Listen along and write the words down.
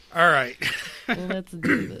All right. Let's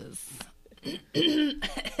do this.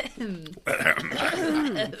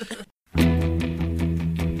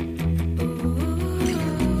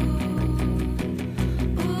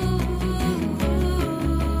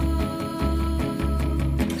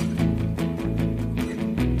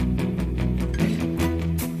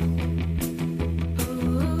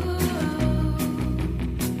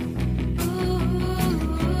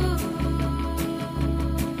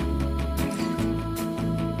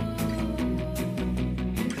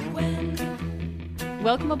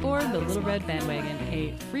 Welcome aboard the Little Red Bandwagon,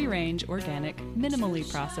 a free-range, organic,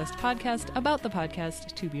 minimally processed podcast about the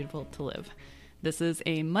podcast Too Beautiful to Live. This is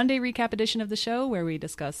a Monday recap edition of the show where we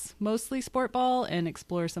discuss mostly sport ball and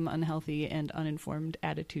explore some unhealthy and uninformed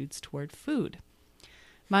attitudes toward food.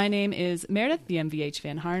 My name is Meredith, the MVH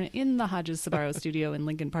Van Harn, in the Hodges Sabaro studio in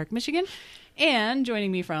Lincoln Park, Michigan, and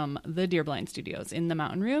joining me from the Deerblind Studios in the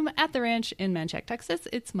Mountain Room at the ranch in Manchac, Texas,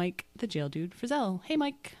 it's Mike, the jail dude Frizzell. Hey,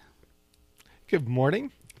 Mike. Good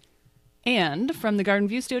morning. And from the Garden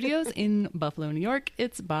View Studios in Buffalo, New York,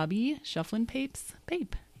 it's Bobby Shufflin' Papes.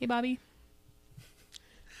 Pape. Hey, Bobby.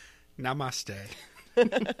 Namaste.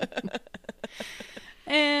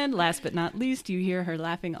 And last but not least, you hear her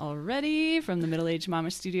laughing already from the Middle-Aged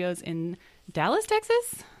Mama Studios in Dallas,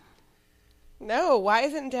 Texas. No, why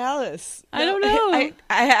isn't Dallas? I don't know.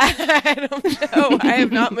 I don't know. I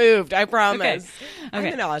have not moved. I promise. Okay. I'm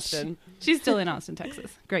in Austin. She's still in Austin,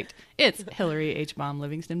 Texas. Great. It's Hillary H. Baum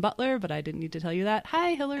Livingston Butler, but I didn't need to tell you that.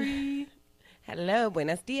 Hi, Hillary. Hello,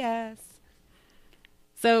 buenos dias.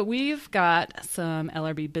 So we've got some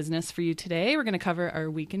LRB business for you today. We're going to cover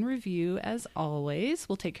our week in review as always.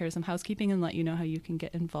 We'll take care of some housekeeping and let you know how you can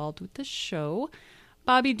get involved with the show.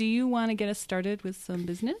 Bobby, do you want to get us started with some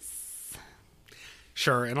business?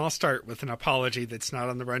 Sure, and I'll start with an apology that's not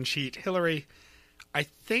on the run sheet. Hillary, I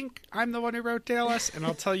think I'm the one who wrote Dallas, and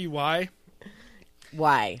I'll tll you why.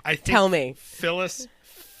 Why? Tell me. Phyllis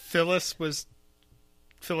was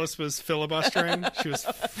filibustering. She was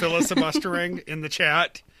filibustering in the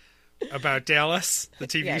chat about Dallas, the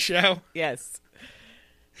TV show. Yes.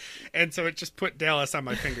 And so it just put Dallas on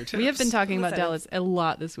my fingertips. We have been talking about Dallas a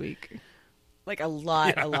lot this week. Like a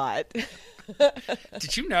lot.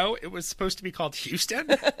 Did you know it was supposed to be called Houston?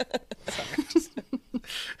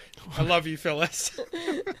 I love you, Phyllis.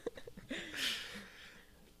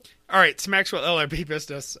 All right, some actual LRB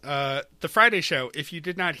business. The Friday show, if you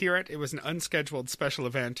did not hear it, it was an unscheduled special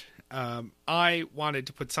event. I wanted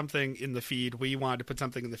to put something in the feed. We wanted to put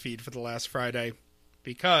something in the feed for the last Friday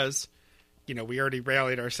because, we already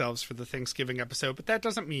rallied ourselves for the Thanksgiving episode, but that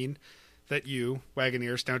doesn't mean that you,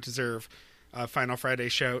 Wagoneers, don't deserve a Final Friday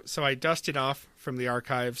show. So I dusted off from the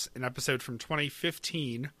archives an episode from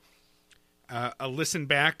 2015, a listen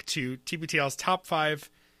back to TBTL's top 5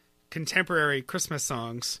 contemporary Christmas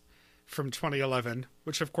songs from 2011,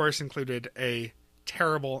 which of course included a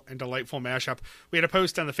terrible and delightful mashup. We had a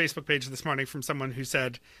post on the Facebook page this morning from someone who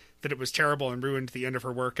said that it was terrible and ruined the end of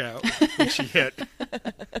her workout when she hit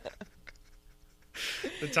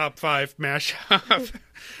the top 5 mashup.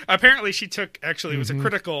 Apparently she took, it was a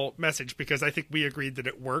critical message because I think we agreed that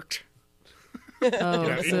it worked. Oh,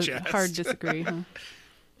 it's a hard disagree, huh?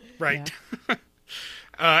 Right. Yeah.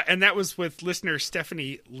 And that was with listener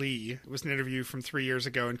Stephanie Lee. It was an interview from 3 years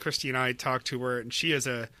ago, and Christy and I talked to her, and she is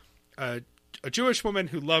a Jewish woman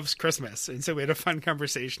who loves Christmas, and so we had a fun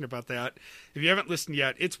conversation about that. If you haven't listened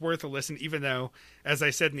yet, it's worth a listen, even though, as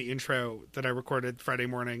I said in the intro that I recorded Friday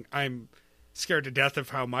morning, I'm scared to death of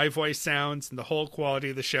how my voice sounds, and the whole quality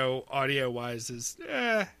of the show, audio-wise, is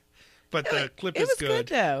but the clip is good. It was good,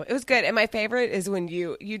 though. It was good. And my favorite is when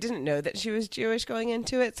you didn't know that she was Jewish going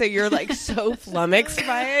into it, so you're like so flummoxed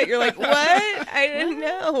by it. You're like, what? I didn't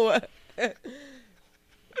know.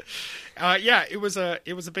 Yeah, it was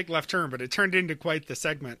a big left turn, but it turned into quite the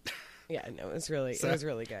segment. Yeah, no, it was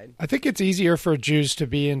really good. I think it's easier for Jews to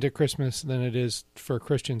be into Christmas than it is for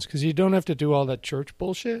Christians because you don't have to do all that church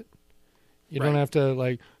bullshit. You don't have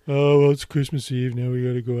to it's Christmas Eve, now we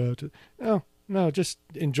got to go out to... No, just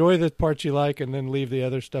enjoy the parts you like and then leave the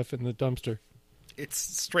other stuff in the dumpster. It's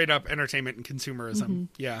straight up entertainment and consumerism. Mm-hmm.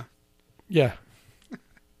 Yeah. Yeah.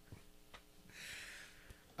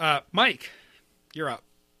 Mike, you're up.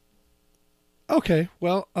 Okay.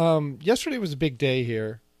 Well, yesterday was a big day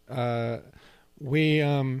here. We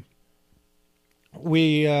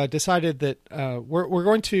decided that we're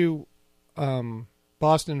going to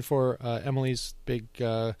Boston for Emily's big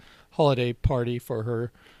holiday party for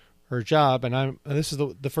her job, and this is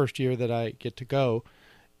the first year that I get to go.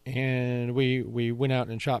 And we went out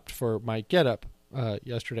and shopped for my getup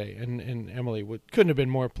yesterday, and Emily couldn't have been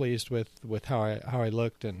more pleased with how I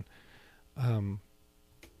looked, and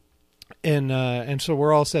And so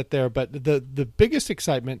we're all set there. But the biggest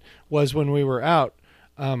excitement was when we were out.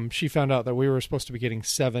 She found out that we were supposed to be getting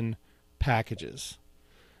 7 packages,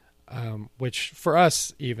 which for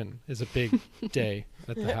us even is a big day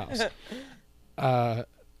at the house.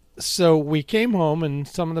 So we came home, and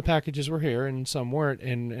some of the packages were here and some weren't.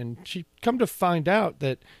 And she come to find out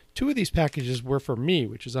that 2 of these packages were for me,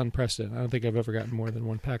 which is unprecedented. I don't think I've ever gotten more than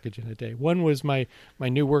 1 package in a day. One was my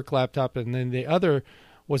new work laptop, and then the other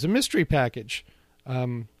was a mystery package,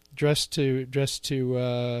 addressed to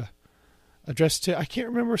I can't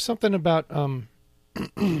remember, something about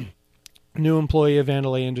new employee of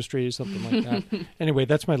Vandalay Industries, something like that. Anyway,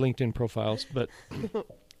 that's my LinkedIn profiles. But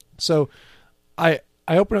so I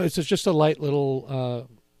open it. It's just a light little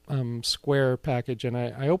square package, and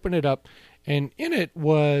I open it up, and in it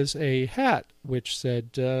was a hat which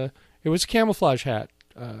said it was a camouflage hat,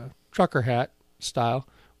 trucker hat style,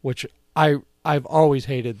 which I've always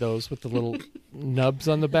hated those with the little nubs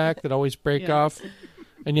on the back that always break off,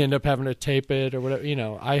 and you end up having to tape it or whatever.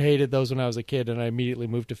 I hated those when I was a kid, and I immediately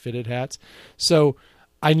moved to fitted hats. So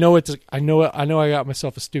I know I got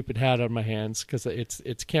myself a stupid hat on my hands because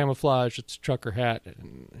it's camouflage, it's a trucker hat,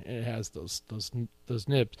 and it has those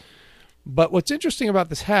nibs. But what's interesting about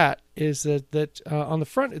this hat is that on the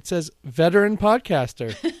front it says veteran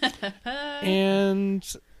podcaster, and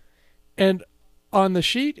on the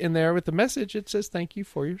sheet in there with the message it says thank you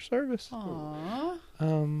for your service. Aww.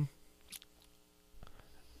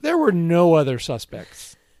 There were no other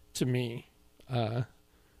suspects to me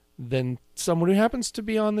than someone who happens to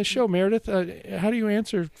be on the show. Meredith, how do you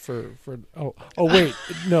answer for? Oh wait,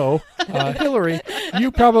 no, Hillary,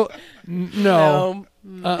 you probably no.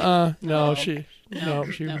 No, she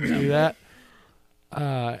wouldn't do that.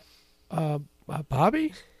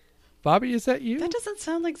 Bobby, is that you? That doesn't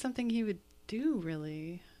sound like something he would do,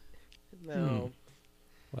 really. No.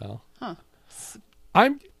 Well, Huh.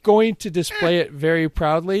 I'm going to display it very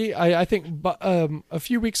proudly. I think a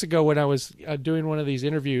few weeks ago when I was doing one of these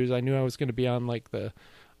interviews, I knew I was going to be on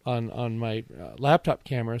on my laptop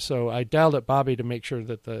camera, so I dialed up Bobby to make sure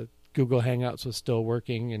that the Google Hangouts was still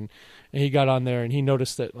working, and he got on there, and he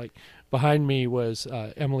noticed that behind me was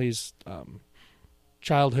Emily's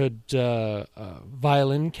childhood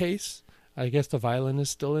violin case. I guess the violin is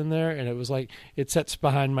still in there, and it was it sits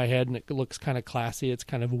behind my head, and it looks kind of classy. It's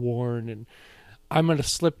kind of worn, and I'm going to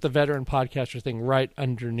slip the veteran podcaster thing right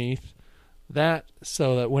underneath that,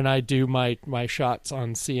 so that when I do my shots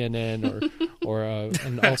on CNN or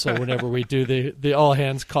and also whenever we do the all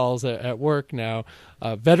hands calls at work now,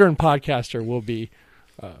 veteran podcaster will be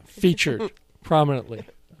featured prominently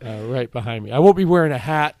right behind me. I won't be wearing a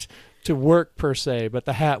hat to work per se, but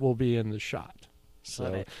the hat will be in the shot.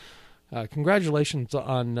 So congratulations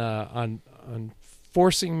on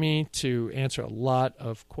forcing me to answer a lot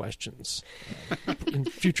of questions in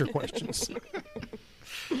future questions.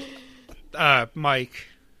 Mike,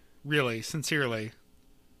 really, sincerely,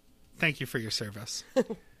 thank you for your service.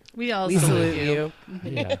 We all We salute salute you.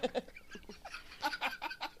 you. Yeah.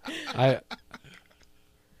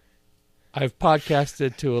 I've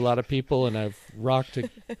podcasted to a lot of people, and I've rocked a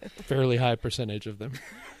fairly high percentage of them.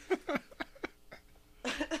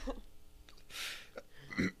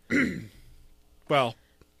 Well,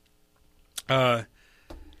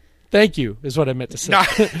 thank you is what I meant to say. No.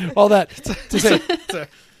 All that to say. it's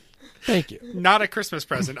Thank you. not a Christmas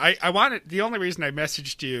present. I wanted, the only reason I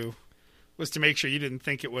messaged you was to make sure you didn't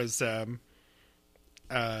think it was part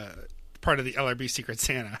of the LRB Secret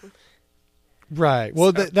Santa. Right.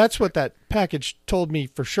 Well, that's what that package told me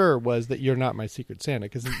for sure, was that you're not my Secret Santa,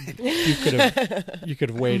 because you could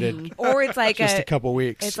have waited Or it's like just a couple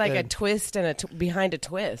weeks. It's like a twist and behind a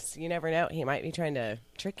twist. You never know. He might be trying to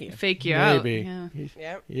trick you. Fake you out. Maybe. Yeah.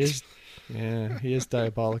 Yep. He is. Yeah, he is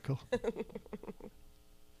diabolical.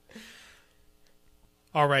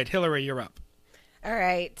 All right, Hillary, you're up. All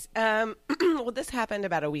right. Well, this happened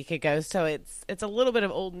about a week ago, so it's a little bit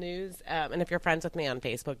of old news. And if you're friends with me on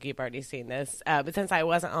Facebook, you've already seen this. But since I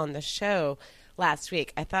wasn't on the show last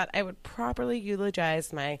week, I thought I would properly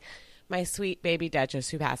eulogize my sweet baby Duchess,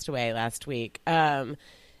 who passed away last week.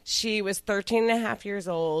 She was 13 and a half years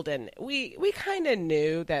old, and we kind of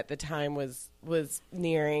knew that the time was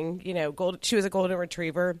nearing. You know, she was a golden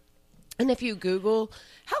retriever. And if you Google,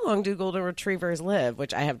 how long do golden retrievers live,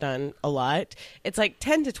 which I have done a lot, it's like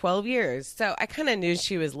 10 to 12 years. So I kind of knew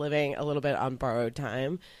she was living a little bit on borrowed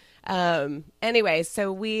time. Anyway,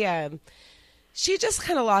 so she just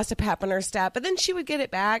kind of lost a pep in her step, but then she would get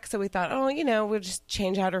it back. So we thought, we'll just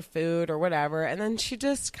change out her food or whatever. And then she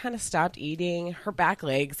just kind of stopped eating. Her back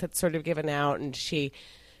legs had sort of given out, and she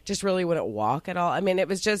just really wouldn't walk at all. I mean, it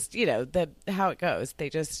was just, how it goes. They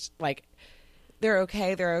just like, they're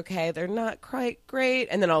okay. They're not quite great.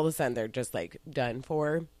 And then all of a sudden they're just like done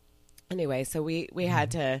for. Anyway, so we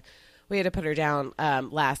had to put her down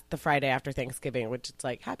the Friday after Thanksgiving, which it's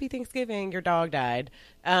like, happy Thanksgiving, your dog died.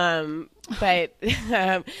 But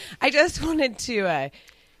I just wanted to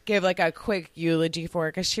give like a quick eulogy for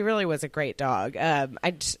her because she really was a great dog.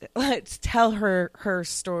 Let's tell her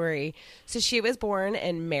story. So she was born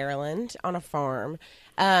in Maryland on a farm.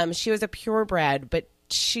 She was a purebred, but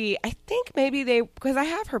I think maybe because I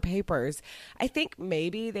have her papers, I think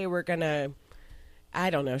maybe they were going to, I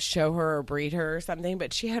don't know, show her or breed her or something,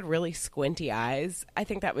 but she had really squinty eyes. I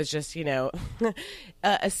think that was just,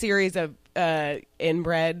 a series of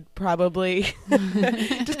inbred probably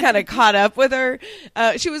just kind of caught up with her.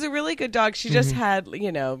 She was a really good dog. She just had,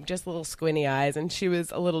 just little squinty eyes, and she was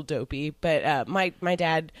a little dopey. But my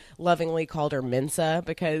dad lovingly called her Mensa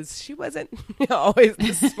because she wasn't always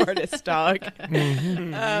the smartest dog.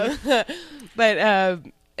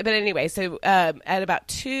 But anyway, so at about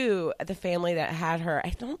 2, the family that had her,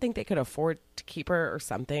 I don't think they could afford to keep her or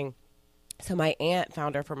something. So my aunt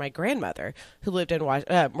found her for my grandmother, who lived in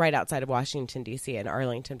right outside of Washington, D.C. in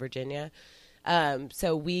Arlington, Virginia.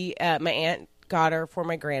 So my aunt got her for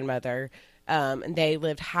my grandmother, and they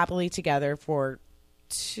lived happily together for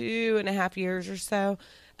 2.5 years or so.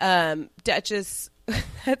 Duchess,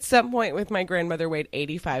 at some point with my grandmother, weighed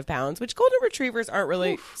 85 pounds, which golden retrievers aren't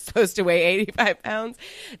really supposed to weigh 85 pounds.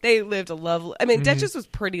 They lived a lovely, Duchess was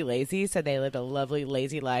pretty lazy, so they lived a lovely,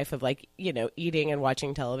 lazy life of eating and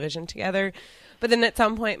watching television together. But then at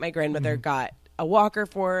some point, my grandmother got a walker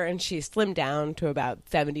for her, and she slimmed down to about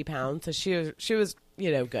 70 pounds. So she was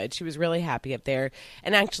good. She was really happy up there.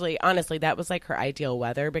 And actually, honestly, that was like her ideal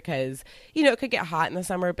weather because, it could get hot in the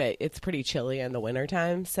summer, but it's pretty chilly in the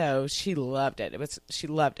wintertime. So she loved it. She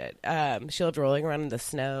loved it. She loved rolling around in the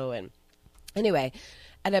snow. And anyway,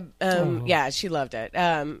 she loved it.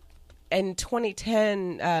 In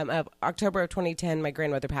 2010, October of 2010, my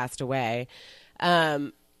grandmother passed away.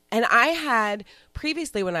 And I had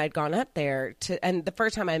previously, when I'd gone up there and the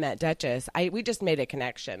first time I met Duchess, we just made a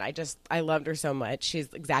connection. I loved her so much.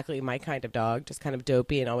 She's exactly my kind of dog, just kind of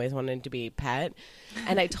dopey and always wanted to be pet.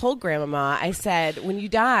 And I told Grandmama, I said, when you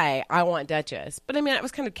die, I want Duchess. But I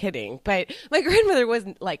was kind of kidding. But my grandmother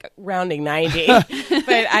wasn't like rounding 90.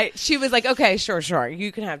 But she was like, okay, sure,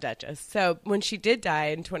 you can have Duchess. So when she did die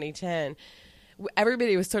in 2010,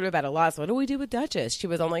 everybody was sort of at a loss. What do we do with Duchess? She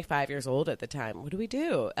was only 5 years old at the time. What do we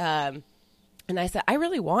do? And I said, I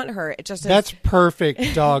really want her. It just that's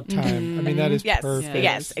perfect dog time. That is perfect.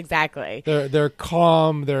 Yes, exactly. They're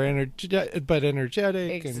calm. They're energetic. Exactly.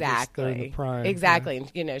 And they're in the prime. Exactly.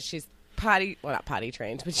 Yeah. And she's not potty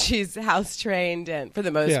trained, but she's house trained, and for the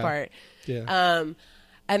most part. Yeah.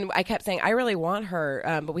 And I kept saying, I really want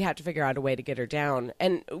her, but we have to figure out a way to get her down.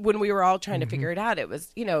 And when we were all trying to figure it out, it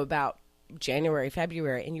was about January,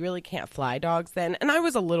 February, and you really can't fly dogs then. And I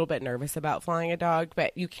was a little bit nervous about flying a dog,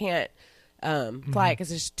 but you can't fly it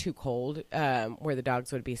because it's just too cold where the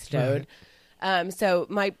dogs would be stowed. Right. So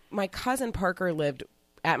my cousin Parker lived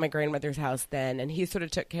at my grandmother's house then, and he sort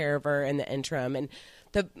of took care of her in the interim. And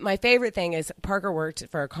my favorite thing is Parker worked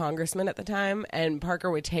for a congressman at the time, and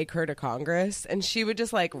Parker would take her to Congress, and she would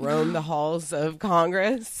just like roam the halls of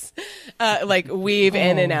Congress, like weave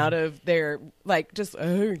in and out of their just,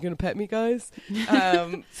 oh, you're gonna pet me, guys.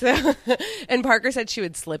 And Parker said she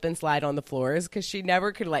would slip and slide on the floors because she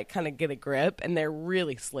never could kind of get a grip, and they're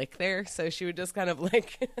really slick there, so she would just kind of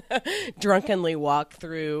drunkenly walk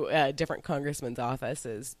through different congressmen's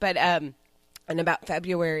offices. But in about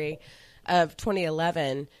February of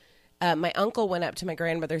 2011, my uncle went up to my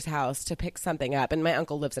grandmother's house to pick something up, and my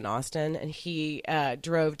uncle lives in Austin, and he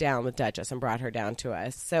drove down with Duchess and brought her down to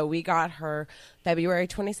us. So we got her February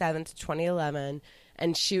 27th, 2011,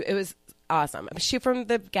 and it was awesome. She, from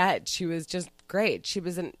the get, she was just great.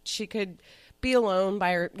 She could be alone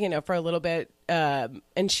by her, for a little bit,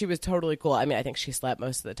 and she was totally cool. I think she slept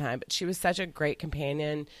most of the time, but she was such a great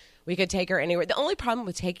companion. We could take her anywhere. The only problem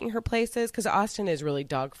with taking her places, because Austin is really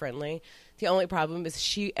dog friendly, the only problem is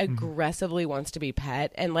she aggressively wants to be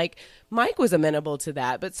pet. And Mike was amenable to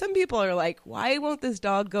that. But some people are like, why won't this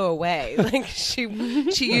dog go away? She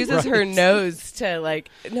uses her nose to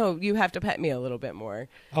no, you have to pet me a little bit more.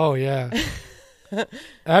 Oh, yeah.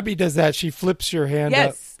 Abby does that. She flips your hand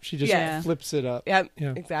up. She just flips it up. Yep,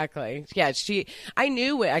 yeah, exactly. Yeah, I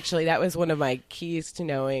knew actually that was one of my keys to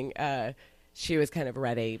knowing she was kind of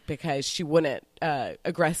ready, because she wouldn't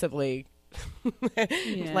aggressively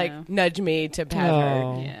nudge me to pet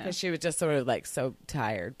her, because she was just sort of so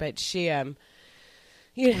tired. But she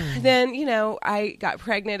then, I got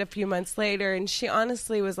pregnant a few months later, and she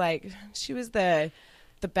honestly was like, she was the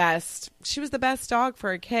best. She was the best dog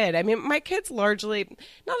for a kid. I mean, my kids largely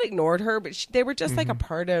not ignored her, but they were just like a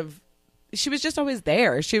part of. She was just always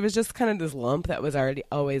there. She was just kind of this lump that was already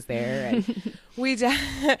always there, and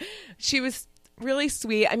she was really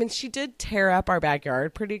sweet. I mean, she did tear up our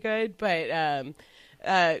backyard pretty good, but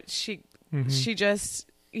she just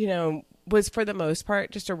was for the most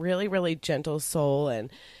part just a really, really gentle soul. And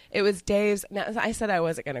it was Dave's. Now, I said I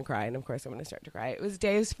wasn't going to cry, and of course I'm going to start to cry. It was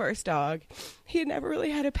Dave's first dog. He had never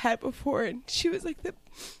really had a pet before, and she was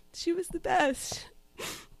the best.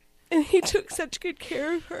 And he took such good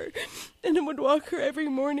care of her, and would walk her every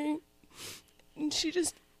morning. And she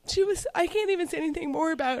was, I can't even say anything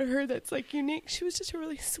more about her that's like unique. She was just a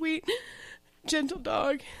really sweet, gentle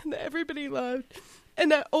dog that everybody loved. And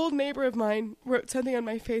that old neighbor of mine wrote something on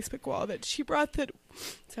my Facebook wall that she brought the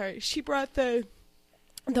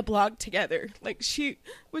blog together. Like, she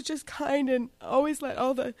was just kind and always let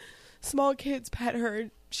all the small kids pet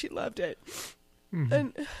her. She loved it.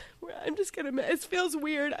 And I'm just going to, it feels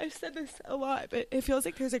weird. I've said this a lot, but it feels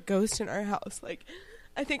like there's a ghost in our house. Like,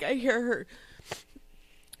 I think I hear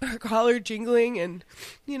her collar jingling, and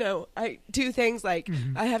I do things like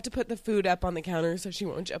I have to put the food up on the counter so she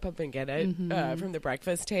won't jump up and get it from the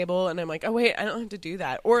breakfast table, and I'm like, oh wait, I don't have to do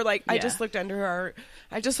that. Or like I just looked under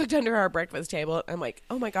our breakfast table, and I'm like,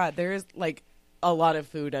 oh my god, there is like a lot of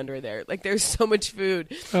food under there. Like, there's so much food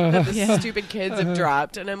that the stupid kids have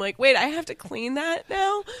dropped, and I'm like, wait, I have to clean that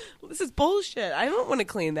now? This is bullshit. I don't want to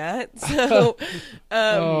clean that. So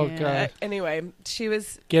anyway, she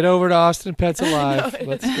was, get over to Austin Pets Alive.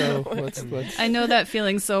 Let's go. Let's I know that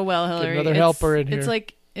feeling so well, Hillary. Get another helper in here. It's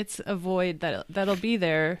like, it's a void that'll be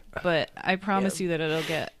there, but I promise you that it'll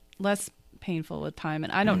get less painful with time,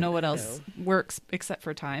 and I don't know what else works except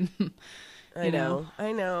for time. I know.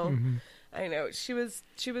 I know. She was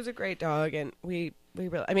a great dog, and we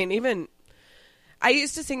really, I mean, even I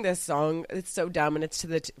used to sing this song. It's so dumb, and it's to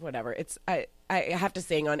the whatever. It's I have to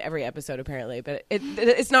sing on every episode apparently, but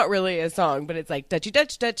it's not really a song, but it's like Dutchy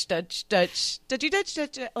Dutch Dutch Dutch Dutch Dutchy Dutch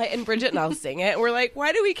Dutch, like, and Bridget and I'll sing it, and we're like,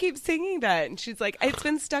 why do we keep singing that? And she's like, it's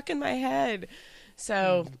been stuck in my head.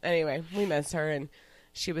 So anyway, we missed her, and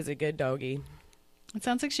she was a good doggy. It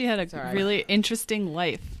sounds like she had a really interesting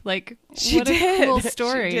life. Like, she what did. A cool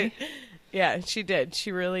story. She did. Yeah, she did.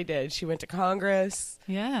 She really did. She went to Congress.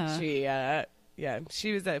 Yeah.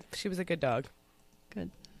 She was a good dog.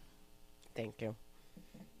 Good. Thank you.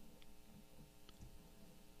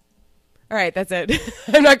 All right, that's it.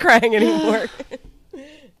 I'm not crying anymore.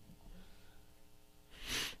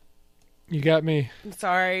 You got me. I'm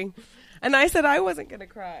sorry. And I said I wasn't going to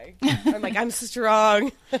cry. I'm like, I'm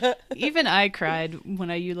strong. Even I cried when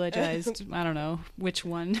I eulogized, I don't know which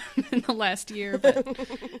one in the last year, but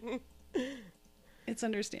it's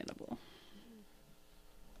understandable.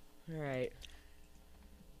 All right.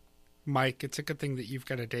 Mike, it's a good thing that you've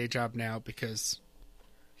got a day job now, because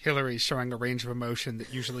Hillary's showing a range of emotion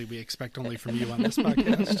that usually we expect only from you on this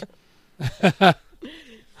podcast.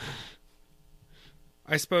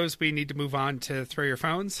 I suppose we need to move on to Throw Your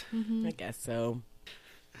Phones. Mm-hmm. I guess so.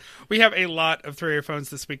 We have a lot of Throw Your Phones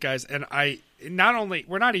this week, guys, and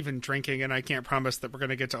we're not even drinking, and I can't promise that we're going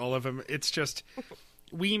to get to all of them. It's just,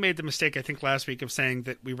 we made the mistake, I think, last week of saying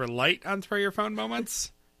that we were light on Throw Your Phone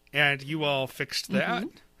moments, and you all fixed that.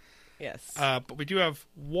 Mm-hmm. Yes. But we do have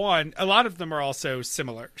one. A lot of them are also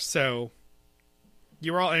similar, so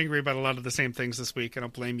you were all angry about a lot of the same things this week. I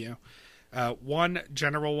don't blame you. One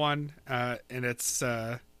general one, and it's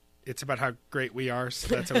about how great we are, so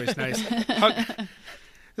that's always nice.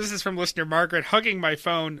 This is from listener Margaret. Hugging my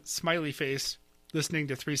phone, smiley face, listening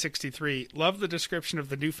to 363. Love the description of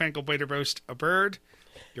the newfangled way to roast a bird.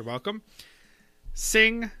 You're welcome.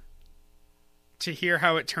 Sing to hear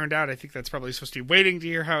how it turned out. I think that's probably supposed to be waiting to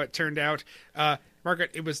hear how it turned out.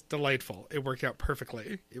 Margaret, it was delightful. It worked out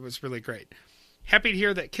perfectly. It was really great. Happy to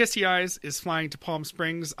hear that Kissy Eyes is flying to Palm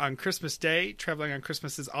Springs on Christmas Day. Traveling on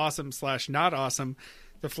Christmas is awesome / not awesome.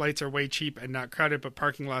 The flights are way cheap and not crowded, but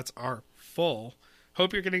parking lots are full.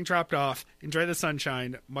 Hope you're getting dropped off. Enjoy the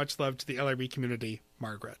sunshine. Much love to the LRB community,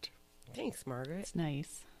 Margaret. Thanks, Margaret. It's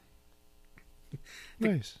nice.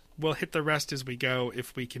 Nice. We'll hit the rest as we go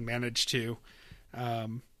if we can manage to.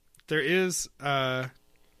 There is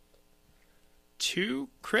 2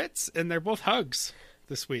 crits, and they're both hugs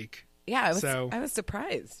this week. Yeah, I was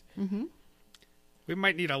surprised. Mm-hmm. We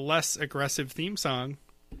might need a less aggressive theme song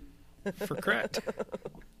for crit.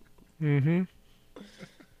 Mm-hmm.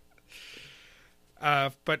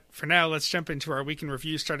 But for now, let's jump into our week in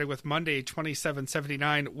review, starting with Monday,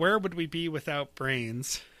 2779. Where would we be without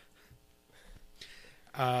brains?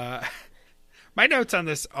 My notes on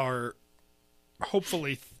this are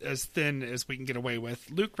hopefully as thin as we can get away with.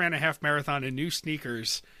 Luke ran a half marathon in new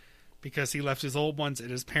sneakers because he left his old ones at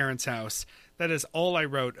his parents' house. That is all I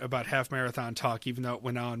wrote about half marathon talk, even though it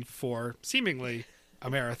went on for seemingly a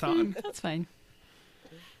marathon. That's fine.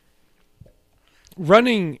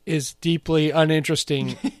 Running is deeply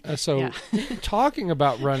uninteresting, so Yeah. talking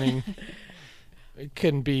about running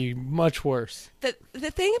can be much worse.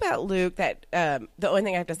 The thing about Luke that the only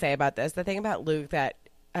thing I have to say about this, the thing about Luke that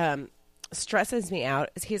stresses me out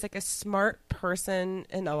is he's like a smart person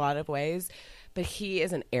in a lot of ways, but he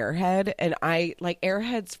is an airhead, and I like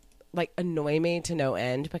airheads like annoy me to no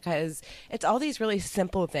end because it's all these really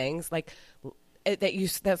simple things like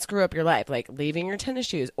that screw up your life, like leaving your tennis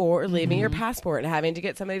shoes or leaving your passport and having to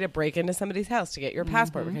get somebody to break into somebody's house to get your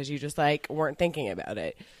passport because you just like weren't thinking about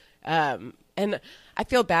it. And I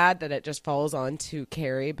feel bad that it just falls on to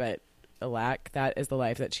Carrie, but alack, that is the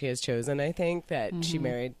life that she has chosen. I think that she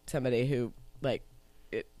married somebody who like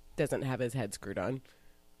it doesn't have his head screwed on.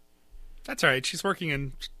 That's all right. She's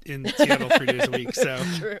working in Seattle 3 days a week, so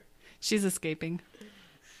True. She's escaping.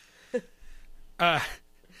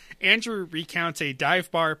 Andrew recounts a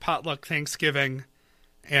dive bar potluck Thanksgiving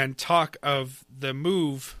and talk of the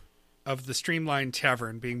move of the Streamline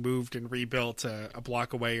Tavern being moved and rebuilt a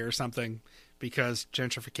block away or something because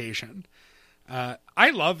gentrification.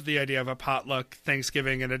 I love the idea of a potluck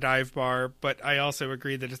Thanksgiving and a dive bar, but I also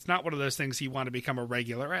agree that it's not one of those things you want to become a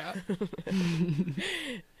regular at.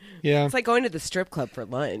 Yeah. It's like going to the strip club for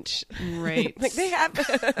lunch. Right. Like they have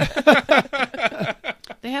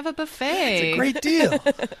They have a buffet. Great deal.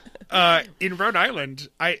 In Rhode Island,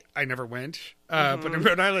 I never went, but in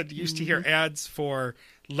Rhode Island, you used to hear ads for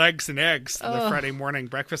Legs and Eggs, the Friday morning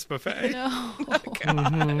breakfast buffet. No.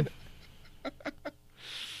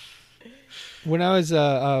 When I was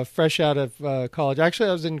fresh out of college, actually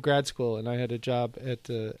I was in grad school and I had a job at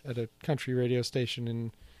a country radio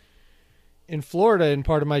station in Florida, and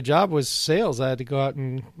part of my job was sales. I had to go out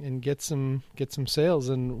and get some sales,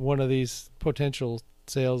 and one of these potential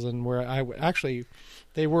sales, and where actually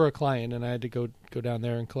they were a client, and I had to go down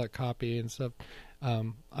there and collect copy and stuff.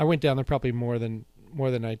 I went down there probably more than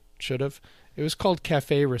I should have. It was called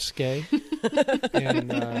Cafe Risque,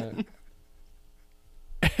 and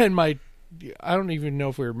my I don't even know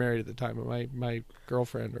if we were married at the time, but my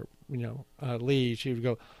girlfriend or Lee, she would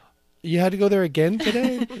go, "You had to go there again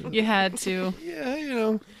today?" You had to.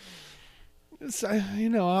 Yeah, it's,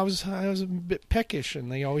 I was a bit peckish, and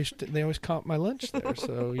they always comped my lunch there.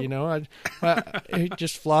 So I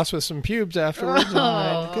just floss with some pubes afterwards. And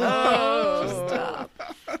I'm good. Stop.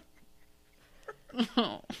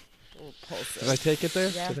 Did I take it there?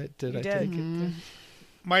 Yeah, did I you did. take it there?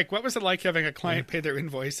 Mike, what was it like having a client pay their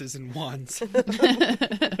invoices in ones?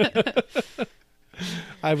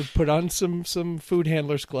 I would put on some food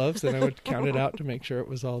handler's gloves, and I would count it out to make sure it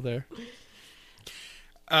was all there.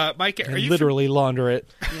 Mike, And literally launder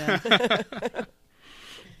it. Yeah.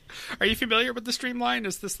 Are you familiar with the Streamline?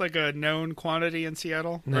 Is this like a known quantity in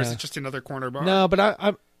Seattle, or is No. it just another corner bar? No, but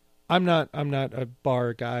I'm not a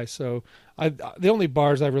bar guy. So the only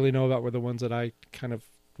bars I really know about were the ones that I kind of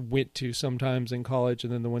went to sometimes in college,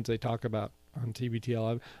 and then the ones they talk about on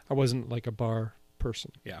TBTL. I wasn't like a bar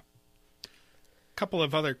person. Yeah. Couple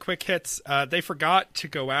of other quick hits. They forgot to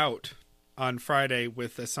go out on Friday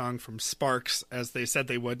with a song from Sparks, as they said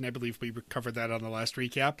they would, and I believe we covered that on the last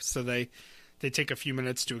recap. So they take a few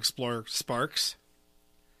minutes to explore Sparks.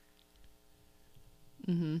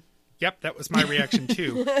 Mm-hmm. Yep, that was my reaction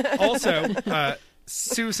too. Also,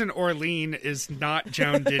 Susan Orlean is not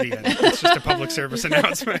Joan Didion. It's just a public service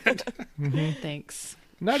announcement. Thanks.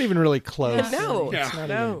 Not even really close. No, It's not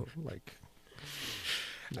no. even like.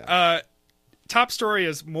 Top story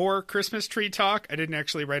is more Christmas tree talk. I didn't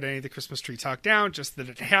actually write any of the Christmas tree talk down, just that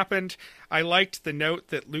it happened. I liked the note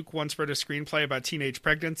that Luke once wrote a screenplay about teenage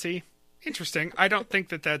pregnancy. Interesting. I don't think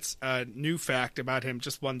that that's a new fact about him,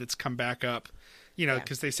 just one that's come back up,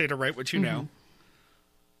 because they say to write what you know.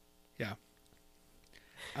 Yeah.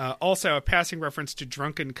 Also, a passing reference to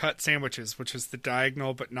drunken cut sandwiches, which is the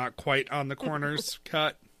diagonal but not quite on the corners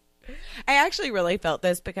cut. I actually really felt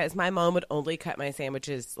this because my mom would only cut my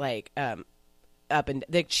sandwiches like up and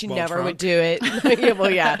she Well, never drunk. would do it. Yeah,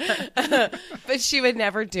 well, yeah, but she would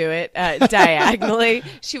never do it diagonally.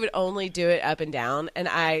 She would only do it up and down, and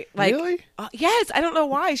I like. Really? Yes, I don't know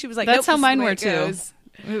why. She was like, That's nope, how this is mine the way were it too. goes.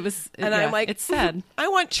 It was, And I'm like, it's sad. I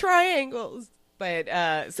want triangles.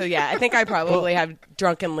 But so yeah, I think I probably have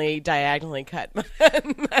drunkenly diagonally cut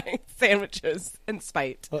my sandwiches in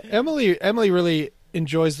spite. Well, Emily really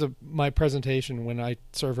enjoys my presentation when I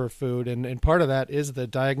serve her food, and part of that is the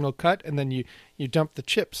diagonal cut, and then you dump the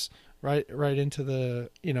chips right into the,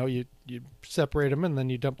 you separate them, and then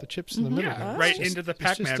you dump the chips in the middle. Yeah, right into the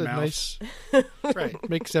Pac-Man mouth. Nice, Right.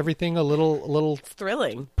 makes everything a little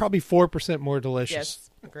Thrilling. probably 4% more delicious. Yes,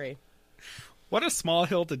 agree. What a small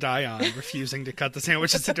hill to die on, refusing to cut the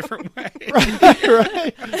sandwiches a different way.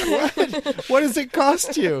 Right. What does it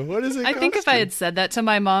cost you? I think if I had said that to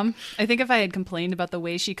my mom, I think if I had complained about the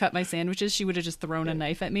way she cut my sandwiches, she would have just thrown a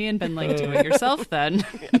knife at me and been like, do it yourself then.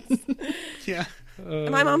 Yeah.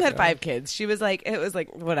 My mom had 5 kids. She was like, it was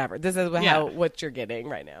like, whatever. This is what you're getting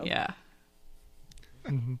right now. Yeah.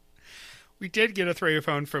 Mm-hmm. We did get a throw your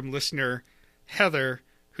phone from listener Heather,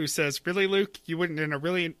 who says, "Really, Luke, you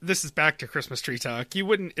wouldn't this is back to Christmas tree talk. You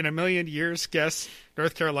wouldn't in a million years guess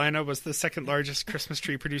North Carolina was the second largest Christmas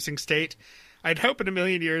tree producing state. I'd hope in a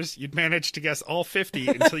million years you'd manage to guess all 50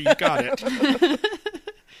 until you got it."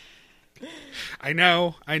 I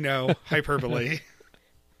know, hyperbole.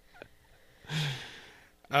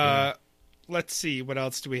 Let's see, what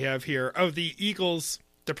else do we have here? Oh, the Eagles,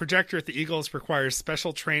 the projector at the Eagles requires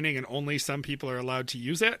special training and only some people are allowed to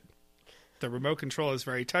use it. The remote control is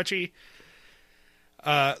very touchy.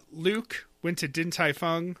 Luke went to Din Tai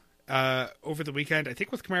Fung over the weekend, I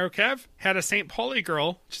think with Camaro Kev, had a St. Pauli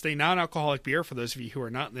Girl, just a non-alcoholic beer for those of you who are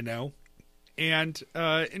not in the know, and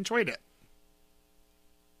enjoyed it.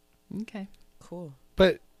 Okay. Cool.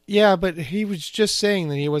 But he was just saying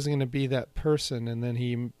that he wasn't going to be that person, and then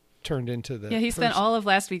he turned into the Yeah, he spent person. all of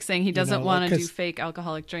last week saying he doesn't want to do 'cause- fake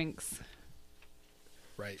alcoholic drinks.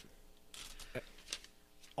 Right.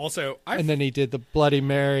 Also, and then he did the Bloody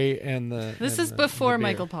Mary and the... This and is the- before and the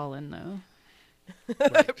beer. Michael Pollan, though.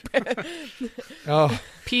 Oh,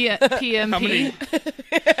 PMP. How many?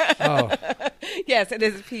 oh. Yes, it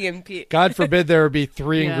is PMP. God forbid there would be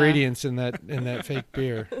 3 Yeah. ingredients in that fake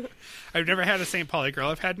beer. I've never had a St. Pauli Girl.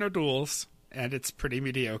 I've had no duels, and it's pretty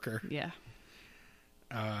mediocre. Yeah.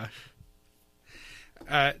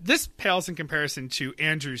 This pales in comparison to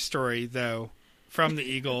Andrew's story, though, from the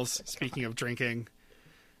Eagles, speaking of drinking,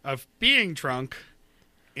 of being drunk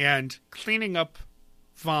and cleaning up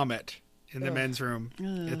vomit in the men's room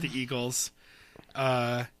at the Eagles.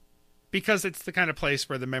 Because it's the kind of place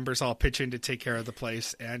where the members all pitch in to take care of the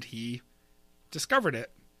place, and he discovered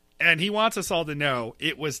it. And he wants us all to know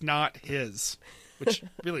it was not his, which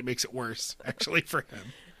really makes it worse, actually, for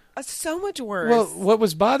him. So much worse. Well, what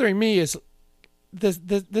was bothering me is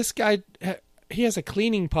this guy, he has a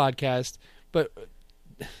cleaning podcast, but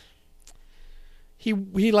he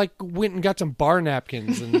like went and got some bar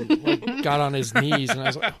napkins and like got on his knees, and I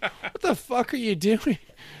was like, what the fuck are you doing?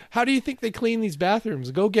 How do you think they clean these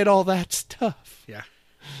bathrooms? Go get all that stuff. Yeah.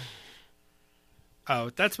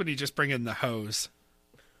 Oh, that's when you just bring in the hose.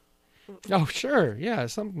 Oh, sure. Yeah.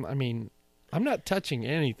 I mean, I'm not touching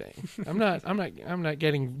anything. I'm not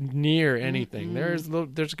getting near anything. There's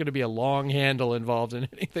going to be a long handle involved in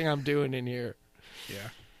anything I'm doing in here. Yeah.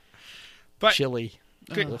 But Chili.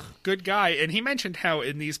 good guy. And he mentioned how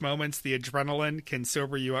in these moments the adrenaline can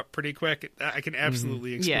sober you up pretty quick. I can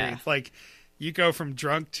absolutely experience. Yeah. Like, you go from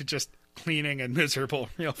drunk to just cleaning and miserable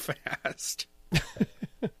real fast.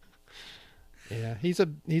 Yeah, he's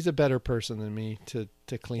a better person than me to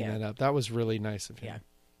clean that up. That was really nice of him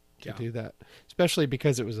to do that, especially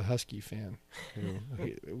because it was a Husky fan.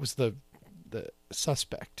 It was the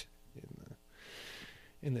suspect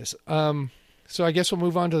in this. So I guess we'll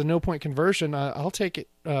move on to the no point conversion. I'll take it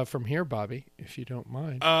from here, Bobby, if you don't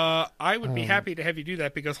mind. I would be happy to have you do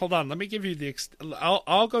that because hold on, let me give you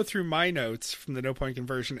I'll go through my notes from the no point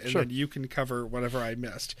conversion and Sure. then you can cover whatever I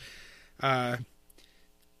missed.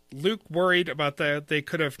 Luke worried about they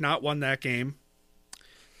could have not won that game.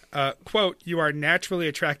 Quote, "You are naturally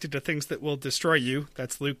attracted to things that will destroy you."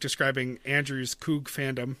 That's Luke describing Andrew's Coug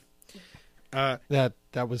fandom.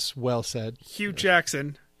 That was well said. Hugh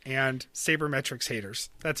Jackson and Sabermetrics haters.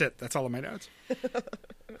 That's it. That's all of my notes.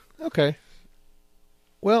 Okay.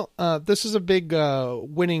 Well, this is a big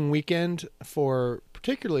winning weekend for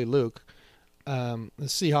particularly Luke. The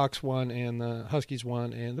Seahawks won, and the Huskies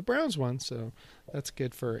won, and the Browns won, so that's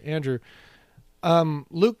good for Andrew.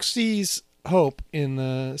 Luke sees hope in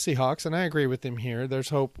the Seahawks, and I agree with him here. There's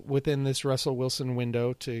hope within this Russell Wilson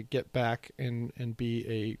window to get back and be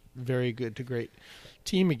a very good to great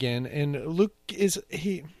team again. And Luke he's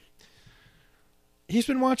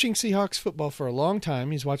been watching Seahawks football for a long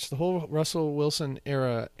time. He's watched the whole Russell Wilson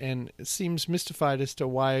era and seems mystified as to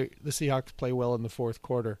why the Seahawks play well in the fourth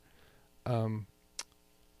quarter.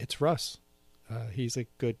 It's Russ. He's a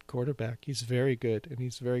good quarterback. He's very good, and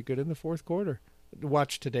he's very good in the fourth quarter.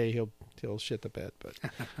 Watch today, he'll shit the bed. But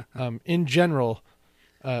in general,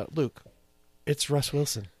 Luke, it's Russ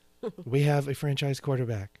Wilson. We have a franchise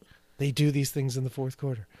quarterback. They do these things in the fourth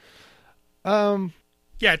quarter.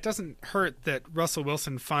 Yeah, it doesn't hurt that Russell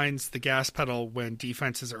Wilson finds the gas pedal when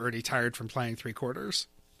defenses are already tired from playing three quarters.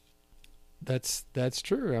 That's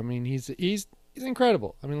true. I mean, he's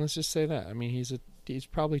incredible. I mean, let's just say that. I mean, he's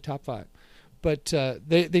probably top 5. But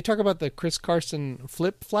they talk about the Chris Carson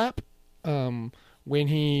flip flap when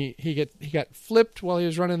he got flipped while he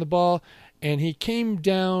was running the ball, and he came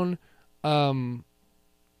down.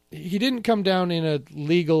 He didn't come down in a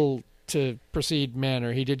legal to proceed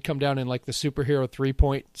manner. He did come down in like the superhero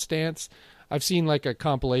 3-point stance. I've seen like a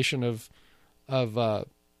compilation of the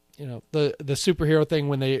superhero thing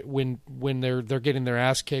when they're getting their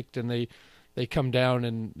ass kicked and they come down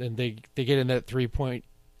and they get in that 3-point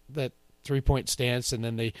stance, and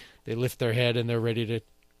then they lift their head and they're ready to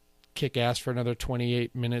kick ass for another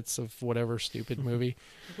 28 minutes of whatever stupid movie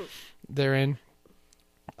they're in.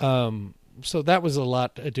 So that was a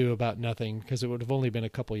lot ado about nothing, because it would have only been a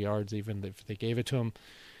couple yards even if they gave it to him.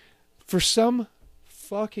 For some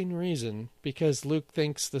fucking reason, because Luke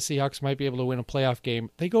thinks the Seahawks might be able to win a playoff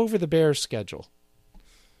game, they go over the Bears' schedule.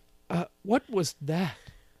 What was that?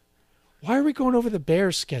 Why are we going over the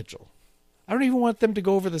Bears' schedule? I don't even want them to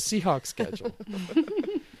go over the Seahawks' schedule.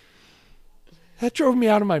 That drove me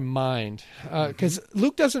out of my mind, because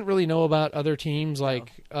Luke doesn't really know about other teams.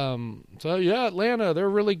 Like, Atlanta, they're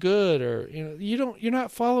really good, or you're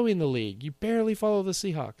not following the league. You barely follow the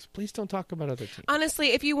Seahawks. Please don't talk about other teams. Honestly,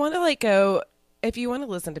 if you want to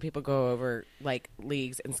listen to people go over like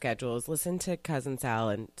leagues and schedules, listen to Cousin Sal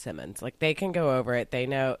and Simmons. Like, they can go over it. They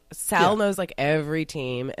know Sal knows like every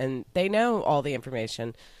team, and they know all the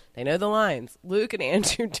information. They know the lines. Luke and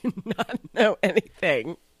Andrew do not know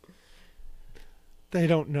anything. They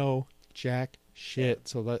don't know jack shit.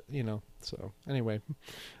 So anyway,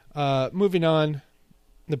 moving on.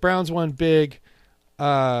 The Browns won big.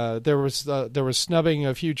 There was snubbing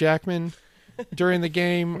of Hugh Jackman during the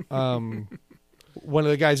game. One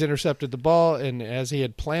of the guys intercepted the ball, and as he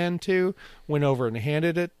had planned to, went over and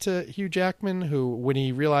handed it to Hugh Jackman, who, when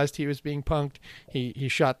he realized he was being punked, he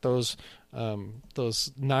shot those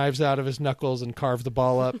knives out of his knuckles and carved the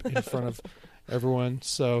ball up in front of everyone.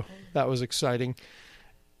 So that was exciting.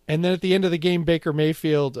 And then at the end of the game, Baker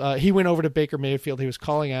Mayfield, he went over to Baker Mayfield. He was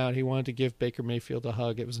calling out. He wanted to give Baker Mayfield a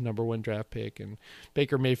hug. It was a number 1 draft pick. And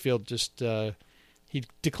Baker Mayfield just, he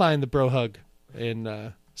declined the bro hug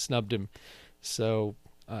and snubbed him. So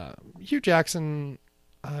Hugh Jackson,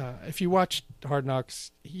 if you watch Hard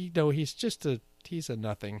Knocks, he's a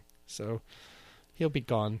nothing. So he'll be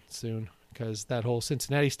gone soon, because that whole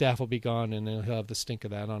Cincinnati staff will be gone, and then he'll have the stink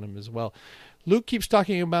of that on him as well. Luke keeps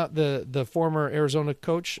talking about the former Arizona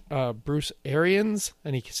coach, Bruce Arians,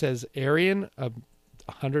 and he says Arian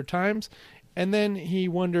 100 times. And then he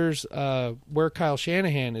wonders where Kyle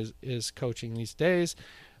Shanahan is coaching these days.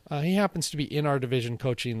 He happens to be in our division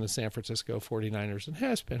coaching the San Francisco 49ers, and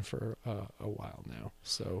has been for a while now.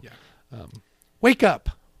 So wake up,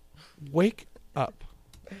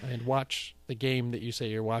 and watch the game that you say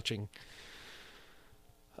you're watching.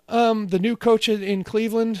 The new coach in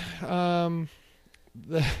Cleveland,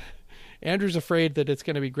 Andrew's afraid that it's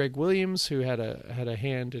going to be Greg Williams, who had a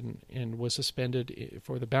hand and was suspended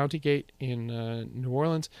for the Bounty Gate in New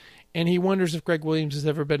Orleans. And he wonders if Greg Williams has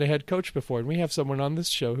ever been a head coach before. And we have someone on this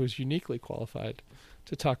show who's uniquely qualified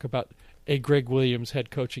to talk about a Greg Williams head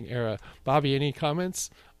coaching era. Bobby, any comments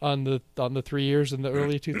on the 3 years in the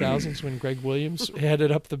early 2000s when Greg Williams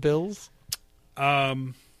headed up the Bills?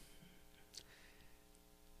 I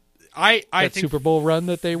think Super Bowl run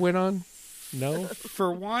that they went on? No?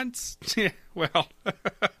 For once, well,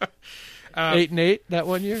 8-8 that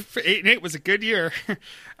one year? 8-8 was a good year.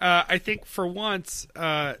 I think for once,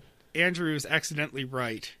 Andrew's accidentally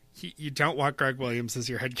right. You don't want Greg Williams as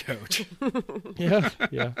your head coach. Yeah,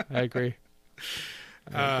 I agree.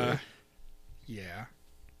 Yeah.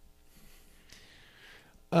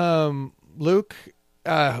 Luke,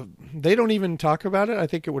 they don't even talk about it. I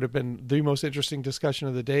think it would have been the most interesting discussion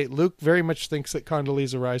of the day. Luke very much thinks that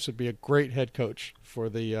Condoleezza Rice would be a great head coach for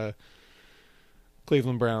the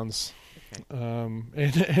Cleveland Browns. Okay.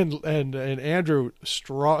 And Andrew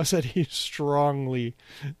said he strongly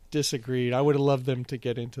disagreed. I would have loved them to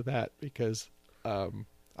get into that, because I'm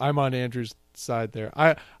on Andrew's side there.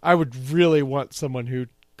 I would really want someone who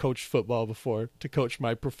coached football before to coach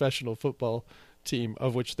my professional football team,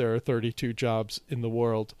 of which there are 32 jobs in the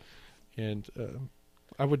world. And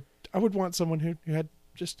I would want someone who had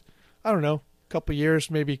just, I don't know, a couple years,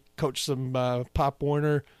 maybe coach some Pop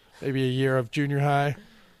Warner, maybe a year of junior high,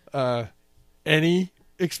 any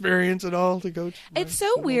experience at all to coach? It's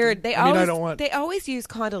so weird. I don't want. They always use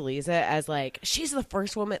Condoleezza as like she's the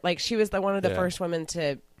first woman. Like she was one of the first women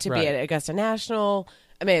to Right. be at Augusta National.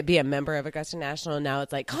 I mean, be a member of Augusta National. And now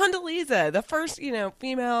it's like Condoleezza, the first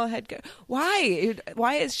female head coach. Why?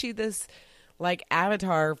 Why is she this like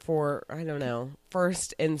avatar for I don't know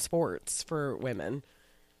first in sports for women?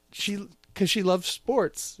 Because she loves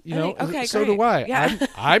sports, Okay, so great. do I. Yeah.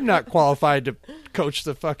 I'm not qualified to coach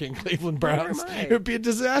the fucking Cleveland Browns. Never mind. It would be a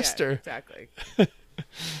disaster. Yeah, exactly.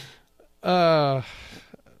 The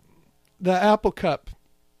Apple Cup.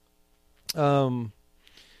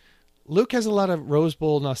 Luke has a lot of Rose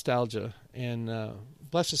Bowl nostalgia, and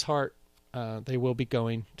bless his heart, they will be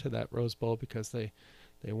going to that Rose Bowl because they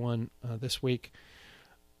won this week.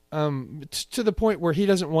 To the point where he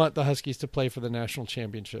doesn't want the Huskies to play for the national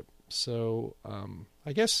championship. So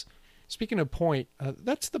I guess speaking of point,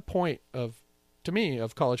 that's the point to me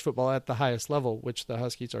of college football at the highest level, which the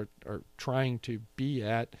Huskies are trying to be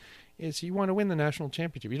at, is you want to win the national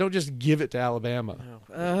championship. You don't just give it to Alabama.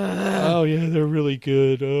 Oh yeah, they're really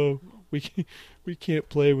good. Oh, we can't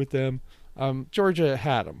play with them. Georgia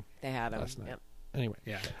had them. They had them last night. Yep. Anyway,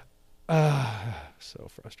 so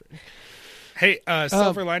frustrating. Hey,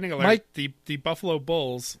 silver lining alert. Mike- The Buffalo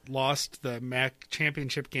Bulls lost the MAC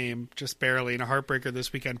championship game just barely in a heartbreaker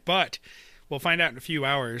this weekend, but we'll find out in a few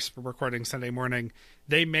hours. We're recording Sunday morning.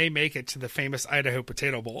 They may make it to the famous Idaho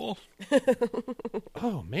Potato Bowl.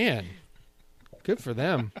 Oh, man. Good for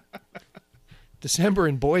them. December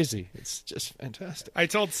in Boise. It's just fantastic. I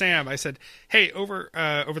told Sam, I said, hey, over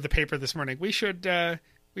the paper this morning, we should go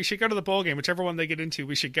to the bowl game. Whichever one they get into,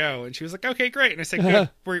 we should go. And she was like, okay, great. And I said, good.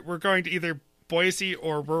 We're going to either Boise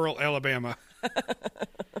or rural Alabama.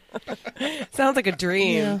 Sounds like a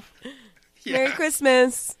dream. Yeah. Merry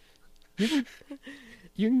Christmas. You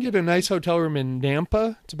can get a nice hotel room in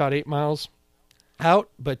Nampa. It's about 8 miles out,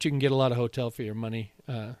 but you can get a lot of hotel for your money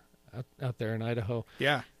out there in Idaho.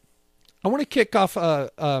 Yeah. I want to kick off. I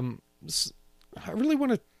really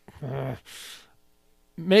want to.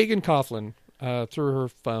 Megan Coughlin through her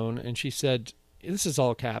phone, and she said, "This is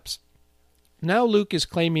all caps." Now Luke is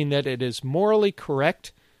claiming that it is morally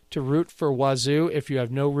correct to root for Wazoo if you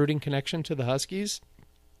have no rooting connection to the Huskies.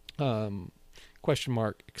 Question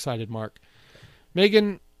mark, excited mark.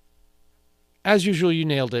 Megan, as usual, you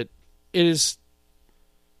nailed it. It is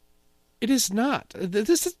not.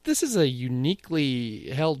 This is a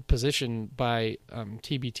uniquely held position by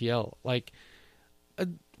TBTL. Like,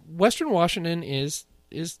 Western Washington is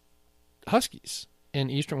Huskies,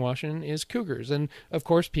 and Eastern Washington is Cougars. And, of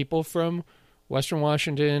course, people from Western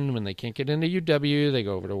Washington, when they can't get into UW, they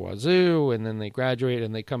go over to Wazoo, and then they graduate,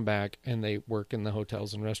 and they come back, and they work in the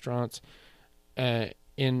hotels and restaurants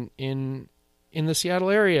in the Seattle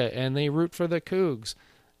area, and they root for the Cougs.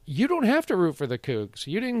 You don't have to root for the Cougs.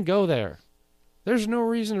 You didn't go there. There's no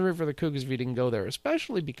reason to root for the Cougs if you didn't go there,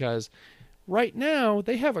 especially because right now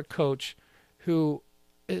they have a coach who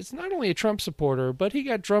is not only a Trump supporter, but he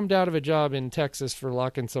got drummed out of a job in Texas for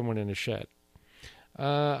locking someone in a shed.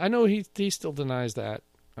 I know he still denies that,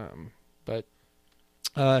 but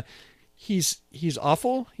he's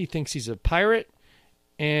awful. He thinks he's a pirate,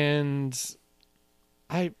 and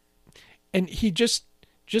he just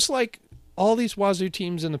like all these Wazoo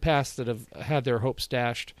teams in the past that have had their hopes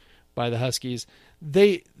dashed by the Huskies,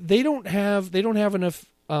 they don't have enough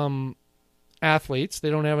athletes. They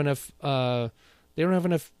don't have enough of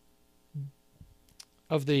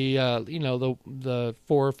the the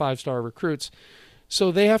 4 or 5 star recruits. So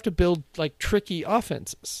they have to build like tricky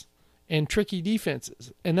offenses and tricky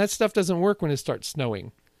defenses, and that stuff doesn't work when it starts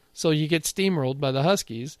snowing. So you get steamrolled by the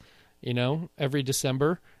Huskies, every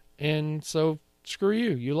December, and so screw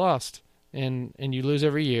you, you lost. And you lose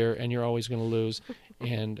every year, and you're always going to lose.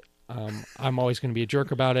 And I'm always going to be a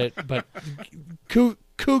jerk about it. But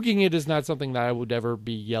cooging it is not something that I would ever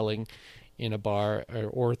be yelling in a bar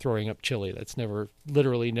or throwing up chili. That's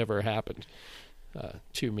literally never happened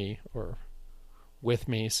to me or with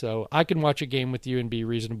me. So I can watch a game with you and be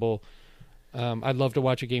reasonable. I'd love to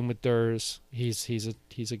watch a game with Durs.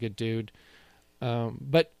 He's a good dude.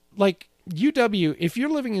 But like UW, if you're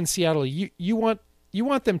living in Seattle, you want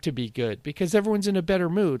them to be good because everyone's in a better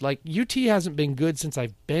mood. Like UT hasn't been good since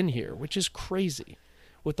I've been here, which is crazy.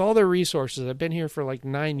 With all their resources, I've been here for like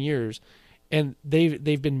 9 years, and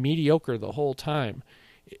they've been mediocre the whole time.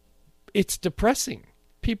 It's depressing.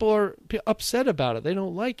 People are upset about it. They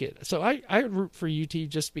don't like it. So I root for UT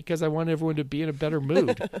just because I want everyone to be in a better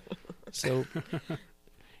mood. So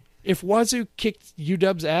if Wazoo kicked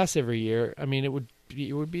UW's ass every year, I mean, it would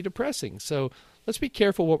be depressing. So let's be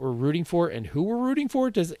careful what we're rooting for and who we're rooting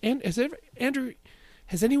for. Has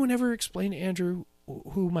anyone ever explained to Andrew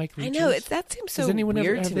who Mike I Leach know is? that seems so Has anyone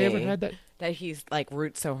weird ever, to have they me ever had that? that he's like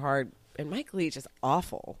roots so hard. And Mike Leach is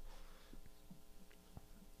awful.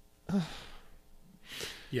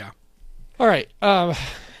 Yeah. All right.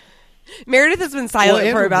 Meredith has been silent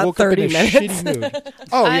Andrew for about woke up in 30 a minutes. shitty mood.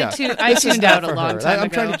 Oh I yeah, I This is tuned not out a for long her. time I'm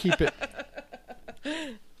ago. trying to keep it.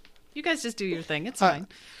 You guys just do your thing. It's fine.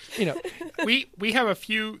 You know, We have a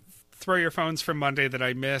few throw your phones from Monday that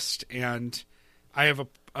I missed, and I have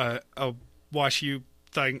a wash you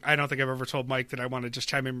thing. I don't think I've ever told Mike that I want to just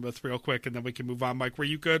chime in with real quick, and then we can move on. Mike, were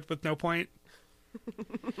you good with no point?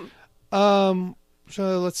 So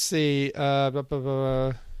let's see.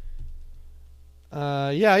 Yeah.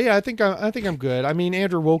 I think I'm good. I mean,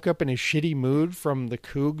 Andrew woke up in a shitty mood from the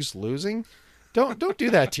Cougs losing. Don't do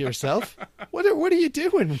that to yourself. What are you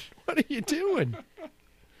doing? What are you doing?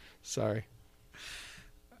 Sorry.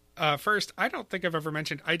 First, I don't think I've ever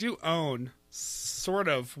mentioned I do own sort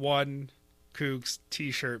of one Cougs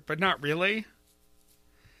t-shirt, but not really.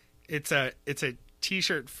 It's a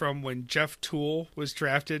t-shirt from when Jeff Toole was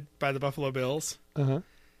drafted by the Buffalo Bills. Uh-huh.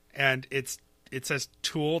 And it says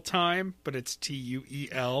Tool Time, but it's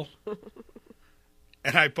Tuel.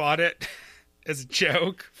 And I bought it as a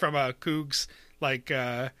joke from a Cougs like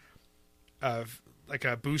a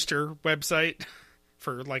booster website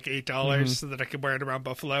for like $8 so that I could wear it around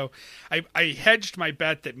Buffalo. I hedged my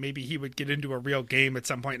bet that maybe he would get into a real game at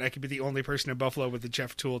some point and I could be the only person in Buffalo with a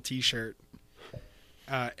Jeff Toole t-shirt.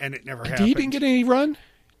 And it never happened. He didn't get any run?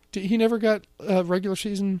 He never got a regular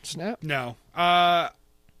season snap? No.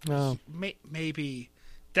 No. Maybe.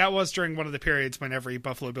 That was during one of the periods when every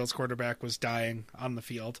Buffalo Bills quarterback was dying on the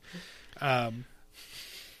field. But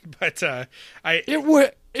It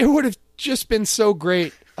would have just been so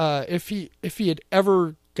great if he had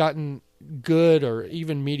ever gotten good or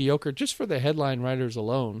even mediocre just for the headline writers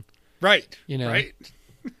alone. right. You know. Right?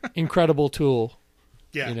 Incredible tool.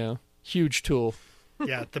 Yeah. You know. Huge tool.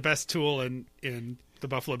 Yeah, the best tool in the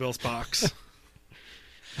Buffalo Bills box.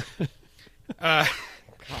 God.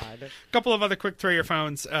 Couple of other quick throw your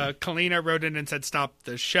phones. Kalina wrote in and said stop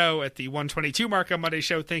the show at the 122 mark on Monday's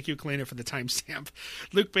show. Thank you, Kalina, for the timestamp.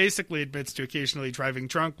 Luke basically admits to occasionally driving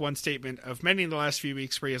drunk. One statement of many in the last few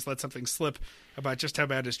weeks where he has let something slip about just how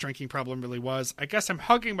bad his drinking problem really was. I guess I'm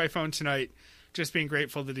hugging my phone tonight, just being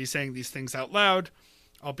grateful that he's saying these things out loud,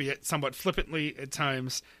 albeit somewhat flippantly at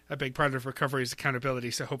times. A big part of recovery is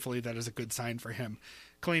accountability, so hopefully that is a good sign for him.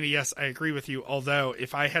 Kalina, yes, I agree with you, although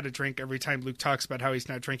if I had a drink every time Luke talks about how he's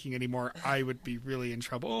not drinking anymore, I would be really in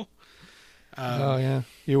trouble. Oh, yeah.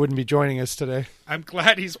 You wouldn't be joining us today. I'm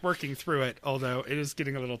glad he's working through it, although it is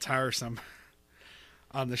getting a little tiresome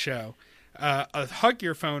on the show. A hug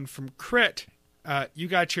your phone from Crit. You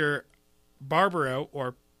got your Barbaro,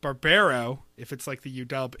 or Barbaro, if it's like the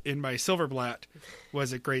UW, in my Silverblatt.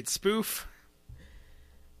 Was a great spoof.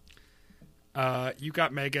 You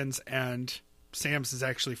got Megan's, and Sam's is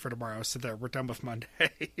actually for tomorrow, so there, we're done with Monday.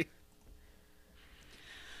 It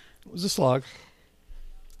was a slog.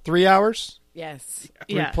 3 hours? Yes.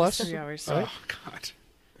 3 plus? 3 hours. All right. Oh, God.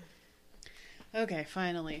 Okay,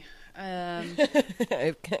 finally.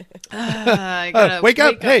 I Oh, gotta wake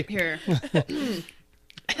up. Hey. here.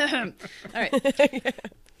 All right.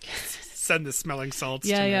 Send the smelling salts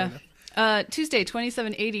to Yeah. Meredith. Tuesday,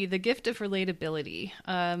 2780, the gift of relatability.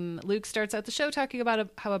 Luke starts out the show talking about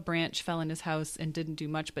how a branch fell in his house and didn't do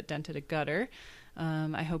much but dented a gutter.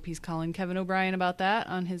 I hope he's calling Kevin O'Brien about that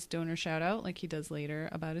on his donor shout out, like he does later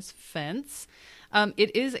about his fence.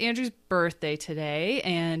 It is Andrew's birthday today,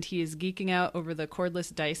 and he is geeking out over the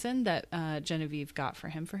cordless Dyson that Genevieve got for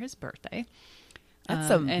him for his birthday. That's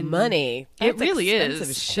some and money. It That's really expensive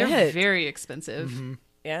is. Shit. They're very expensive.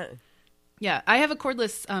 Yeah. Yeah, I have a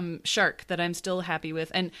cordless Shark that I'm still happy with,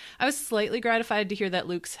 and I was slightly gratified to hear that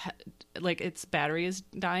Luke's its battery is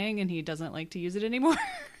dying and he doesn't like to use it anymore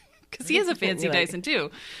because he has a fancy You're like- Dyson too.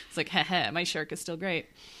 It's like, heh, my Shark is still great.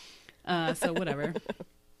 So whatever.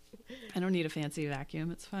 I don't need a fancy vacuum.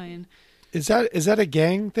 It's fine. Is that a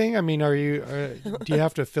gang thing? I mean, do you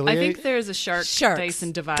have to I affiliate? think there's a Shark Sharks.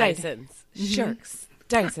 Dyson divide. Dysons. Sharks.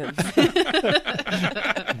 Dysons.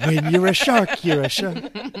 When you're a shark, you're a shark.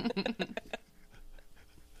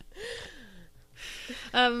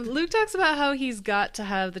 Luke talks about how he's got to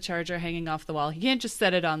have the charger hanging off the wall. He can't just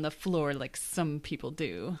set it on the floor like some people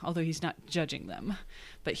do, although he's not judging them.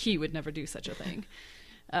 But he would never do such a thing.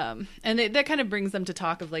 And that kind of brings them to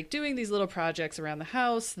talk of like doing these little projects around the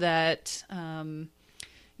house that, they're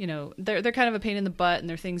kind of a pain in the butt and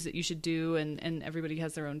they're things that you should do. And everybody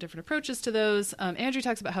has their own different approaches to those. Andrew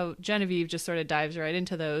talks about how Genevieve just sort of dives right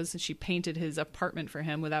into those. And she painted his apartment for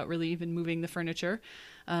him without really even moving the furniture.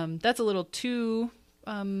 That's a little too,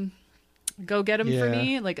 go get them for Yeah.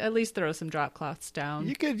 me. Like, at least throw some drop cloths down.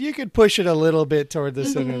 You could push it a little bit toward the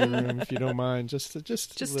center of the room if you don't mind. Just a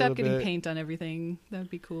stop little getting bit. paint on everything. That would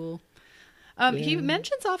be cool. He Yeah.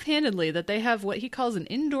 mentions offhandedly that they have what he calls an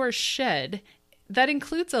indoor shed that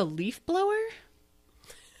includes a leaf blower.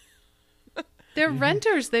 They're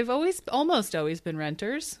renters. They've almost always been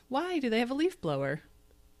renters. Why do they have a leaf blower?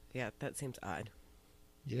 Yeah, that seems odd.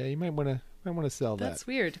 Yeah, you might want to sell that. That's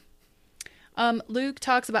weird. Luke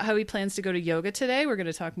talks about how he plans to go to yoga today. We're going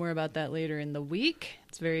to talk more about that later in the week.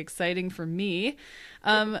 It's very exciting for me.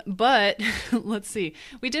 But let's see.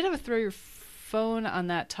 We did have a throw your phone on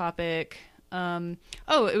that topic.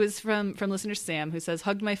 It was from listener Sam, who says,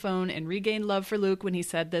 hugged my phone and regained love for Luke when he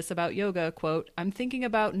said this about yoga, quote, I'm thinking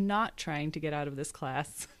about not trying to get out of this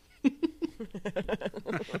class.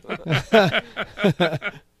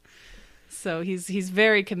 So he's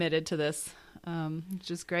very committed to this,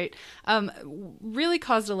 which is great. Really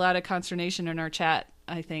caused a lot of consternation in our chat,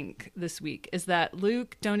 I think, this week, is that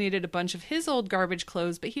Luke donated a bunch of his old garbage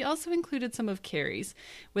clothes, but he also included some of Carrie's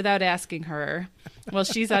without asking her while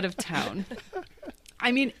she's out of town.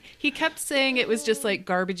 I mean, he kept saying it was just like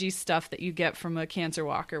garbagey stuff that you get from a cancer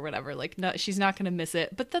walk or whatever. Like, no, she's not going to miss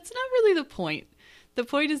it. But that's not really the point. The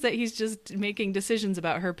point is that he's just making decisions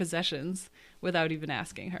about her possessions without even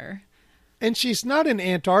asking her. And she's not in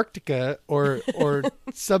Antarctica or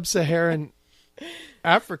sub-Saharan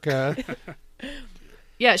Africa.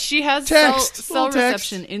 Yeah, she has Text, cell full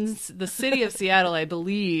text. reception in the city of Seattle, I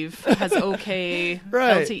believe, has okay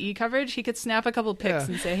Right. LTE coverage. He could snap a couple pics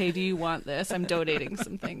Yeah. and say, hey, do you want this? I'm donating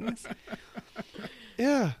some things.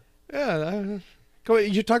 Yeah.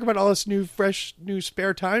 You talk about all this fresh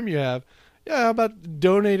spare time you have. Yeah, how about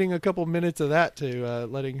donating a couple minutes of that to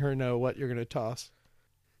letting her know what you're going to toss?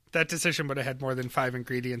 That decision would have had more than 5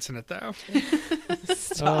 ingredients in it, though.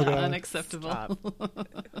 Stop. God. Unacceptable.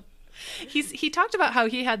 Stop. He talked about how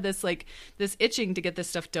he had this itching to get this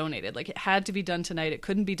stuff donated. Like, it had to be done tonight. It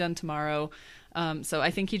couldn't be done tomorrow. So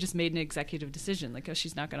I think he just made an executive decision. Like, oh,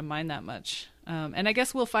 she's not going to mind that much. And I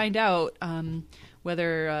guess we'll find out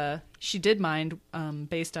whether she did mind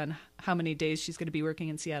based on how many days she's going to be working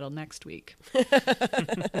in Seattle next week.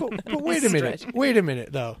 But wait a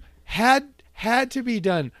minute, though. Had to be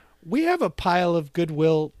done. We have a pile of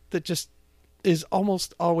goodwill that just is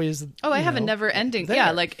almost always. Oh, I have a never-ending. there,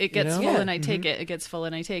 Yeah, like, it gets you know? full and I take it. It gets full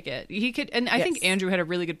and I take it. He could, and I think Yes. Andrew had a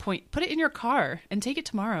really good point. Put it in your car and take it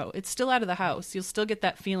tomorrow. It's still out of the house. You'll still get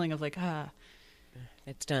that feeling of like,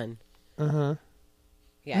 It's done. Uh-huh.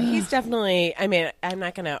 Yeah, he's definitely, I mean, I'm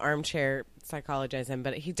not going to armchair psychologize him,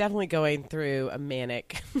 but he's definitely going through a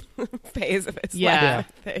manic phase of his Yeah.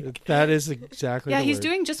 life, I think. That is exactly. yeah, the he's word.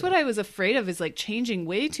 doing just what I was afraid of, is like changing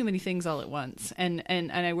way too many things all at once. And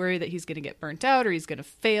I worry that he's going to get burnt out or he's going to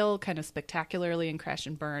fail kind of spectacularly and crash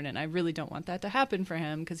and burn. And I really don't want that to happen for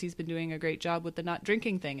him because he's been doing a great job with the not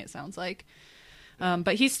drinking thing, it sounds like.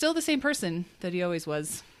 But he's still the same person that he always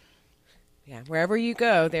was. Yeah, wherever you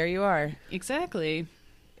go, there you are. Exactly.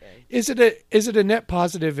 Is it a net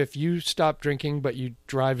positive if you stop drinking but you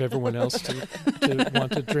drive everyone else to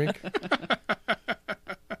want to drink?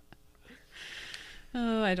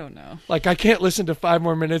 Oh, I don't know. Like, I can't listen to 5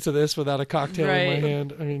 more minutes of this without a cocktail in Right. my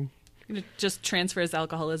hand. I mean, Gonna just transfer his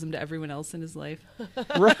alcoholism to everyone else in his life.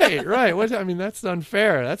 right. What? I mean, that's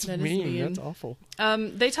unfair. That's That is mean. mean. That's awful.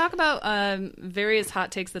 They talk about various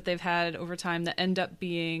hot takes that they've had over time that end up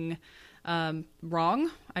being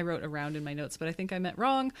wrong. I wrote around in my notes, but I think I meant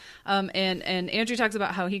wrong. And Andrew talks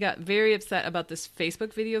about how he got very upset about this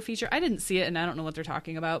Facebook video feature. I didn't see it, and I don't know what they're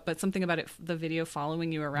talking about, but something about it, the video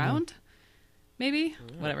following you around. Maybe?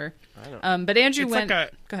 Whatever. But Andrew It's went...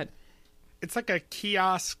 like Go ahead. It's like a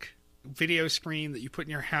kiosk video screen that you put in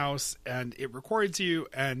your house, and it records you,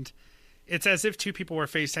 and it's as if 2 people were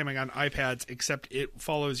FaceTiming on iPads, except it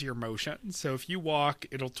follows your motion. So if you walk,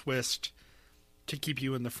 it'll twist to keep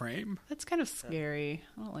you in the frame. That's kind of scary.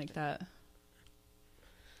 I don't like that.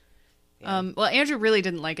 Yeah. Well, Andrew really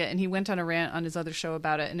didn't like it, and he went on a rant on his other show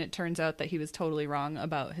about it, and it turns out that he was totally wrong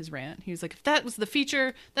about his rant. He was like, if that was the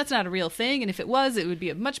feature, that's not a real thing, and if it was, it would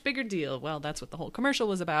be a much bigger deal. Well, that's what the whole commercial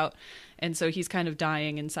was about, and so he's kind of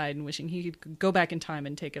dying inside and wishing he could go back in time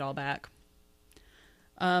and take it all back.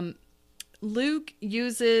 Luke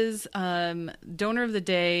uses Donor of the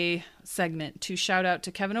Day segment to shout out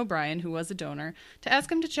to Kevin O'Brien, who was a donor, to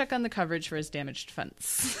ask him to check on the coverage for his damaged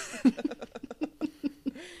fence.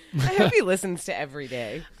 I hope he listens to every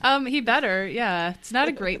day. He better, yeah. It's not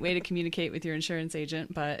a great way to communicate with your insurance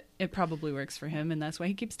agent, but it probably works for him, and that's why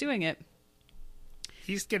he keeps doing it.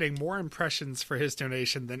 He's getting more impressions for his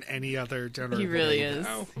donation than any other donor. He of the really day is.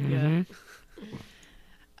 now. Yeah.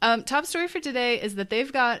 Top story for today is that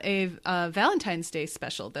they've got a Valentine's Day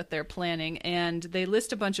special that they're planning, and they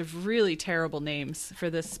list a bunch of really terrible names for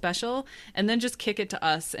this special, and then just kick it to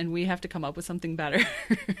us, and we have to come up with something better.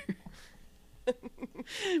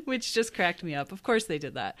 Which just cracked me up. Of course they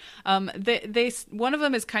did that. They one of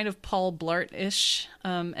them is kind of Paul Blart-ish,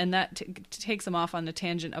 and that takes them off on a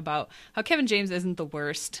tangent about how Kevin James isn't the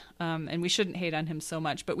worst, and we shouldn't hate on him so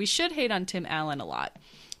much, but we should hate on Tim Allen a lot.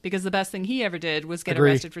 Because the best thing he ever did was get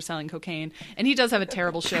arrested for selling cocaine. And he does have a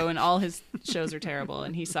terrible show, and all his shows are terrible,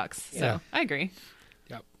 and he sucks. So I agree.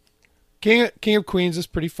 Yep. King of Queens is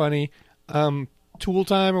pretty funny. Tool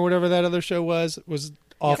Time or whatever that other show was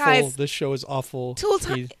awful. Guys, this show is awful. Tool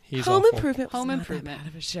Time. He's Home awful. Improvement was not that bad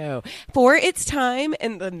of a show. For its time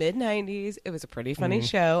in the mid-'90s, it was a pretty funny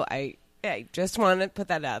show. I just want to put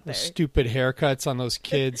that out there. Stupid haircuts on those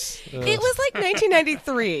kids. It was like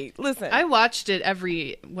 1993. Listen. I watched it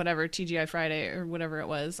every, TGI Friday or whatever it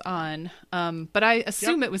was on. But I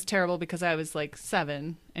assume it was terrible because I was like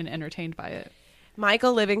 7 and entertained by it.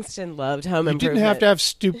 Michael Livingston loved Home Improvement. You didn't have to have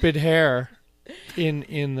stupid hair you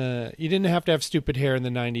didn't have to have stupid hair in the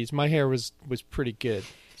 90s. My hair was pretty good.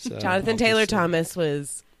 So Jonathan Taylor Thomas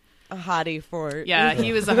was a hottie for... Yeah,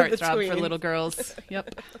 he was a heartthrob for little girls.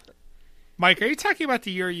 Yep. Mike, are you talking about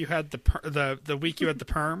the year you had the week you had the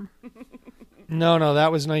perm? No,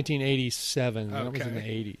 that was 1987. Okay. That was in the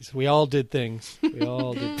 80s. We all did things.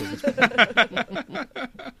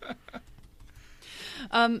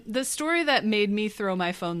 The story that made me throw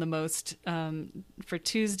my phone the most for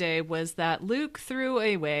Tuesday was that Luke threw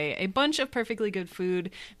away a bunch of perfectly good food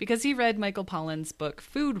because he read Michael Pollan's book,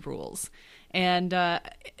 Food Rules. And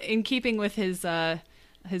in keeping with his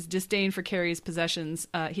disdain for Carrie's possessions,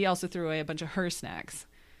 he also threw away a bunch of her snacks,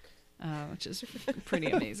 which is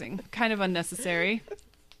pretty amazing. Kind of unnecessary.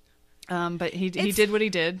 But he did what he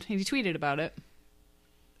did. He tweeted about it.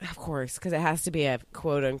 Of course, because it has to be a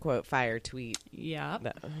quote-unquote fire tweet. Yeah.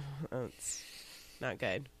 It's not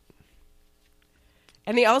good.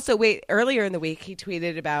 And he also, earlier in the week, he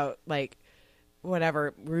tweeted about,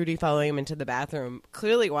 Rudy following him into the bathroom,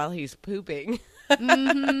 clearly while he's pooping.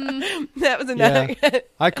 Mm-hmm. That was another... Yeah.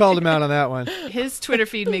 I called him out on that one. His Twitter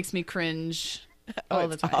feed makes me cringe all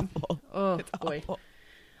the time. Awful. Oh, it's boy. Awful.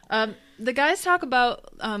 The guys talk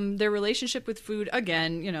about their relationship with food.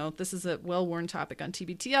 Again, this is a well-worn topic on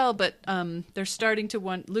TBTL, but they're starting to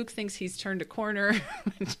want... Luke thinks he's turned a corner.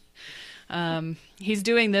 He's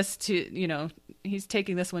doing this to, he's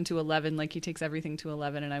taking this one to 11 like he takes everything to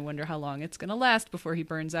 11, and I wonder how long it's going to last before he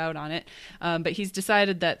burns out on it. But he's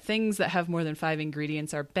decided that things that have more than 5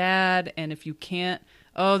 ingredients are bad, and if you can't...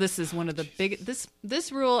 Oh, this is one of the big...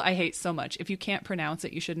 This rule I hate so much. If you can't pronounce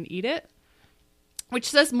it, you shouldn't eat it. Which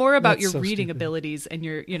says more about your reading abilities and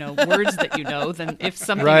your, words that you know than if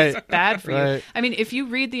something is bad for you. I mean, if you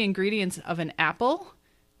read the ingredients of an apple,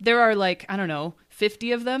 there are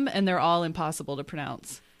 50 of them, and they're all impossible to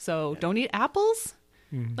pronounce. So don't eat apples.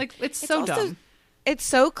 Mm-hmm. It's so dumb. It's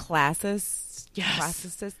so classist. Yes.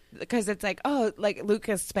 Classist, because it's Luke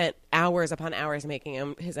has spent hours upon hours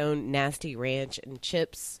making his own nasty ranch and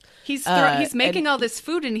chips. He's making all this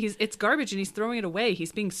food, and it's garbage, and he's throwing it away.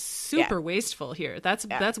 He's being super wasteful here. That's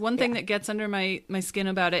one thing that gets under my skin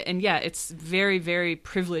about it. And it's very, very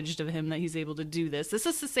privileged of him that he's able to do this. This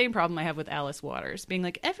is the same problem I have with Alice Waters, being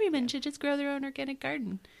like, everyone should just grow their own organic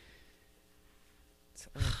garden.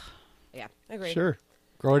 Yeah, I agree. Sure.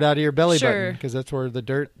 Grow it out of your belly button, because that's where the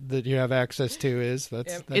dirt that you have access to is.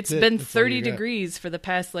 That's it's been 30 degrees for the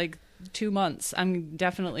past 2 months. I'm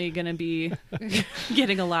definitely going to be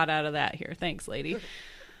getting a lot out of that here. Thanks, lady.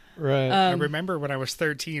 Right. I remember when I was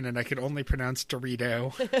 13 and I could only pronounce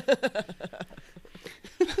Dorito.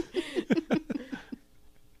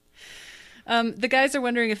 The guys are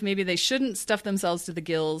wondering if maybe they shouldn't stuff themselves to the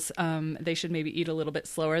gills. They should maybe eat a little bit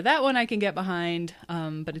slower. That one I can get behind,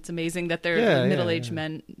 but it's amazing that they're middle-aged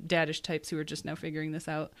men, daddish types who are just now figuring this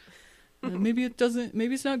out. Maybe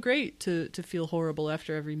it's not great to feel horrible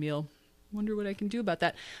after every meal. Wonder what I can do about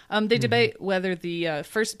that. They debate whether the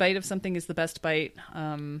first bite of something is the best bite,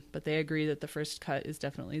 but they agree that the first cut is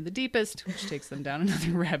definitely the deepest, which takes them down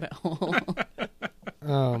another rabbit hole.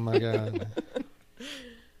 Oh my God.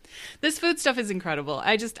 This food stuff is incredible.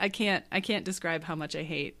 I can't describe how much I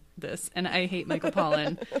hate this, and I hate Michael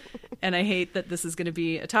Pollan, and I hate that this is going to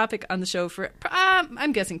be a topic on the show for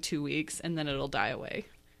I'm guessing 2 weeks, and then it'll die away.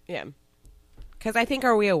 Yeah, because I think,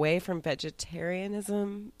 are we away from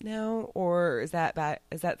vegetarianism now, or is that bad?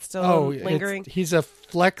 Is that still lingering? He's a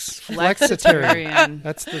flexitarian.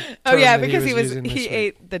 That's the term because he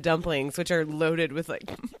ate the dumplings, which are loaded with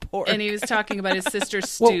pork. And he was talking about his sister's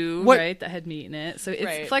stew, what- right, that had meat in it. So it's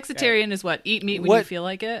Right, flexitarian is what? Eat meat when you What- feel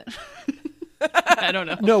like it? I don't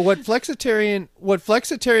know. No, what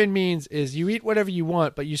flexitarian means is you eat whatever you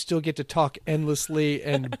want, but you still get to talk endlessly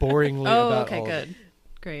and boringly Oh, about okay, all of it. good.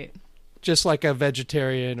 Great. Just like a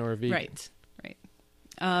vegetarian or a vegan. Right.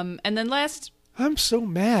 And then last... I'm so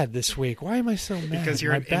mad this week. Why am I so mad? Because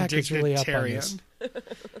you're My an back is really up on indignantarian.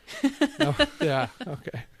 this. No, yeah,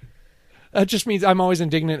 okay. That just means I'm always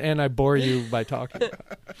indignant and I bore you by talking about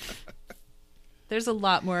it. There's a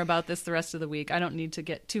lot more about this the rest of the week. I don't need to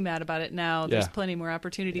get too mad about it now. There's Yeah. plenty more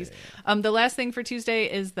opportunities. The last thing for Tuesday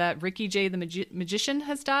is that Ricky Jay the Magician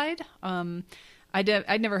has died.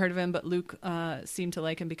 I'd never heard of him, but Luke seemed to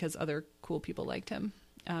like him because other cool people liked him.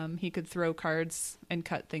 He could throw cards and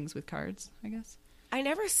cut things with cards, I guess. I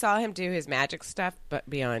never saw him do his magic stuff, but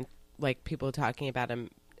beyond like people talking about him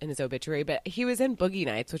in his obituary. But he was in Boogie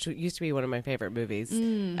Nights, which used to be one of my favorite movies.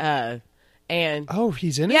 And Oh,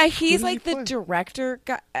 he's in it? yeah, Who he's does he like the play? director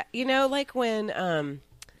guy. You know, like when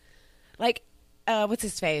what's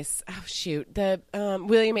his face? Oh shoot, the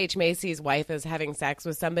William H. Macy's wife is having sex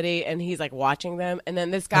with somebody, and he's like watching them, and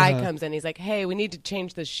then this guy comes in. He's like, "Hey, we need to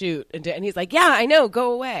change the shoot," and he's like, "Yeah, I know,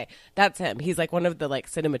 go away." That's him. He's like one of the like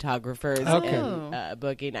cinematographers Okay. in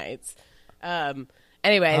Boogie Nights.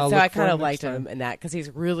 Anyway, I'll so look I for kind him of next liked time. him in that because he's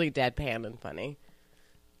really deadpan and funny.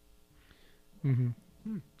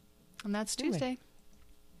 And that's Tuesday.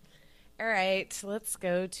 All right, let's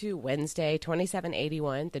go to Wednesday,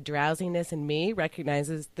 2781. The drowsiness in me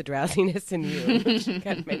recognizes the drowsiness in you, which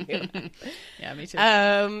kind of made me laugh. Yeah, me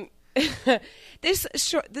too.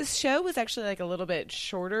 This show was actually like a little bit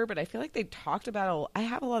shorter, but I feel like they talked about. I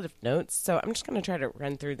have a lot of notes, so I'm just going to try to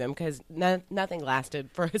run through them because nothing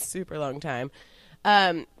lasted for a super long time.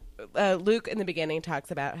 Luke in the beginning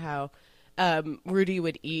talks about how Rudy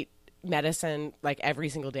would eat medicine like every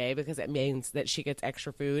single day because it means that she gets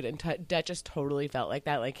extra food, and Duchess totally felt like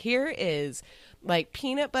that. Like, here is like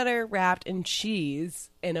peanut butter wrapped in cheese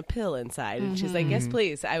and a pill inside, and she's like, "Yes,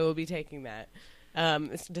 please, I will be taking that."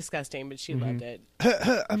 It's disgusting, but she loved it.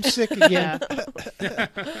 I'm sick again.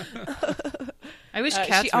 I wish she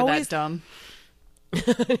cats were always- that dumb.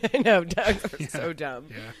 I know, dogs are so dumb.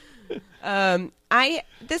 Yeah.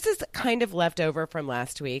 This is kind of left over from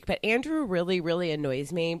last week, but Andrew really, really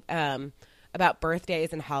annoys me about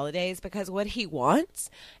birthdays and holidays because what he wants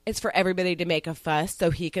is for everybody to make a fuss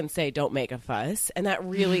so he can say, "Don't make a fuss," and that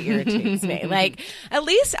really irritates me. Like, at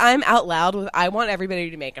least I'm out loud with, I want everybody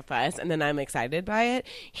to make a fuss, and then I'm excited by it.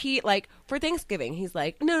 He, like, for Thanksgiving, he's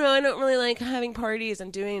like, no, I don't really like having parties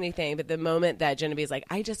and doing anything, but the moment that Genevieve's like,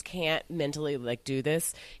 I just can't mentally, like, do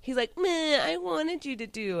this, he's like, meh, I wanted you to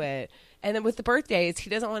do it. And then with the birthdays, he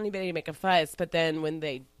doesn't want anybody to make a fuss, but then when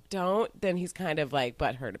they don't, then he's kind of like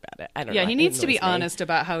butthurt about it. I don't know. Yeah, he It needs to be annoys me. honest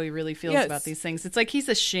about how he really feels Yes. about these things. It's like he's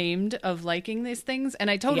ashamed of liking these things,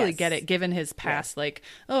 and I totally Yes. get it given his past. Like,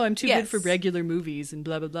 oh, I'm too good for Yes. regular movies and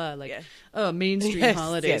blah blah blah. Like, Yeah. oh, mainstream Yes,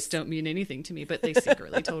 holidays yes. don't mean anything to me, but they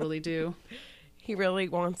secretly totally do. He really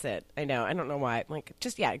wants it. I know. I don't know why. Like,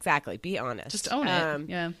 just, yeah, exactly. Be honest. Just own it.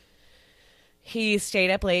 Yeah. He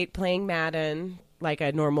stayed up late playing Madden like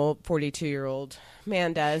a normal 42-year-old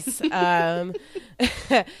man does.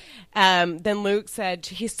 Then Luke said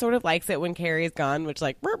he sort of likes it when Carrie's gone, which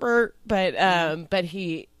like, burr, burr, but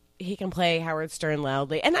he can play Howard Stern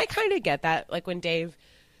loudly. And I kind of get that. Like when Dave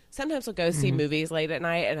sometimes will go see movies late at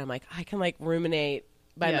night and I'm like, I can like ruminate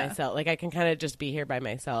by Yeah. myself. Like I can kind of just be here by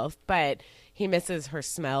myself. But he misses her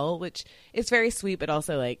smell, which is very sweet, but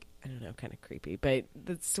also like, I don't know, kind of creepy, but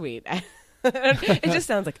that's sweet. It just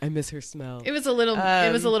sounds like I miss her smell. It was a little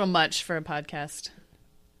much for a podcast.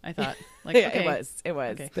 I thought, like, Yeah, okay, it was.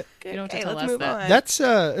 okay. You don't have to Okay, tell let's us move that. on. That's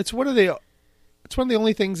it's one of the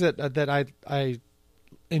only things that I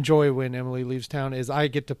enjoy when Emily leaves town is I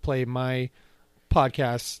get to play my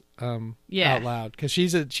podcasts Yeah. out loud because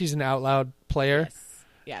she's an out loud player.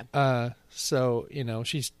 Yes. Yeah. So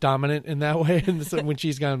she's dominant in that way, and so when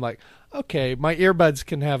she's gone, I'm like, okay, my earbuds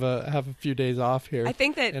can have a few days off here. I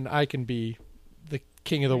think that and I can be the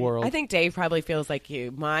king of the world. I think Dave probably feels like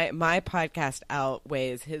you. My podcast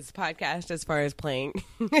outweighs his podcast as far as playing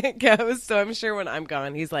goes. So I'm sure when I'm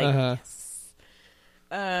gone, he's like, yes.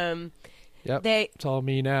 Yep, They it's all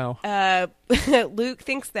me now. Luke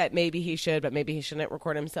thinks that maybe he should, but maybe he shouldn't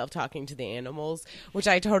record himself talking to the animals, which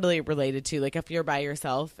I totally related to. Like if you're by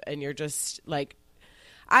yourself and you're just like,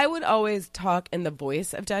 I would always talk in the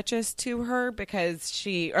voice of Duchess to her because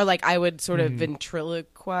I would sort of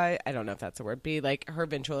ventriloquize. I don't know if that's a word. Be like her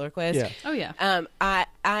ventriloquist. Yeah. Oh yeah.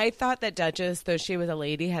 I thought that Duchess, though she was a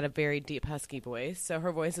lady, had a very deep husky voice. So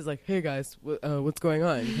her voice is like, "Hey guys, what's going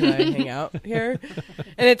on? Can I hang out here?"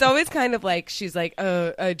 And it's always kind of like she's like,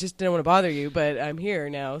 "I just didn't want to bother you, but I'm here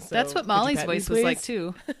now." So That's what could you Molly's pet me, voice was like please?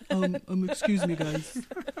 too. Excuse me, guys.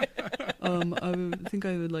 I think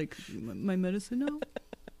I would like my medicine now.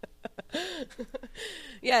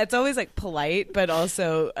 Yeah, it's always like polite, but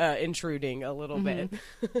also intruding a little bit.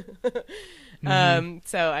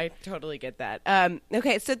 So I totally get that.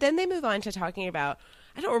 Okay, so then they move on to talking about,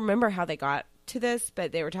 I don't remember how they got to this,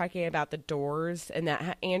 but they were talking about the Doors and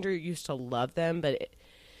that Andrew used to love them, but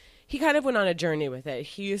he kind of went on a journey with it.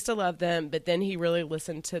 He used to love them, but then he really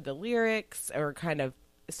listened to the lyrics or kind of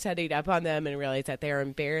studied up on them and realized that they were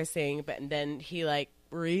embarrassing, but then he like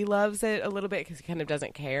re-loves it a little bit because he kind of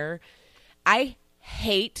doesn't care. I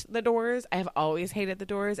hate the Doors. I have always hated the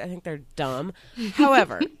Doors. I think they're dumb.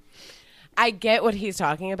 However, I get what he's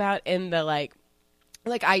talking about in the like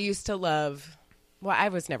I used to love, well, I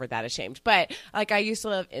was never that ashamed, but like I used to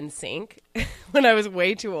love NSYNC when I was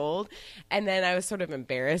way too old. And then I was sort of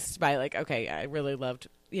embarrassed by like, okay, I really loved,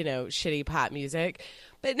 shitty pop music.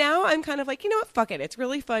 But now I'm kind of like, you know what, fuck it. It's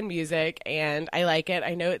really fun music and I like it.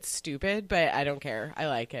 I know it's stupid, but I don't care. I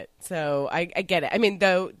like it. So I get it. I mean,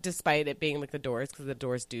 though, despite it being like the Doors, because the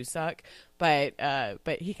Doors do suck, but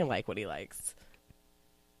he can like what he likes.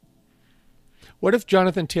 What if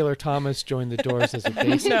Jonathan Taylor Thomas joined the Doors as a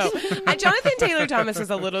bassist? No, Jonathan Taylor Thomas was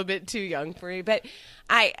a little bit too young for me, but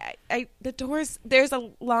the Doors. There's a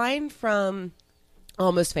line from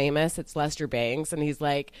Almost Famous. It's Lester Bangs, and he's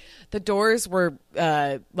like, "The Doors were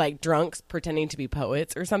like drunks pretending to be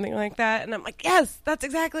poets," or something like that. And I'm like, "Yes, that's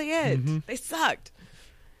exactly it. Mm-hmm. They sucked."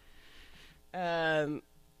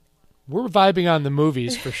 We're vibing on the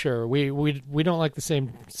movies for sure. We don't like the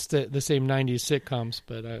same '90s sitcoms,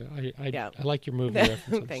 but I like your movie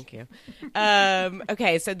references. Thank you.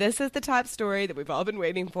 Okay, so this is the top story that we've all been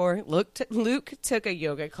waiting for. Luke took a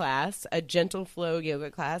yoga class, a gentle flow yoga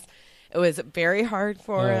class. It was very hard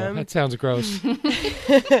for him. That sounds gross.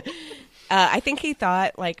 I think he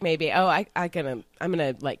thought like maybe, I'm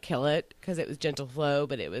gonna like kill it because it was gentle flow,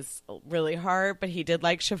 but it was really hard. But he did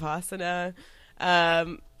like Shavasana.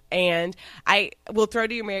 And I will throw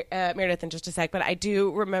to you, Meredith, in just a sec, but I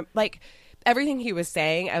do remember, like, everything he was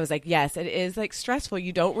saying, I was like, yes, it is, like, stressful.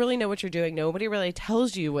 You don't really know what you're doing. Nobody really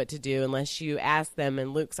tells you what to do unless you ask them,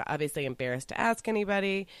 and Luke's obviously embarrassed to ask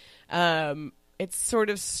anybody. It's sort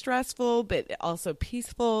of stressful, but also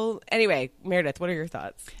peaceful. Anyway, Meredith, what are your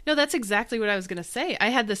thoughts? No, that's exactly what I was going to say. I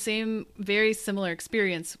had the same very similar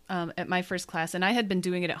experience at my first class, and I had been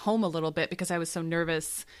doing it at home a little bit because I was so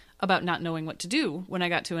nervous about not knowing what to do when I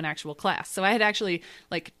got to an actual class. So I had actually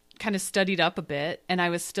like kind of studied up a bit, and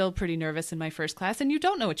I was still pretty nervous in my first class, and you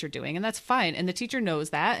don't know what you're doing, and that's fine. And the teacher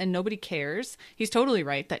knows that, and nobody cares. He's totally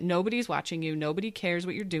right that nobody's watching you. Nobody cares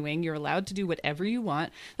what you're doing. You're allowed to do whatever you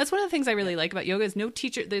want. That's one of the things I really like about yoga is no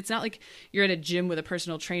teacher. It's not like you're at a gym with a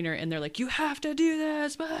personal trainer and they're like, you have to do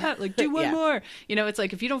this, but like do one more. It's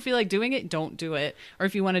like if you don't feel like doing it, don't do it. Or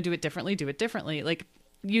if you want to do it differently. Like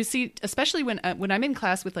you see, especially when I'm in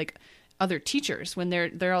class with like other teachers, when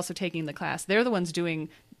they're also taking the class, they're the ones doing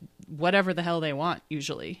whatever the hell they want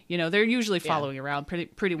usually. They're usually following around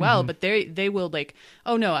pretty well, but they will like,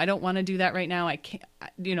 oh no, I don't want to do that right now. I can't,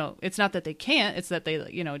 it's not that they can't, it's that they,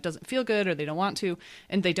 it doesn't feel good or they don't want to,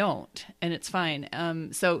 and they don't, and it's fine.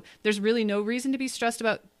 So there's really no reason to be stressed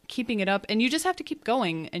about keeping it up, and you just have to keep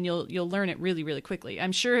going, and you'll learn it really, really quickly.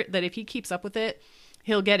 I'm sure that if he keeps up with it,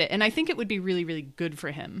 he'll get it. And I think it would be really, really good for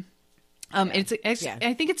him. I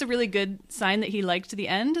think it's a really good sign that he liked the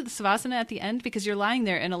end, the Savasana at the end, because you're lying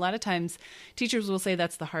there. And a lot of times teachers will say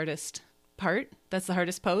that's the hardest part. That's the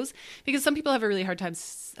hardest pose, because some people have a really hard time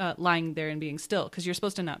lying there and being still, because you're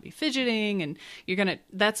supposed to not be fidgeting, and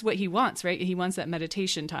that's what he wants, right? He wants that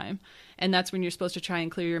meditation time. And that's when you're supposed to try and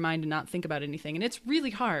clear your mind and not think about anything. And it's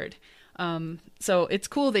really hard. So it's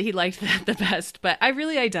cool that he liked that the best, but I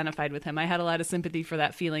really identified with him. I had a lot of sympathy for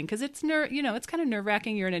that feeling, because it's it's kind of nerve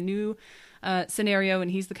wracking. You're in a new scenario,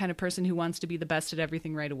 and he's the kind of person who wants to be the best at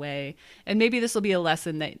everything right away. And maybe this will be a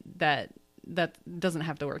lesson that doesn't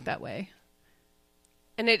have to work that way.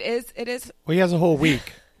 And it is. Well, he has a whole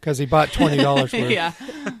week because he bought $20 worth. Yeah.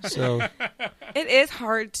 So it is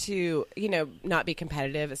hard to, not be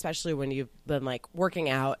competitive, especially when you've been like working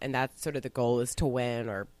out and that's sort of the goal is to win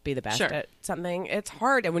or be the best at something. It's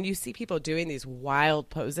hard. And when you see people doing these wild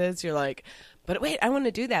poses, you're like, but wait, I want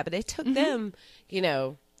to do that. But it took them,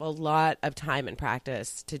 a lot of time and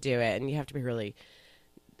practice to do it. And you have to be really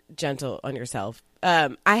gentle on yourself.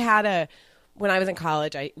 I had when I was in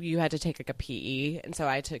college, you had to take like a PE, and so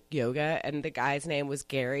I took yoga, and the guy's name was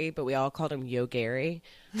Gary, but we all called him Yo Gary.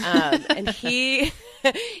 And he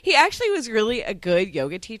actually was really a good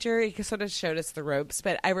yoga teacher. He sort of showed us the ropes.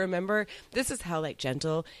 But I remember, this is how like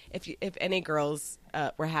gentle. If any girls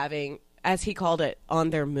were having, as he called it,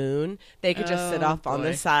 on their moon, they could just sit off on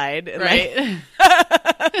the side, and Right.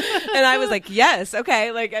 and I was like, yes,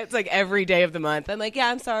 okay. Like, it's like every day of the month. I'm like, yeah,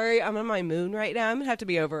 I'm sorry. I'm on my moon right now. I'm going to have to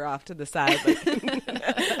be over off to the side,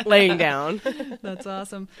 like, laying down. That's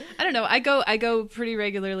awesome. I don't know. I go pretty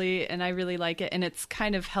regularly, and I really like it. And it's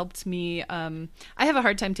kind of helped me. I have a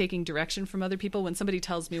hard time taking direction from other people. When somebody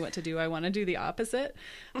tells me what to do, I want to do the opposite.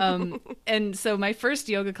 And so my first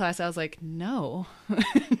yoga class, I was like, no,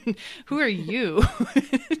 who are you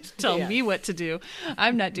to tell me what to do?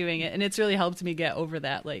 I'm not doing it. And it's really helped me get over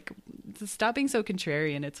that. Like, stop being so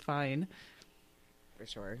contrarian. It's fine. For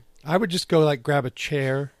sure. I would just go like grab a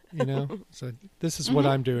chair, you know. So this is what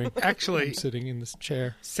I'm doing. Actually, I'm sitting in this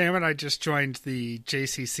chair. Sam and I just joined the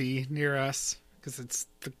JCC near us because it's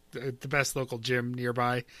the best local gym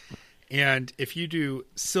nearby. And if you do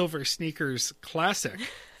Silver Sneakers Classic,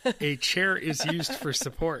 a chair is used for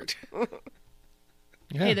support.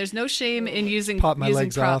 Yeah. Hey, there's no shame in using Pop my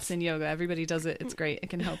legs props off. in yoga. Everybody does it. It's great. It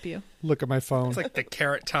can help you. Look at my phone. It's like the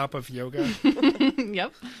Carrot Top of yoga.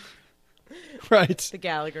 Yep. Right. The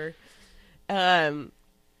Gallagher. No,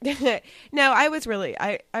 I was really,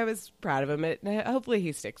 I was proud of him. Hopefully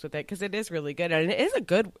he sticks with it because it is really good. And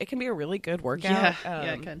it can be a really good workout. Yeah,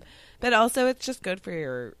 it can. But also it's just good for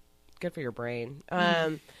your brain.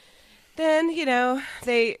 Then,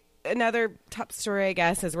 another top story, I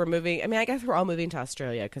guess, is we're moving. I mean, I guess we're all moving to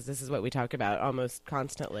Australia because this is what we talk about almost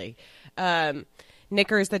constantly.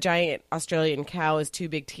 Knickers, the giant Australian cow, is too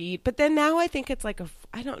big to eat. But then now I think it's like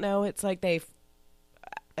I don't know. It's like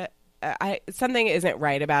something isn't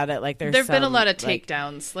right about it. Like there've been a lot of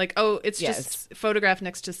takedowns. It's Yes. just photographed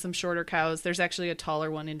next to some shorter cows. There's actually a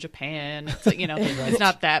taller one in Japan. It's like, it's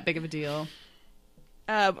not that big of a deal.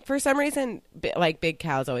 For some reason, big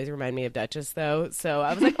cows always remind me of Duchess, though. So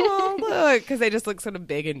I was like, oh, look, because they just look sort of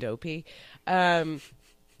big and dopey. And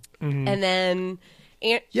then...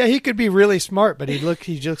 Yeah, he could be really smart, but he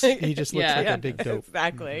just looks Yeah. like a big dope.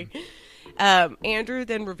 Exactly. Andrew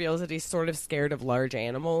then reveals that he's sort of scared of large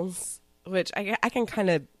animals, which I can kind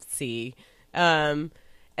of see. And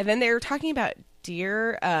then they were talking about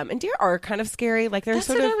deer, and deer are kind of scary. Like they're That's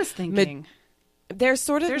sort what of I was thinking. they're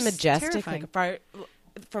sort of They're majestic, terrifying. like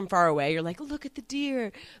from far away. You're like, look at the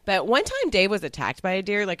deer. But one time Dave was attacked by a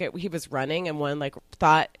deer. He was running, and one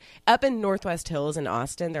thought up in Northwest Hills in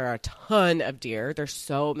Austin, there are a ton of deer. There's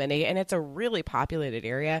so many, and it's a really populated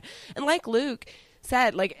area. And like Luke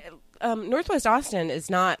said, Northwest Austin is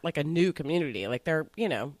not like a new community. Like they're,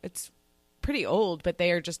 it's pretty old, but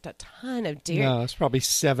they are just a ton of deer. No, it's probably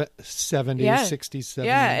 70s, 60s, 70s.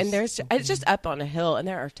 Yeah, and it's just up on a hill, and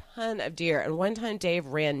there are a ton of deer. And one time Dave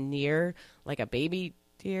ran near like a baby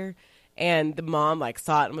deer, and the mom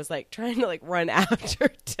saw it and was trying to run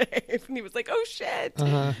after Dave, and he was like, "Oh shit!"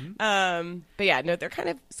 But yeah, no, they're kind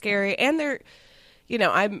of scary, and they're,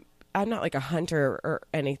 I'm not like a hunter or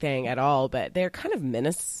anything at all, but they're kind of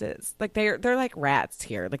menaces. Like they're like rats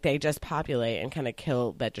here. Like they just populate and kind of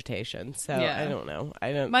kill vegetation. So Yeah. I don't know.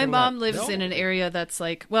 My mom lives in an area that's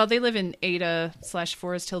they live in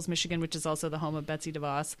Ada/Forest Hills, Michigan, which is also the home of Betsy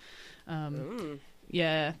DeVos.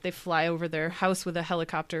 Yeah, they fly over their house with a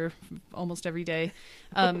helicopter almost every day.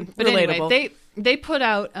 But Relatable. anyway, they put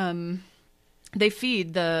out, they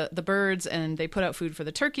feed the birds, and they put out food for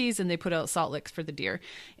the turkeys, and they put out salt licks for the deer.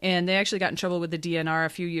 And they actually got in trouble with the DNR a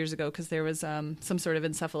few years ago because there was some sort of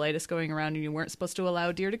encephalitis going around, and you weren't supposed to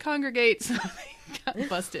allow deer to congregate, so they got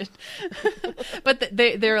busted. But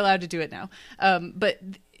they're allowed to do it now. But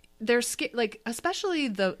they're especially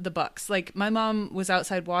the bucks. Like my mom was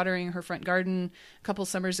outside watering her front garden a couple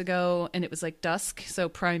summers ago, and it was dusk, so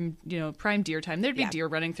prime deer time. There'd be deer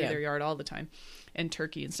running through their yard all the time, and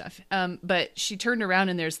turkey and stuff. But she turned around,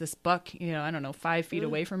 and there's this buck, I don't know, 5 feet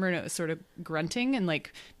away from her, and it was sort of grunting and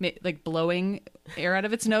like blowing air out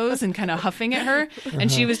of its nose and kind of huffing at her.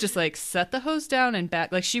 And she was just set the hose down and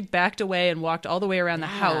back. Like she backed away and walked all the way around the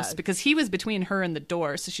house because he was between her and the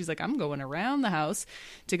door. So she's like, I'm going around the house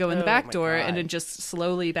to go in the back door and then just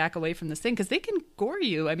slowly back away from this thing because they can gore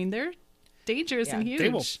you. I mean, they're dangerous and huge. They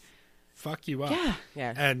will fuck you up.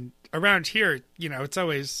 Yeah. And around here, it's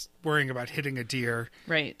always worrying about hitting a deer.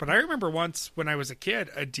 Right. But I remember once when I was a kid,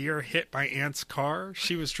 a deer hit my aunt's car.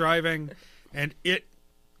 She was driving, and it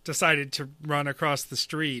decided to run across the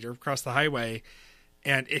street or across the highway.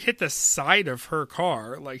 and it hit the side of her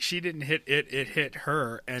car. Like, she didn't hit it, it hit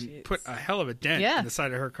her and Jeez. put a hell of a dent Yeah. in the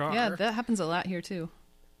side of her car. Yeah, that happens a lot here too.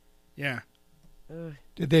 Yeah. Ugh.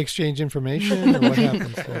 Did they exchange information, or what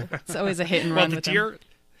happens there? It's always a hit and Well, run with them.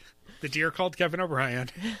 the deer called Kevin O'Brien,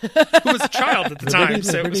 who was a child at the time,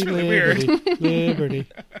 so it was really weird. Liberty.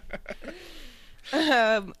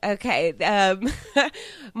 Okay.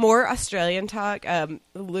 More Australian talk.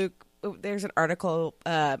 Luke, there's an article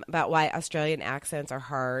about why Australian accents are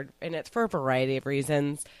hard, and it's for a variety of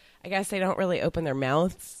reasons. I guess they don't really open their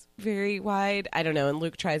mouths very wide. I don't know. And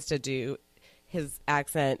Luke tries to do his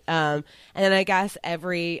accent. And then I guess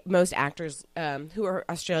most actors who are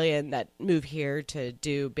Australian that move here to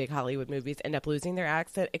do big Hollywood movies end up losing their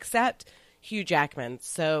accent, except Hugh Jackman.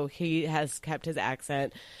 So he has kept his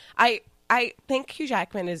accent. I think Hugh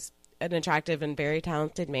Jackman is an attractive and very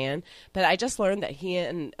talented man, but I just learned that he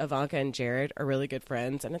and Ivanka and Jared are really good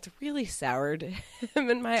friends, and it's really soured him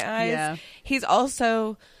in my eyes. Yeah. He's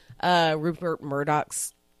also Rupert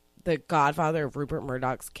Murdoch's, the godfather of Rupert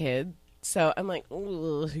Murdoch's kid. So I'm like,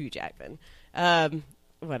 ooh, Hugh Jackman.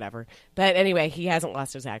 Whatever. But anyway, he hasn't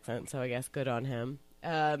lost his accent, so I guess good on him.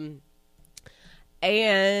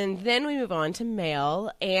 And then we move on to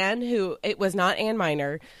mail. Anne, who, it was not Anne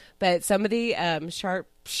Miner, but somebody sharp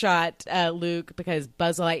shot Luke because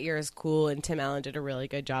Buzz Lightyear is cool and Tim Allen did a really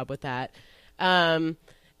good job with that. And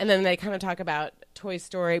then they kind of talk about Toy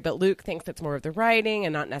Story, but Luke thinks it's more of the writing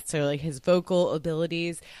and not necessarily his vocal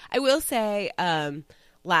abilities. I will say,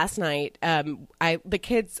 last night, the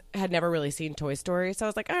kids had never really seen Toy Story, so I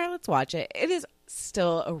was like, all right, let's watch it. It is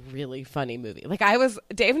still a really funny movie. Like,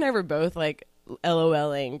 Dave and I were both like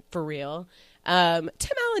LOLing for real. Tim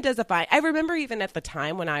Allen does a fine. I remember even at the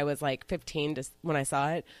time when I was like 15, when I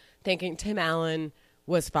saw it, thinking Tim Allen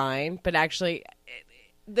was fine, but actually,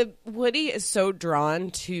 the Woody is so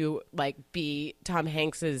drawn to like be Tom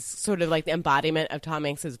Hanks's sort of like the embodiment of Tom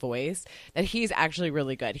Hanks's voice that he's actually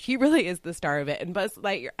really good. He really is the star of it. And Buzz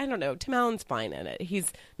Lightyear, I don't know, Tim Allen's fine in it.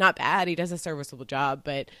 He's not bad. He does a serviceable job,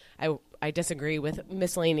 but I disagree with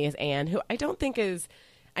Miscellaneous Anne, who I don't think is.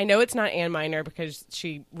 I know it's not Anne Miner because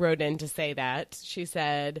she wrote in to say that. She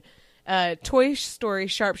said, Toy Story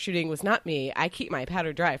sharpshooting was not me. I keep my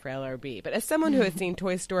powder dry for LRB. But as someone who has seen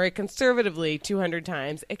Toy Story conservatively 200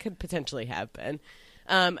 times, it could potentially have been.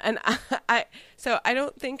 And so I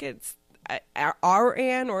don't think it's our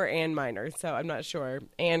Anne or Anne Miner. So I'm not sure.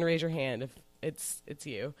 Anne, raise your hand if it's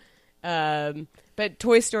you. But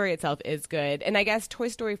Toy Story itself is good. And I guess Toy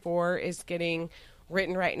Story 4 is getting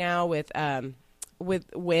written right now with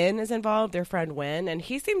Wynn is involved, their friend Wynn, and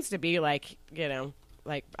he seems to be like,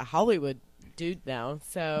 like a Hollywood dude now,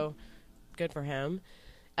 so good for him.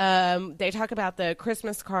 They talk about the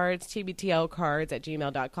Christmas cards, TBTL cards at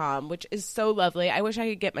gmail.com, which is so lovely. I wish I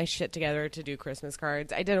could get my shit together to do Christmas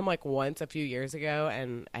cards. I did them like once a few years ago,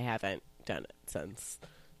 and I haven't done it since.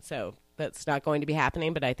 So that's not going to be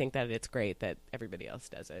happening, but I think that it's great that everybody else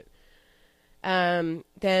does it. Then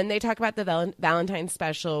they talk about the Valentine's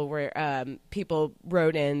special where people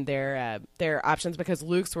wrote in their options because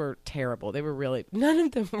Luke's were terrible. They were really, none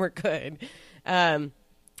of them were good.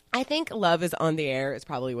 I think Love is on the Air is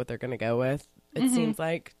probably what they're going to go with. It seems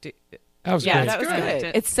like. That was yeah, great. that was Good.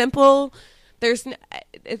 good. It's simple. There's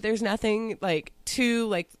nothing like too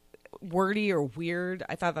like wordy or weird.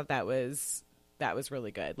 I thought that was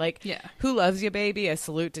really good. Like, Yeah. Who Who Loves You, Baby? A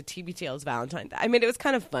salute to TBTL's Valentine. I mean, it was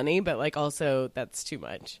kind of funny, but like also that's too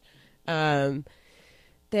much. Then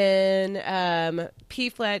P.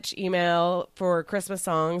 Fletch email for Christmas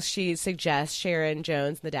songs. She suggests Sharon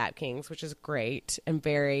Jones and the Dap Kings, which is great and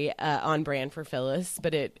very on brand for Phyllis,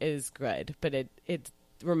 but it is good. But it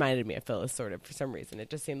reminded me of Phyllis sort of for some reason. It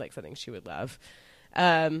just seemed like something she would love.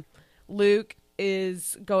 Luke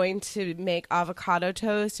is going to make avocado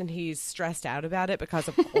toast and he's stressed out about it because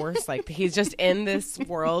of course like he's just in this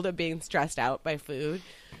world of being stressed out by food.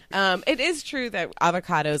 It is true that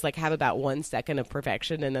avocados like have about 1 second of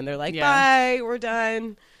perfection and then they're like, Yeah. bye, we're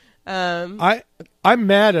done. I'm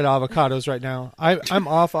mad at avocados right now. I'm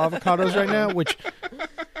off avocados right now, which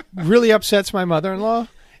really upsets my mother-in-law.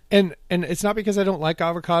 And it's not because I don't like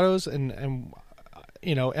avocados, and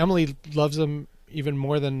you know, Emily loves them even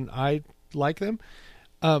more than I like them.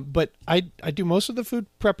 But I do most of the food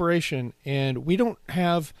preparation, and we don't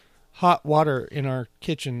have hot water in our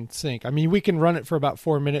kitchen sink. I mean, we can run it for about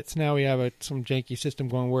 4 minutes now. We have some janky system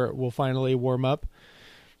going where it will finally warm up.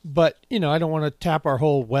 But, you know, I don't want to tap our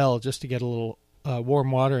whole well just to get a little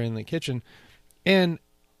warm water in the kitchen. And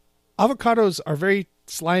avocados are very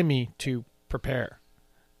slimy to prepare.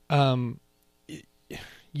 You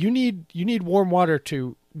need warm water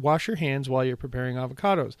to wash your hands while you're preparing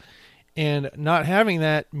avocados. And not having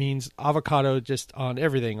that means avocado just on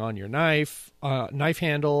everything, on your knife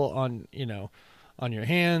handle, on on your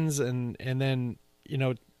hands, and then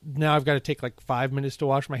now I've got to take like 5 minutes to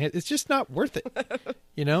wash my hands. It's just not worth it.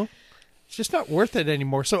 It's just not worth it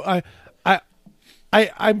anymore. So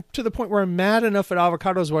I'm to the point where I'm mad enough at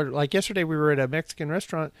avocados where, like, yesterday we were at a Mexican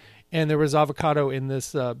restaurant and there was avocado in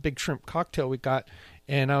this big shrimp cocktail we got,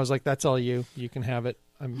 and I was like, "That's all you. You can have it."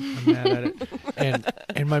 I'm mad at it.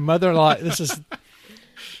 And my mother-in-law,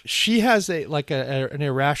 she has an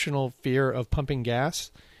irrational fear of pumping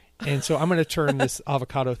gas, and so I'm going to turn this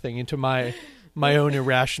avocado thing into my own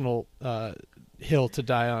irrational hill to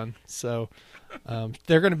die on. So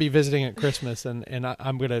they're going to be visiting at Christmas, and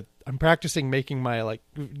I'm practicing making my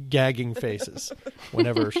gagging faces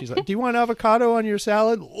whenever she's like, "Do you want avocado on your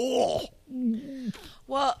salad?" Oh,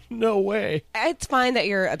 well, no way. It's fine that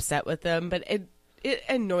you're upset with them, but it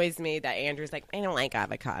annoys me that Andrew's like, "I don't like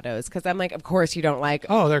avocados," because I'm like, "Of course you don't like."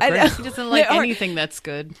 Oh, they're great. He doesn't like anything that's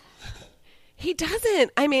good. He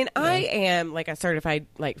doesn't. I mean, I am like a certified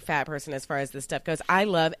fat person as far as this stuff goes. I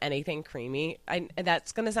love anything creamy.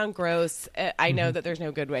 That's going to sound gross. I know that there's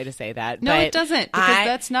no good way to say that. No, but it doesn't, because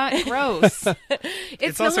that's not gross.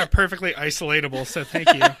 It's also perfectly isolatable, so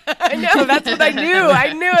thank you. I know. That's what I knew.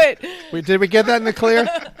 I knew it. Did we get that in the clear?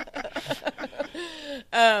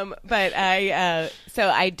 But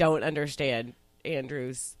I don't understand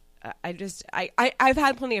Andrew's. I've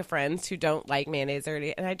had plenty of friends who don't like mayonnaise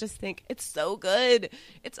already, and I just think it's so good.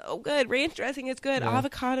 It's so good. Ranch dressing is good. Yeah.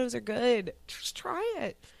 Avocados are good. Just try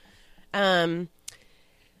it. And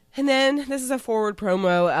then this is a forward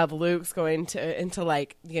promo of Luke's going into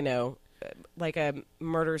a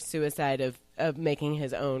murder suicide of making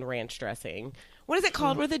his own ranch dressing. What is it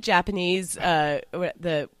called? Where the Japanese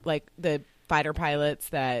the fighter pilots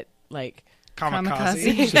that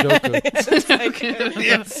Kamikaze. Sudoku.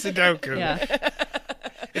 Yes, Sudoku. Yeah.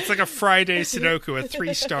 It's like a Friday Sudoku, a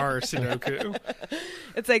 3-star Sudoku.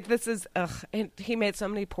 It's like, this is, and he made so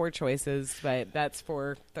many poor choices, but that's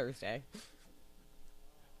for Thursday.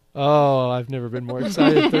 Oh, I've never been more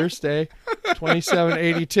excited. Thursday,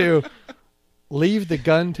 2782. Leave the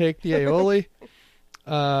gun, take the aioli.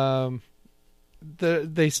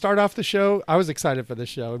 They start off the show. I was excited for this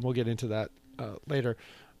show, and we'll get into that later.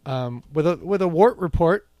 With a wart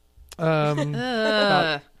report,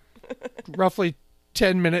 about roughly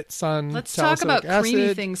 10 minutes on. Let's talk about acid.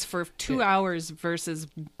 creamy things for 2 hours versus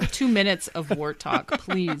 2 minutes of wart talk,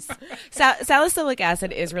 please. Salicylic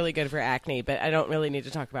acid is really good for acne, but I don't really need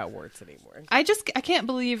to talk about warts anymore. I can't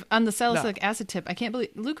believe, on the salicylic acid tip, I can't believe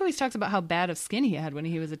Luke always talks about how bad of skin he had when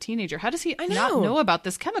he was a teenager. How does he not know about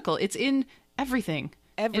this chemical? It's in everything.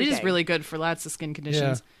 It is really good for lots of skin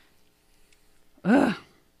conditions. Yeah.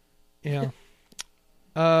 Yeah.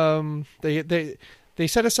 They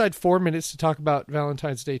set aside 4 minutes to talk about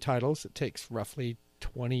Valentine's Day titles. It takes roughly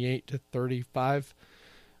 28 to 35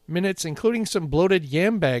 minutes, including some bloated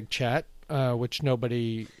yam bag chat, which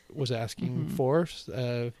nobody was asking for.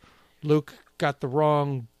 Luke got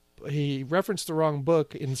he referenced the wrong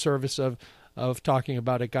book in service of talking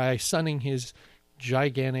about a guy sunning his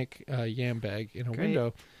gigantic yam bag in a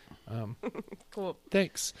window. Cool.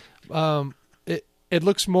 Thanks. It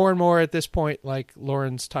looks more and more at this point like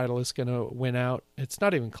Lauren's title is going to win out. It's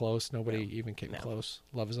not even close. Nobody even came close.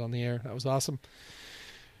 Love is on the air. That was awesome.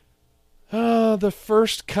 The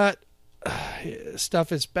first cut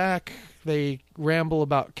stuff is back. They ramble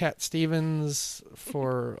about Cat Stevens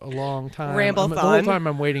for a long time. Ramble-thon. The whole time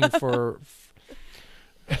I'm waiting for...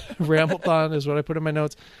 Ramble-thon is what I put in my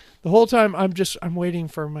notes. The whole time I'm waiting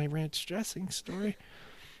for my ranch dressing story.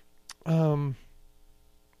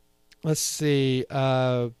 Let's see.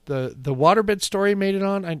 The waterbed story made it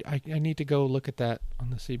on. I need to go look at that on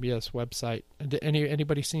the CBS website.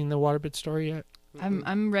 Anybody seen the waterbed story yet?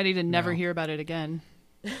 I'm ready to never hear about it again.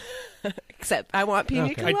 Except I want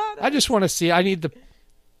pina colada. I just want to see. I need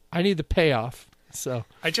the payoff. So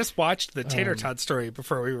I just watched the Tater Tot story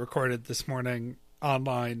before we recorded this morning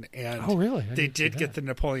online, and oh really? They did get the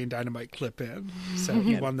Napoleon Dynamite clip in, so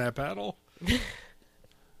he won that battle.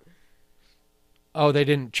 Oh, they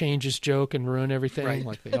didn't change his joke and ruin everything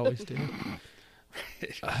like they always do.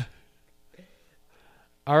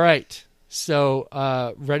 All right.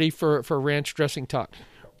 So, ready for ranch dressing talk.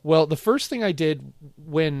 Well, the first thing I did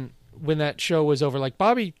when that show was over, like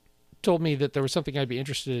Bobby told me that there was something I'd be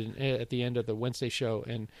interested in at the end of the Wednesday show,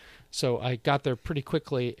 and so I got there pretty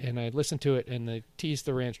quickly and I listened to it, and they teased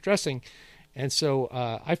the ranch dressing, and so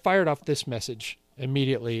I fired off this message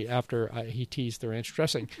immediately after he teased the ranch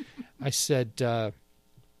dressing. I said, color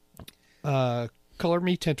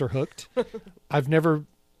me tenterhooked. I've never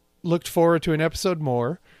looked forward to an episode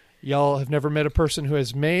more, Y'all have never met a person who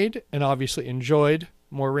has made and obviously enjoyed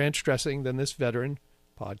more ranch dressing than this veteran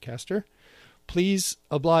podcaster. Please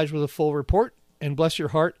oblige with a full report, and bless your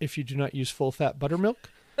heart if you do not use full-fat buttermilk.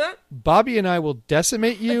 Bobby and I will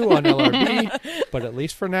decimate you on LRB, but at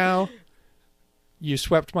least for now, you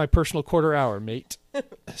swept my personal quarter hour, mate.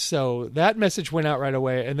 So that message went out right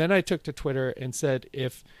away, and then I took to Twitter and said,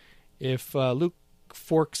 if Luke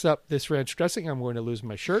forks up this ranch dressing, I'm going to lose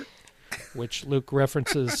my shirt, which Luke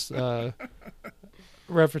references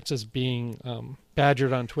being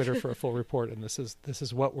badgered on Twitter for a full report, and this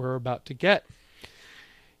is what we're about to get.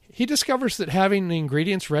 He discovers that having the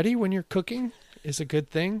ingredients ready when you're cooking is a good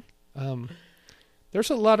thing. There's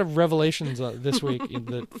a lot of revelations this week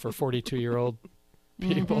for 42-year-old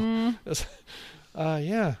people.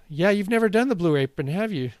 Mm-hmm. Yeah, you've never done the Blue Apron,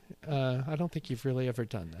 have you? I don't think you've really ever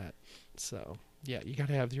done that. So, yeah, you got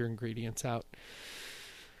to have your ingredients out.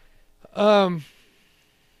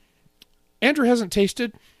 Andrew hasn't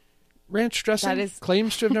tasted ranch dressing.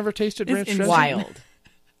 Claims to have never tasted ranch dressing. Wild.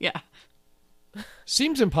 Yeah.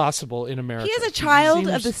 Seems impossible in America. He is a child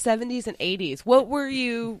of the 70s and 80s. What were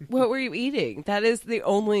you eating? That is the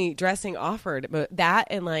only dressing offered. That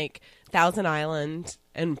and like Thousand Island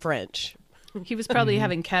and French. He was probably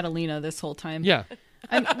having Catalina this whole time. Yeah.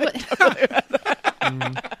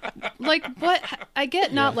 What? I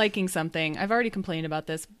get not liking something. I've already complained about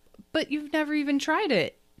this, but you've never even tried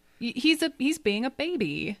it. He's being a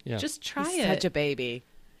baby. Yeah. Just try He's it. Such a baby.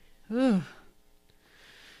 Ugh.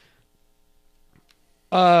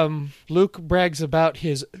 Luke brags about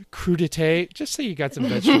his crudité. Just say you got some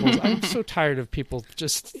vegetables. I'm so tired of people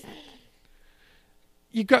just.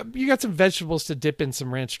 You got some vegetables to dip in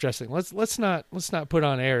some ranch dressing. Let's not put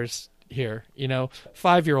on airs here. You know,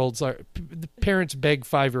 5-year-olds the parents beg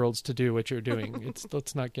 5-year-olds to do what you're doing.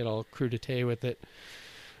 Let's not get all crudité with it.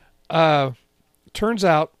 Turns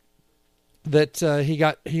out that he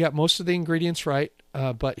got most of the ingredients right,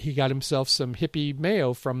 but he got himself some hippie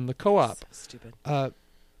mayo from the co-op. So stupid.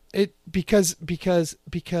 Because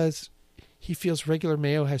he feels regular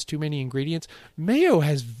mayo has too many ingredients. Mayo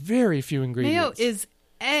has very few ingredients. Mayo is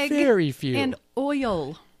egg, very few, and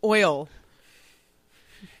oil.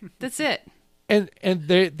 That's it. And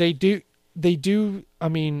they do. I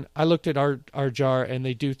mean, I looked at our jar, and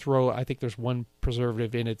they do throw. I think there's one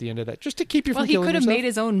preservative in at the end of that, just to keep you from. Well, he could have made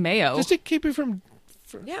his own mayo, just to keep you from.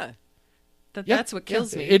 Yeah. That's what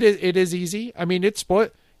kills me. It is easy. I mean, it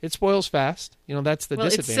spoils fast. You know, that's the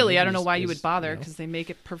disadvantage. It's silly. I don't know why you would bother, because they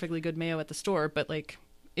make it perfectly good mayo at the store. But like,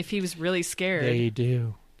 if he was really scared, they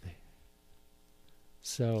do.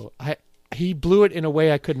 So he blew it in a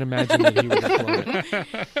way I couldn't imagine that he would have blown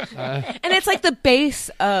it. And it's like the base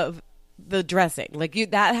of the dressing. Like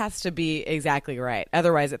that has to be exactly right.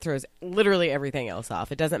 Otherwise, it throws literally everything else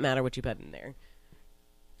off. It doesn't matter what you put in there.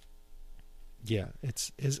 Yeah,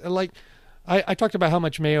 it's like. I talked about how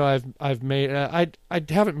much mayo I've made. I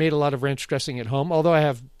haven't made a lot of ranch dressing at home, although I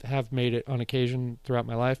have made it on occasion throughout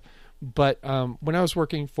my life. But when I was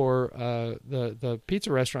working for the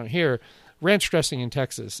pizza restaurant here, ranch dressing in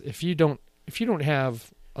Texas, if you don't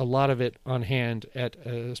have a lot of it on hand at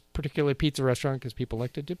a particular pizza restaurant, because people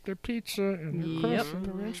like to dip their pizza in their crust in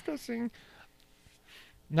the ranch dressing,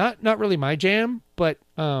 not really my jam, but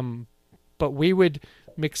we would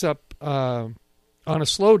mix up on a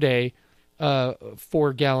slow day.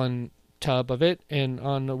 4-gallon tub of it, and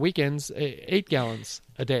on the weekends 8 gallons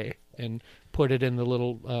a day, and put it in the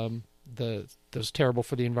little those terrible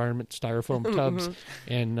for the environment styrofoam tubs,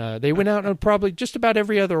 and they went out on probably just about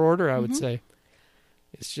every other order. I would say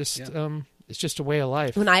it's just a way of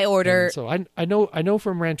life. When I order, and so I know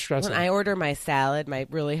from ranch dressing. When I order my salad, my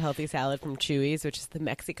really healthy salad from Chewy's, which is the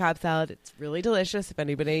Mexicob salad, it's really delicious. If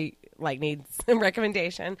anybody needs some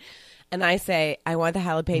recommendation. And I say, I want the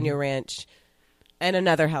jalapeno ranch and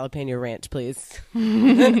another jalapeno ranch, please.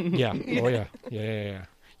 Yeah. Oh, yeah. Yeah.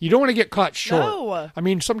 You don't want to get caught short. No. I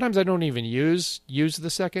mean, sometimes I don't even use the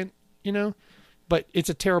second, but it's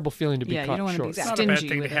a terrible feeling to be caught short. You don't want to be It's not a bad stingy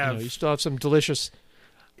thing to with have. You still have some delicious...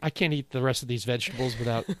 I can't eat the rest of these vegetables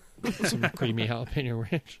without some creamy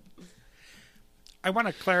jalapeno ranch. I want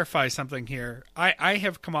to clarify something here. I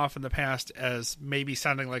have come off in the past as maybe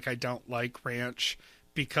sounding like I don't like ranch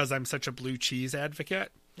because I'm such a blue cheese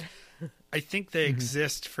advocate. I think they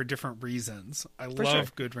exist for different reasons. I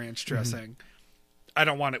love good ranch dressing. I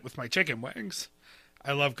don't want it with my chicken wings.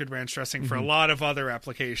 I love good ranch dressing for a lot of other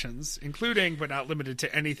applications, including but not limited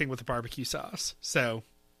to anything with a barbecue sauce. So,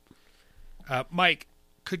 Mike,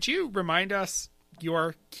 could you remind us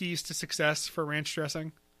your keys to success for ranch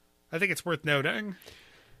dressing? I think it's worth noting.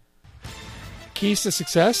 Keys to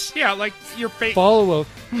success? Yeah, like your follow a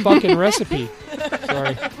fucking recipe.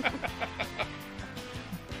 Sorry.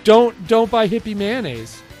 don't buy hippie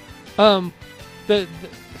mayonnaise. No,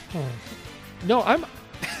 I'm.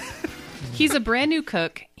 He's a brand new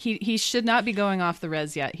cook. He should not be going off the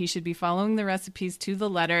res yet. He should be following the recipes to the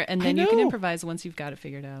letter, and then you can improvise once you've got it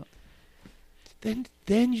figured out.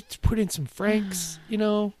 Then you put in some Franks,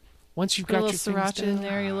 once you've Put got a your little sriracha things in down.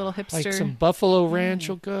 there, you little hipster. Like some Buffalo Ranch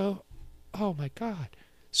will go. Oh my God,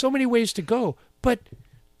 so many ways to go. But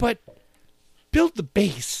build the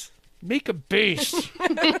base. Make a base.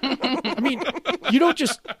 I mean, you don't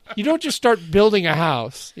just start building a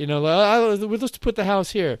house. Let's put the house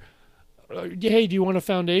here. Hey, do you want a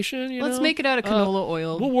foundation? Let's make it out of canola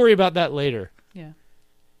oil. We'll worry about that later. Yeah.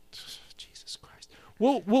 Jesus Christ.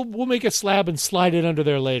 We'll make a slab and slide it under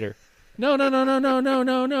there later. No.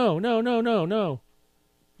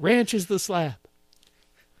 Ranch is the slab.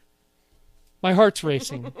 My heart's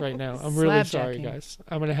racing right now. I'm really sorry, guys.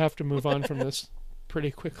 I'm going to have to move on from this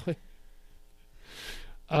pretty quickly.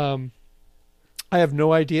 I have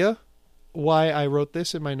no idea why I wrote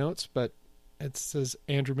this in my notes, but it says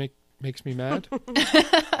Andrew makes me mad.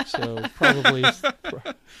 So probably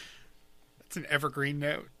That's an evergreen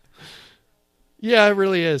note. Yeah, it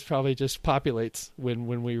really is. Probably just populates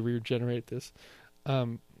when we regenerate this.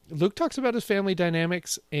 Luke talks about his family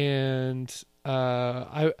dynamics, and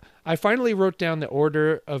I finally wrote down the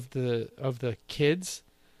order of the kids.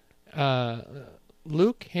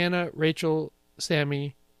 Luke, Hannah, Rachel,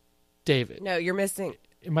 Sammy, David. No, you're missing.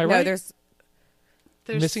 Am I right? No, there's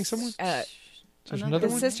missing someone? another another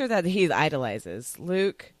the one? sister that he idolizes.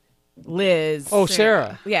 Luke, Liz. Oh,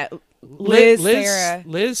 Sarah. Yeah, Liz,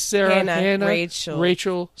 Sarah, Hannah,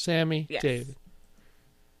 Rachel, Sammy, Yes. David.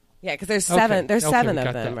 Yeah, because there's seven. Okay. There's Okay, seven we of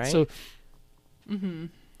got them, that. right? So,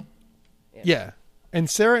 yeah, and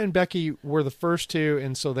Sarah and Becky were the first two,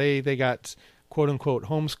 and so they got quote unquote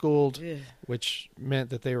homeschooled, Ugh, which meant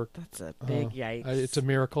that they were. that's a big yikes. It's a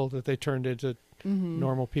miracle that they turned into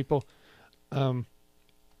normal people.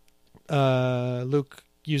 Luke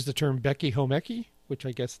used the term Becky Homeki, which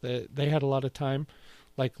I guess they had a lot of time,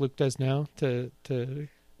 like Luke does now, to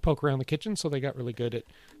poke around the kitchen. So they got really good at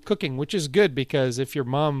cooking, which is good because if your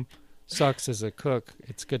mom sucks as a cook,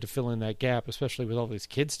 it's good to fill in that gap, especially with all these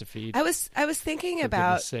kids to feed. I was thinking For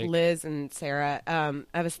about goodness sake. Liz and Sarah.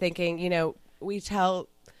 I was thinking,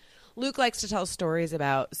 Luke likes to tell stories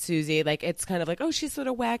about Susie. Like, it's kind of like, oh, she's sort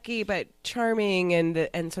of wacky but charming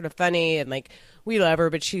and sort of funny, and like we love her,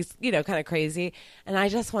 but she's kind of crazy. And I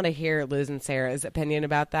just want to hear Liz and Sarah's opinion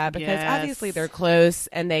about that because obviously they're close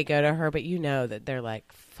and they go to her, but that they're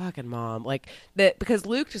like, fucking mom, like that, because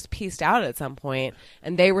Luke just pieced out at some point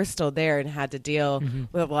and they were still there and had to deal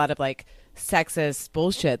with a lot of like sexist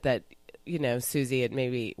bullshit that Susie and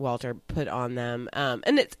maybe Walter put on them,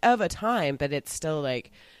 and it's of a time, but it's still like,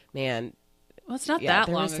 man, Well, it's not that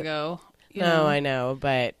there long was ago. No, I know,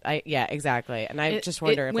 but exactly. And I just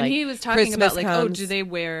wonder if when like, he was talking Christmas about like, comes, do they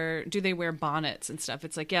wear bonnets and stuff?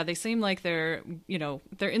 It's like, yeah, they seem like they're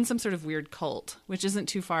in some sort of weird cult, which isn't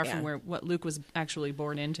too far from what Luke was actually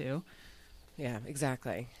born into. Yeah,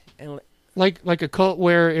 exactly. And Like a cult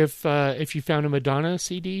where if you found a Madonna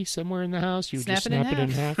CD somewhere in the house, you would just snap it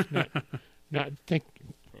in half, not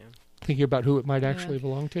thinking about who it might actually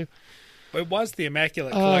belong to. It was the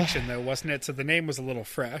Immaculate Collection, though, wasn't it? So the name was a little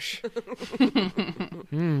fresh.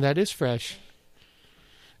 That is fresh.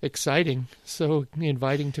 Exciting. So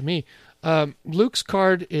inviting to me. Luke's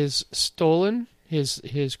card is stolen.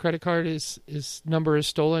 His credit card his number is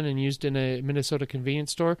stolen and used in a Minnesota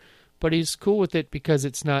convenience store. But he's cool with it because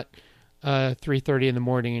it's not 3:30 in the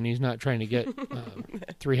morning and he's not trying to get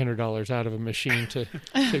 $300 out of a machine to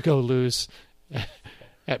go lose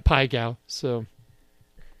at Pai Gow. So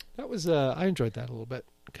that was I enjoyed that a little bit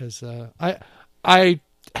because I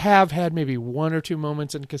have had maybe one or two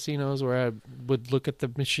moments in casinos where I would look at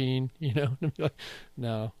the machine, and be like,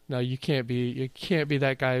 no, you can't be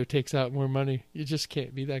that guy who takes out more money. You just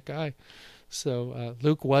can't be that guy. So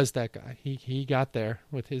Luke was that guy. He got there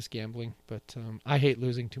with his gambling, but I hate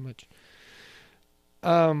losing too much.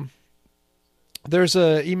 There's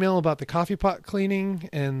a email about the coffee pot cleaning,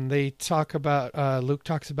 and they talk about Luke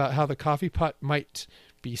talks about how the coffee pot might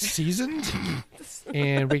be seasoned,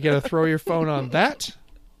 and we get to throw your phone on that.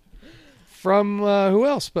 From who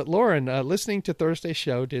else but Lauren? Listening to Thursday's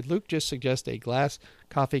show, did Luke just suggest a glass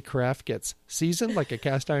coffee carafe gets seasoned like a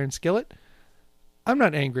cast iron skillet? I'm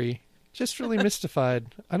not angry, just really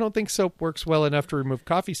mystified. I don't think soap works well enough to remove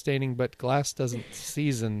coffee staining, but glass doesn't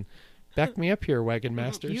season. Back me up here, Wagon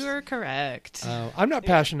Masters. You are correct. I'm not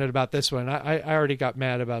passionate about this one. I already got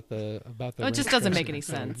mad about the. It just doesn't make any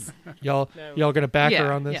sense. Y'all gonna back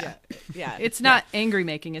her on this? yeah, It's not angry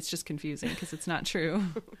making. It's just confusing because it's not true.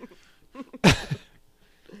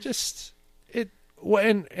 just it. Well,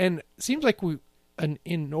 and it seems like an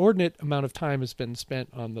inordinate amount of time has been spent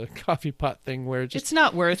on the coffee pot thing, where It's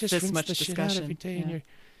not worth just this rinse much the shit discussion. out every day, and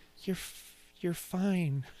you're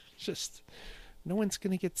fine. Just no one's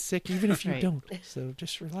gonna get sick, even if you Right. don't. So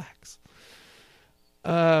just relax.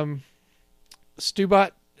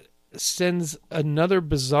 Stubot sends another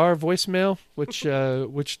bizarre voicemail,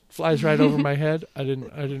 which flies right over my head. I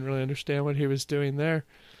didn't really understand what he was doing there.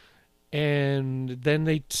 And then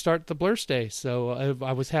they start the Blur Stay, so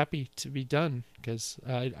I was happy to be done, because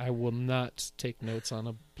I will not take notes on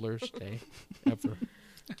a Blur Stay ever.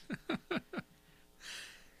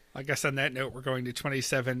 I guess on that note, we're going to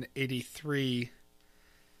 2783.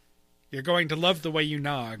 You're going to love the way you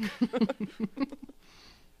nog.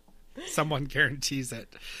 Someone guarantees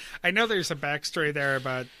it. I know there's a backstory there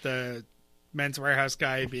about the Men's Warehouse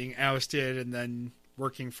guy being ousted and then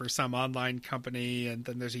working for some online company, and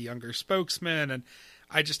then there's a younger spokesman, and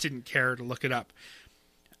I just didn't care to look it up.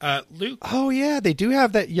 Luke. Oh yeah, they do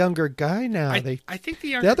have that younger guy now. I think the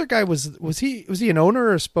younger The other guy was he an owner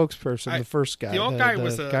or a spokesperson? The first guy, the old guy the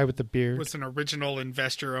was guy with the beard. was an original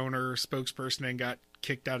investor, owner, spokesperson, and got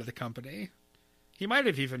kicked out of the company. He might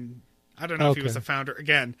have even, I don't know if he was a founder.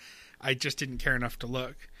 Again, I just didn't care enough to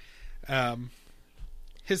look.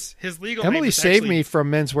 His legal name Emily is saved actually, me from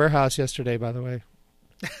Men's Warehouse yesterday, by the way.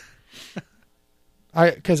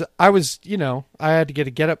 Because I was, I had to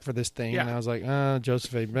get up for this thing, Yeah. and I was like,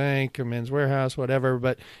 Joseph A. Bank or Men's Warehouse, whatever.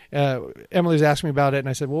 But Emily was asking me about it, and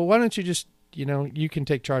I said, well, why don't you just, you can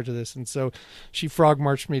take charge of this. And so she frog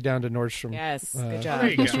marched me down to Nordstrom. Yes, good job.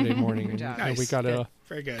 There you go. Yesterday morning, Good job. and we Nice. got Good. it,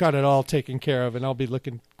 Very good. got it all taken care of, and I'll be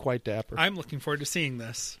looking quite dapper. I'm looking forward to seeing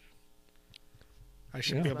this. I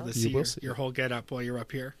should be Yeah, able to you see will see your it. whole get up while you're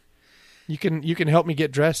up here. You can help me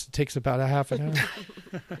get dressed. It takes about a half an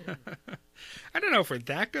hour. I don't know if we're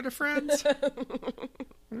that good of friends.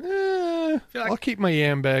 I'll keep my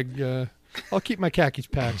yam bag. I'll keep my khakis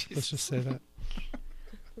packed. Let's just say that.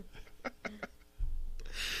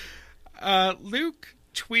 Luke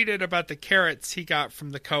tweeted about the carrots he got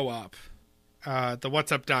from the co-op, the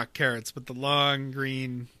What's Up Doc carrots with the long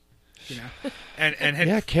green, and had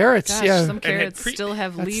Yeah, carrots. Gosh, yeah, some carrots still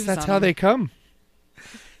have leaves that's on how them. they come.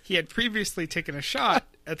 he had previously taken a shot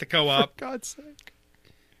at the co-op, God's sake.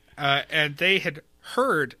 and they had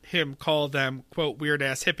heard him call them, quote, weird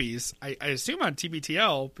ass hippies. I assume on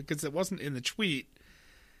TBTL because it wasn't in the tweet,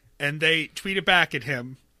 and they tweeted back at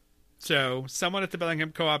him. So someone at the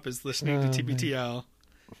Bellingham Co-op is listening to TBTL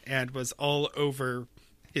and was all over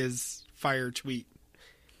his fire tweet.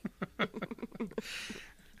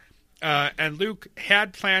 And Luke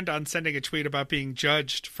had planned on sending a tweet about being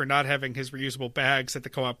judged for not having his reusable bags at the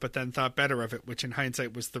co-op, but then thought better of it, which in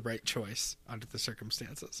hindsight was the right choice under the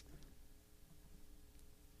circumstances.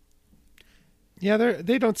 Yeah,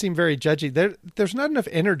 they don't seem very judgy. There's not enough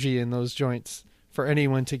energy in those joints for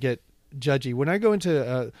anyone to get judgy. When I go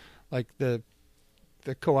into like the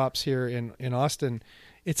co-ops here in Austin,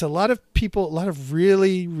 it's a lot of people, a lot of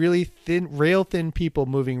really, really thin, rail thin people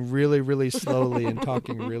moving really, really slowly and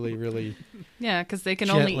talking really, really. Yeah, because they can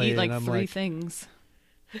only Gently, eat like and I'm 3 like- things.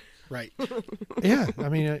 Right. Yeah, I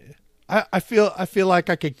mean, I feel like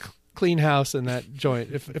I could clean house in that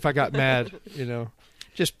joint if I got mad,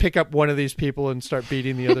 just pick up one of these people and start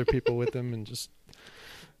beating the other people with them and just.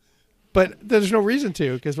 But there's no reason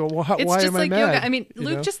to, because It's why just am I like mad? yoga. I mean, you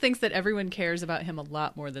Luke know? just thinks that everyone cares about him a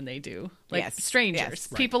lot more than they do. Like Yes, strangers, yes.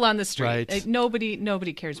 Right. people on the street. Right. Like, nobody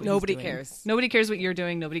cares what Nobody he's doing. cares. Nobody cares what you're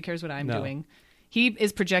doing. Nobody cares what I'm No. doing. He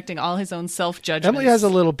is projecting all his own self-judgments. Emily has a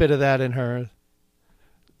little bit of that in her.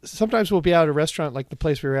 Sometimes we'll be out at a restaurant like the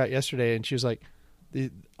place we were at yesterday, and she was like,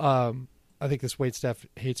 I think this waitstaff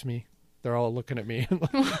hates me. They're all looking at me.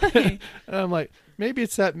 And I'm like, maybe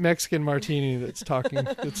it's that Mexican martini that's talking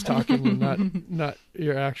and not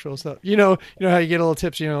your actual stuff. You know how you get a little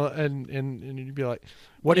tips, and you'd be like,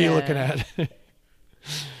 what are you Yeah. looking at?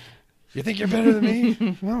 You think you're better than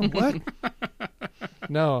me? No, what?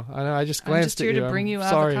 No, I know. I just I'm glanced just here at you. to bring I'm you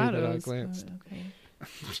sorry avocados. that I glanced. Okay.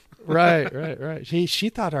 Right. She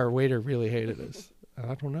thought our waiter really hated us.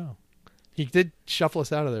 I don't know. He did shuffle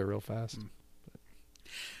us out of there real fast.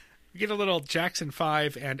 We get a little Jackson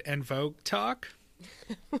 5 and En Vogue talk.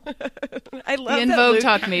 I love The In that Vogue Luke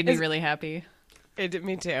talk made me is- really happy. It did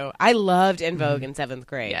me too. I loved In Vogue in 7th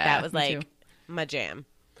grade. Yeah, that was me like too. my jam.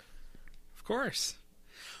 Of course.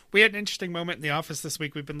 We had an interesting moment in the office this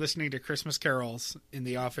week. We've been listening to Christmas carols in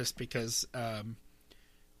the office because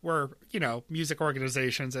we're, music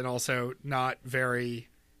organizations and also not very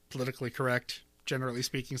politically correct, generally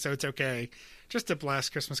speaking. So it's okay just to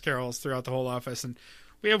blast Christmas carols throughout the whole office. And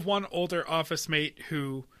we have one older office mate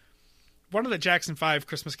who one of the Jackson 5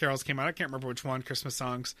 Christmas carols came out. I can't remember which one, Christmas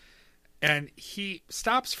songs. And he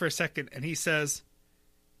stops for a second and he says,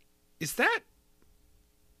 it's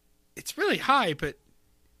really high, but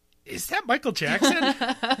is that Michael Jackson?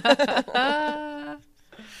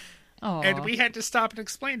 And we had to stop and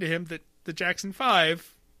explain to him that the Jackson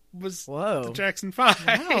 5 was the Jackson 5.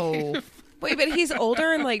 Wow. Wait, but he's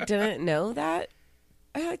older and like didn't know that?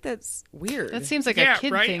 I feel like that's weird. That seems like a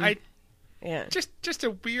kid right? thing. Yeah. Just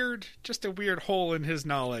a weird hole in his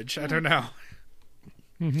knowledge. I don't know.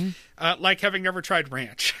 Like having never tried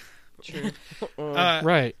ranch. True.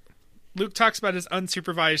 Right. Luke talks about his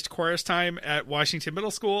unsupervised chorus time at Washington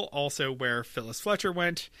Middle School, also where Phyllis Fletcher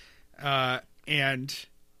went, and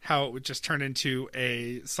how it would just turn into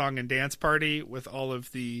a song and dance party with all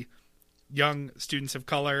of the young students of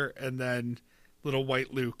color and then little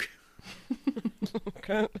white Luke.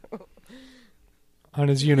 On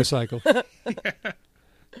his unicycle.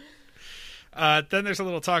 Then there's a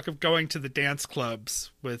little talk of going to the dance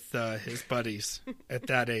clubs with his buddies at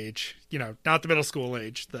that age. You know, not the middle school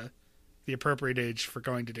age, the appropriate age for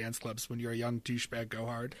going to dance clubs when you're a young douchebag go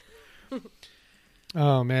hard.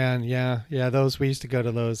 Oh man, yeah. Those we used to go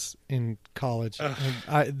to those in college.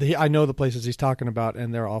 I know the places he's talking about,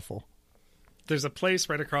 and they're awful. There's a place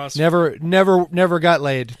right across. Never got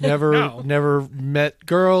laid. Never met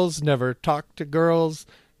girls. Never talked to girls.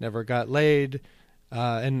 Never got laid.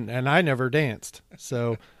 And I never danced.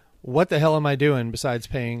 So, what the hell am I doing besides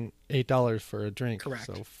paying $8 for a drink? Correct.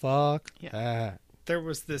 So fuck that. There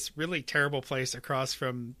was this really terrible place across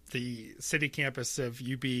from the city campus of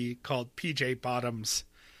UB called PJ Bottoms.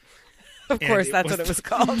 Of course, that's what it was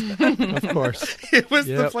called. Of course. It was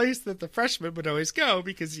the place that the freshmen would always go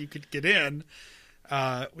because you could get in.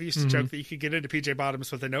 We used to joke that you could get into PJ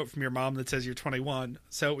Bottoms with a note from your mom that says you're 21.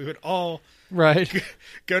 So we would all go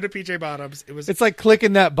to PJ Bottoms. It's like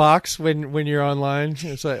clicking that box when you're online.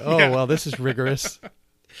 It's like, well, this is rigorous.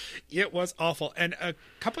 It was awful. And a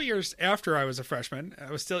couple years after I was a freshman,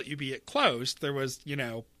 I was still at UB. It closed. There was,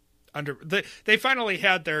 they finally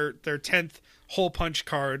had their 10th hole punch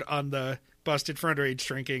card on the busted for underage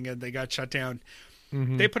drinking, and they got shut down.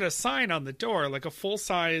 Mm-hmm. They put a sign on the door, like a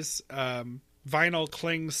full-size vinyl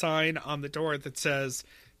cling sign on the door that says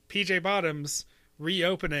PJ Bottoms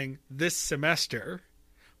reopening this semester,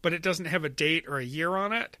 but it doesn't have a date or a year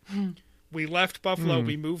on it. We left Buffalo.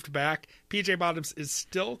 We moved back. PJ Bottoms is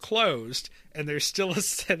still closed, and there's still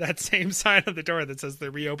that same sign on the door that says they're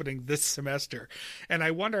reopening this semester. And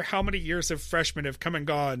I wonder how many years of freshmen have come and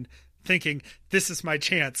gone thinking, this is my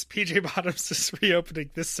chance. PJ Bottoms is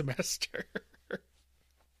reopening this semester.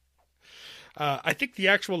 I think the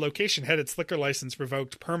actual location had its liquor license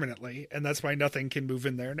revoked permanently, and that's why nothing can move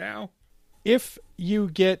in there now. If you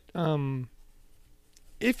get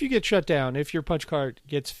shut down, if your punch card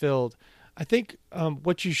gets filled, I think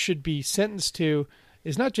what you should be sentenced to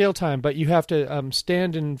is not jail time, but you have to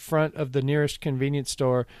stand in front of the nearest convenience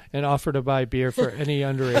store and offer to buy beer for any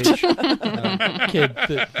underage kid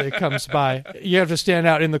that comes by. You have to stand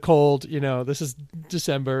out in the cold. This is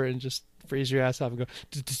December, and just freeze your ass off and go,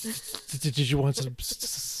 did you want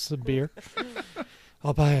some beer?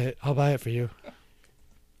 I'll buy it for you.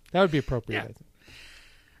 That would be appropriate, I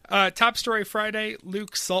think. Top story Friday,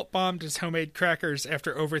 Luke salt bombed his homemade crackers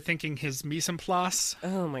after overthinking his mise en place.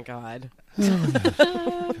 Oh my God.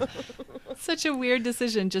 Such a weird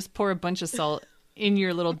decision. Just pour a bunch of salt in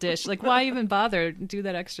your little dish. Like, why even bother do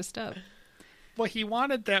that extra stuff? Well, he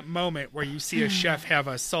wanted that moment where you see a chef have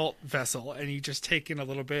a salt vessel and you just take in a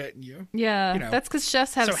little bit and you... Yeah, that's because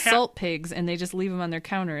chefs have salt pigs and they just leave them on their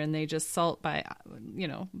counter and they just salt by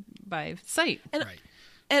sight.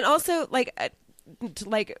 And also, like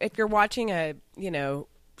if you're watching a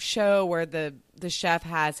show where the chef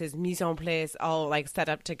has his mise en place all like set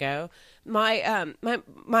up to go, my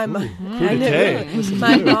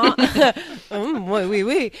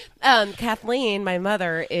Kathleen, my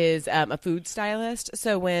mother, is a food stylist.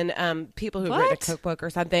 So when people who've written a cookbook or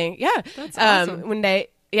something, that's awesome. When they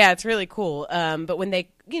it's really cool. But when they,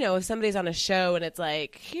 if somebody's on a show and it's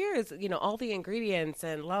like, here's all the ingredients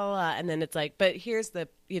and la la la, and then it's like, but here's the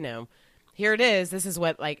here it is. This is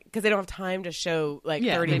what, because they don't have time to show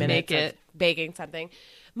 30 minutes of baking something.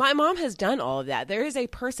 My mom has done all of that. There is a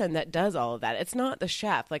person that does all of that. It's not the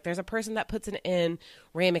chef. There's a person that puts it in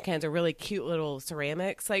ramekins or really cute little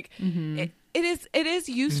ceramics. It is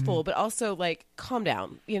useful, but also calm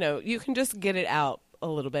down. You can just get it out a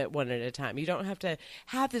little bit one at a time. You don't have to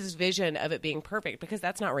have this vision of it being perfect because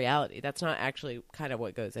that's not reality. That's not actually kind of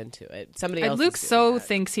what goes into it. Somebody else. Luke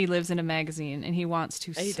thinks he lives in a magazine and he wants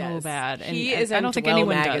to so bad. And he is. I don't think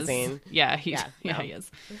anyone magazine. does. Yeah, he is.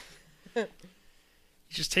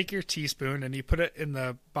 You just take your teaspoon and you put it in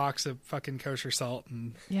the box of fucking kosher salt,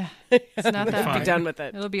 and Yeah. It's not that Fine. Be done with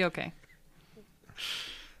it. It'll be okay.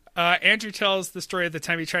 Andrew tells the story of the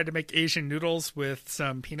time he tried to make Asian noodles with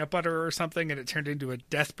some peanut butter or something, and it turned into a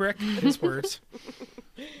death brick. His words.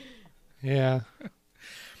 Yeah.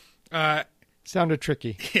 Sounded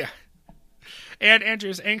tricky. Yeah. And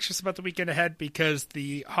Andrew's anxious about the weekend ahead because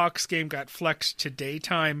the Hawks game got flexed to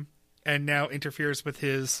daytime and now interferes with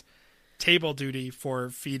his table duty for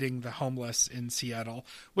feeding the homeless in Seattle,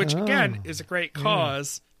 which again is a great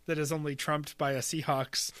cause that is only trumped by a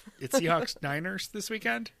Seahawks. It's Seahawks Niners this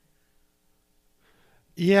weekend.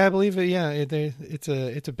 Yeah, I believe it. Yeah,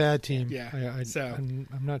 it's a bad team. Yeah, I'm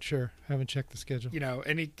not sure. I haven't checked the schedule. You know,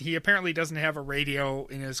 and he apparently doesn't have a radio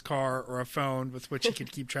in his car or a phone with which he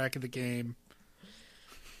could keep track of the game.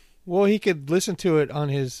 Well, he could listen to it on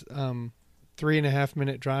his 3.5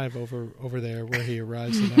 minute drive over there, where he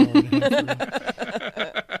arrives an hour and a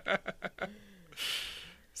half.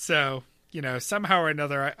 So, you know, somehow or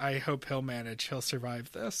another, I hope he'll manage. He'll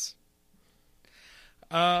survive this.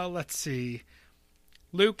 Let's see.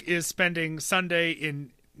 Luke is spending Sunday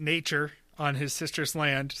in nature on his sister's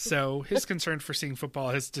land, so his concern for seeing football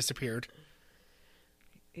has disappeared.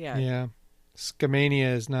 Yeah. Yeah,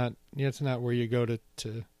 Skamania is not. It's not where you go to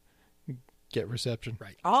get reception.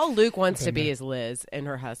 Right. All Luke wants to be is Liz and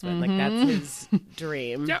her husband. Like, that's his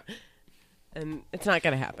dream. Yep. And it's not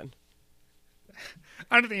going to happen.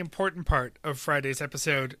 On to the important part of Friday's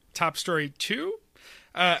episode, Top Story 2.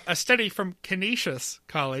 A study from Canisius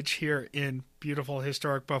College here in beautiful,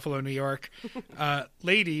 historic Buffalo, New York.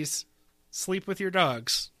 Ladies, sleep with your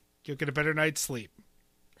dogs. You'll get a better night's sleep.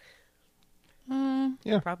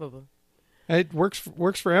 Yeah, Probably. it works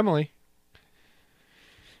for Emily.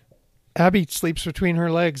 Abby sleeps between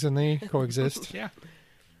her legs, and they coexist. Yeah.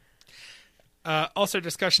 Also,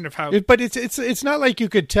 discussion of how But it's not like you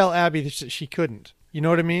could tell Abby that she couldn't. You know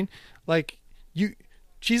what I mean? Like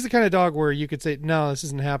she's the kind of dog where you could say, "No, this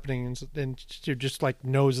isn't happening," and she just like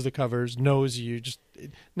knows the covers, knows you. Just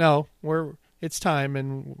no, it's time,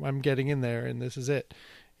 and I'm getting in there, and this is it.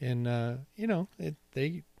 And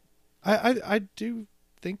I do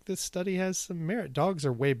think this study has some merit. Dogs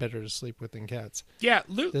are way better to sleep with than cats. yeah,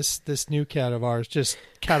 Luke. This new cat of ours just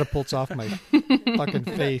catapults off my fucking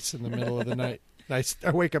face in the middle of the night. I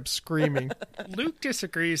wake up screaming. Luke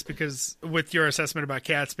disagrees with your assessment about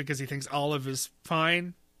cats because he thinks Olive is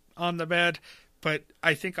fine on the bed, but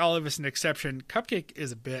I think Olive is an exception. Cupcake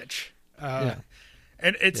is a bitch. Yeah.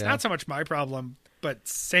 And it's Yeah. not so much my problem, but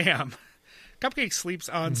Sam. Cupcake sleeps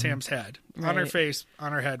on Sam's head, on her Right. face,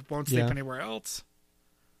 on her head, won't sleep Yeah. anywhere else.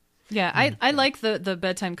 Yeah, I like the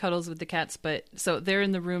bedtime cuddles with the cats, but so they're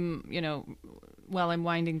in the room, while I'm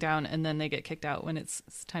winding down, and then they get kicked out when it's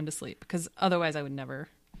time to sleep, because otherwise I would never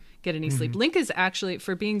get any sleep. Link is actually,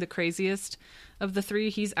 for being the craziest of the three,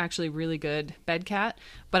 he's actually really good bed cat,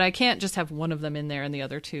 but I can't just have one of them in there and the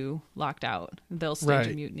other two locked out. They'll stage a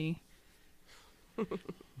Right. mutiny.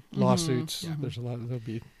 Lawsuits. There's a lot. There'll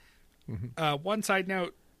be. One side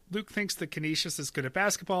note, Luke thinks the Canisius is good at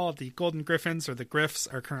basketball. The Golden Griffins, or the Griffs,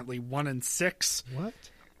 are currently 1-6. What?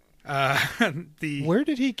 The Where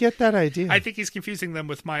did he get that idea? I think he's confusing them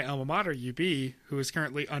with my alma mater, UB, who is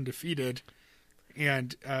currently undefeated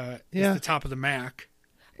and is Yeah. the top of the MAC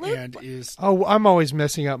and is Oh, I'm always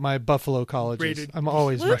messing up my Buffalo colleges. Rated- I'm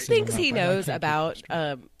always Luke messing thinks them up. he I knows can't about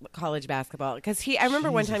keep- college basketball because I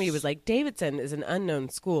remember one time he was like, Davidson is an unknown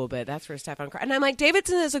school, but that's where Stefan Car-. And I'm like,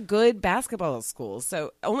 Davidson is a good basketball school,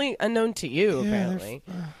 so only unknown to you, apparently.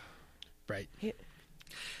 right.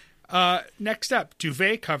 Next up,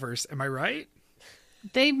 duvet covers. Am I right?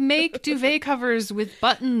 They make duvet covers with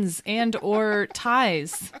buttons and or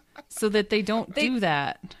ties so that they don't do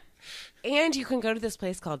that. And you can go to this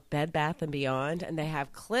place called Bed Bath & Beyond, and they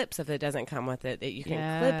have clips, if it doesn't come with it, that you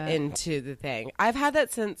can clip into the thing. I've had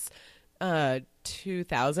that since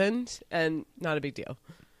 2000, and not a big deal.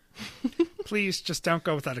 Please just don't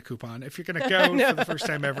go without a coupon. If you're going to go for the first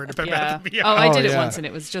time ever to Bed Bath & Beyond. Oh, I did it yeah. once, and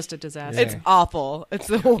it was just a disaster. It's awful. It's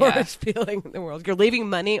the worst feeling in the world. You're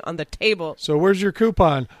leaving money on the table. So where's your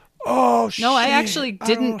coupon? Oh shit! No, I actually I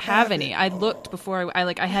didn't don't have it. any. I looked before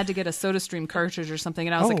I had to get a SodaStream cartridge or something,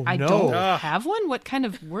 and I was Oh, like, I no. don't Ugh. have one? What kind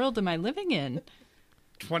of world am I living in?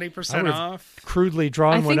 20% I would've off. Crudely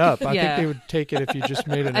drawn I one think- up. I yeah. think they would take it if you just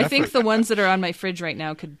made an I effort. think the ones that are on my fridge right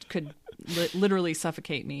now could literally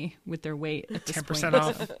suffocate me with their weight at this 10% point.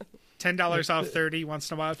 off. $10 off 30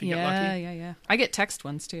 once in a while if you get lucky. Yeah. I get text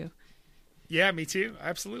ones too. Yeah, me too.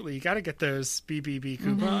 Absolutely. You got to get those BBB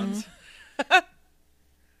coupons.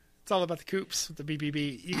 It's It's all about the coops with the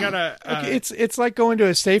BBB. You gotta. It's like going to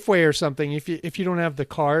a Safeway or something. If you don't have the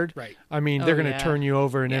card, right? I mean, they're going to yeah. turn you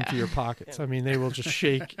over and empty your pockets. I mean, they will just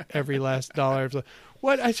shake every last dollar. It's like,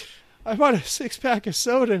 what? I bought a 6-pack of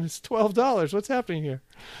soda and it's $12. What's happening here?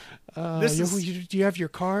 Do you have your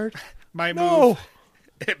card? My move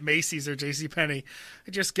at Macy's or JCPenney.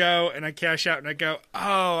 I just go and I cash out and I go,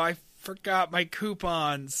 oh, I forgot my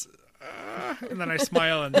coupons. And then I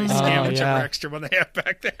smile and they scan whichever extra one they have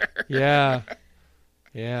back there. Yeah.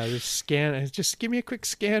 Yeah, just scan. Just give me a quick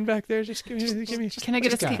scan back there. Just give me. Can I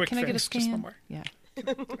get a scan? Quick Can I get a finish, just one scan? more. Yeah.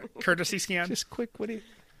 Courtesy scan. Just quick. What do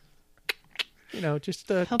you? Just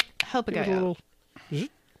Help a guy out.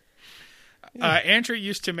 Andrew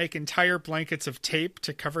used to make entire blankets of tape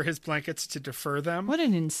to cover his blankets to defer them. What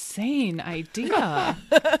an insane idea!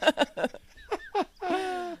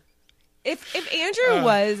 If Andrew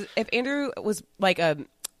was like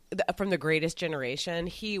from the Greatest Generation,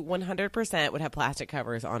 he 100% would have plastic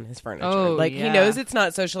covers on his furniture. Oh, he yeah. knows it's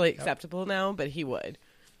not socially acceptable now, but he would.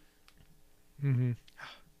 Mm-hmm.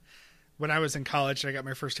 When I was in college and I got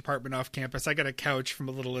my first apartment off campus, I got a couch from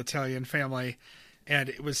a little Italian family, and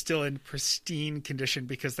it was still in pristine condition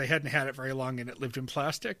because they hadn't had it very long and it lived in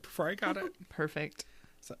plastic before I got it. Perfect.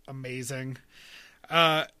 It's amazing.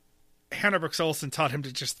 Hannah Brooks Olsen taught him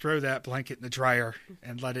to just throw that blanket in the dryer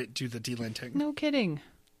and let it do the delinting. No kidding.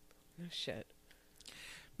 Oh, shit.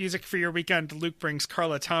 Music for your weekend. Luke brings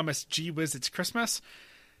Carla Thomas, Gee Whiz, It's Christmas.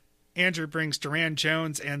 Andrew brings Duran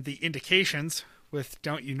Jones and The Indications with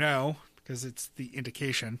Don't You Know, because it's The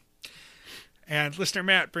Indication. And listener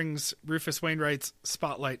Matt brings Rufus Wainwright's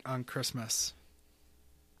Spotlight on Christmas.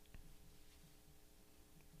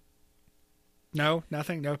 No?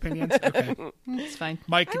 Nothing? No opinions? Okay. It's fine.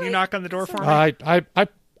 Mike, can you knock on the door for me?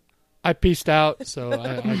 I peaced out, so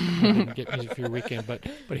I didn't get music for your weekend. But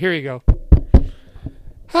here you go.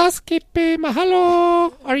 Housekeeping,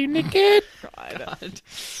 mahalo. Are you naked? God.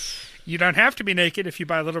 You don't have to be naked if you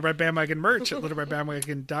buy Little Red Bandwagon merch at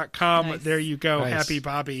littleredbandwagon.com. Nice. There you go. Nice. Happy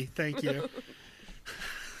Bobby. Thank you.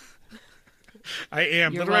 I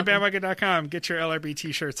am. You're littleredbandwagon.com. Get your LRB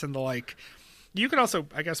t-shirts and the like. You can also,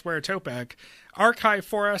 I guess, wear a tote bag. Archive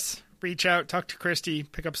for us. Reach out. Talk to Christy.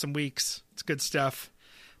 Pick up some weeks. It's good stuff.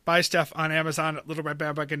 Buy stuff on Amazon at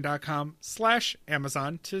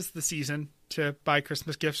littleredbandwagon.com/Amazon. 'Tis the season to buy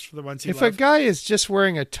Christmas gifts for the ones you If love. a guy is just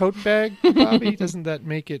wearing a tote bag, Bobby, doesn't that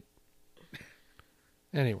make it?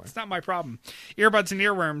 Anyway. It's not my problem. Earbuds and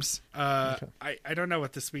earworms. Okay. I don't know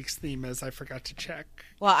what this week's theme is. I forgot to check.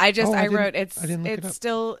 Well, I wrote I didn't look it up.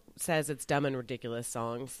 Still says it's dumb and ridiculous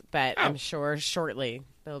songs, but I'm sure shortly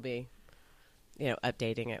they'll be,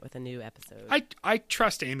 updating it with a new episode. I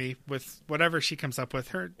trust Amy with whatever she comes up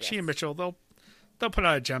with. She and Mitchell, they'll put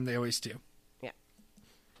out a gem. They always do.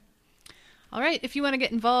 All right, if you want to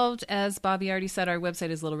get involved, as Bobby already said, our website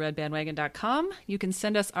is littleredbandwagon.com. You can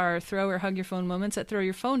send us our throw or hug your phone moments at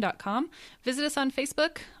throwyourphone.com. Visit us on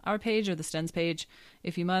Facebook, our page, or the Stens page,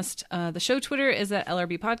 if you must. The show Twitter is at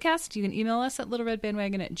LRB Podcast. You can email us at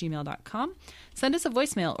littleredbandwagon@gmail.com. Send us a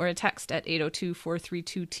voicemail or a text at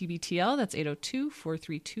 802-432-TBTL. That's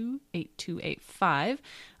 802-432-8285.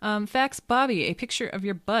 Fax Bobby a picture of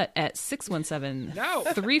your butt at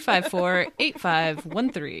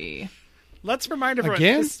 617-354-8513. Let's remind everyone,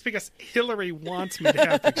 Again? this is because Hillary wants me to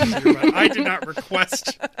have pictures of her, but I did not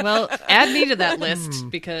request. Well, add me to that list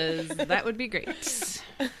because that would be great.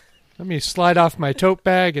 Let me slide off my tote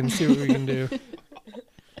bag and see what we can do.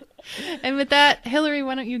 And with that, Hillary,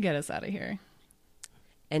 why don't you get us out of here?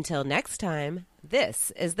 Until next time, this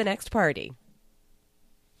is The Next Party.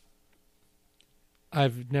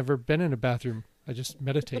 I've never been in a bathroom. I just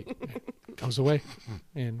meditate. It goes away.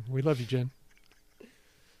 And we love you, Jen.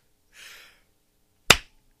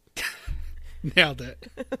 Nailed it.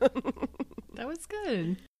 That was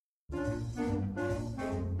good.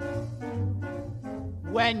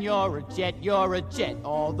 When you're a jet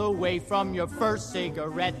all the way from your first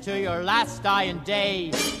cigarette to your last dying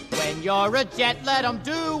day. When you're a jet, let them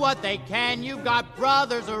do what they can. You've got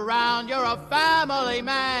brothers around, you're a family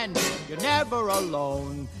man. You're never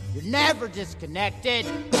alone, you're never disconnected.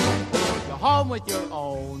 You're home with your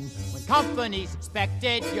own. When company's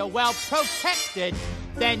expected, you're well protected.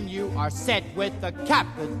 Then you are set with a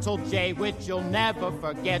capital J, which you'll never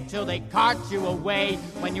forget till they cart you away.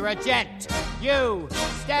 When you're a jet, you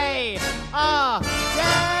stay a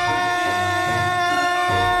jet.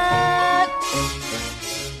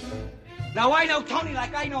 Now I know Tony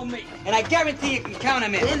like I know me, and I guarantee you can count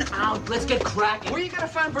him in. In, out, let's get cracking. Where you gonna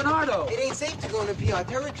find Bernardo? It ain't safe to go into PR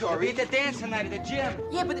territory. We at the dance tonight at the gym.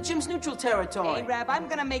 Yeah, but the gym's neutral territory. Hey, Rab, I'm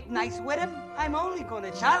gonna make nice with him. I'm only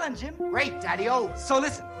gonna challenge him. Great, Daddy-O. So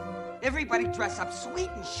listen, Everybody dress up sweet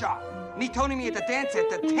and sharp. Me, Tony, me at the dance at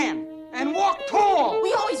the 10. And walk tall.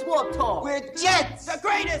 We always walk tall. We're jets. The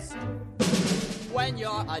greatest. When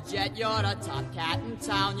you're a jet, you're a top cat in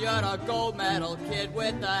town. You're a gold medal kid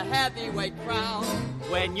with a heavyweight crown.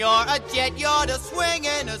 When you're a jet, you're the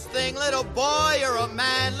swingin'est thing. Little boy, you're a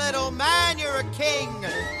man. Little man, you're a king.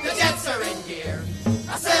 The jets are in gear.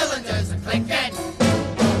 Our cylinders are clicking.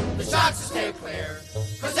 The sharks will stay clear.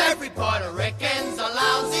 'Cause every Puerto Rican's a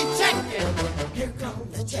lousy chicken. Here come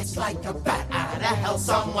the jets like a bat out of hell.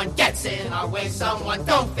 Someone gets in our way. Someone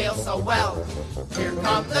don't feel so well. Here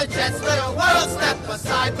come the jets, little world, step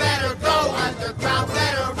aside. Better go underground,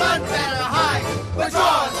 better run, better hide. We're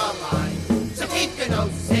drawing the line, so keep your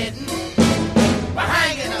noses hidden. We're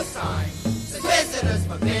hanging a sign, says visitors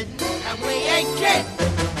forbidden, and we ain't kidding.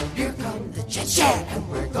 Here come the jets, yeah, and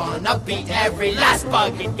we're gonna beat every last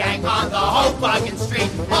bugging gang on the whole bugging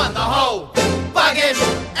street. On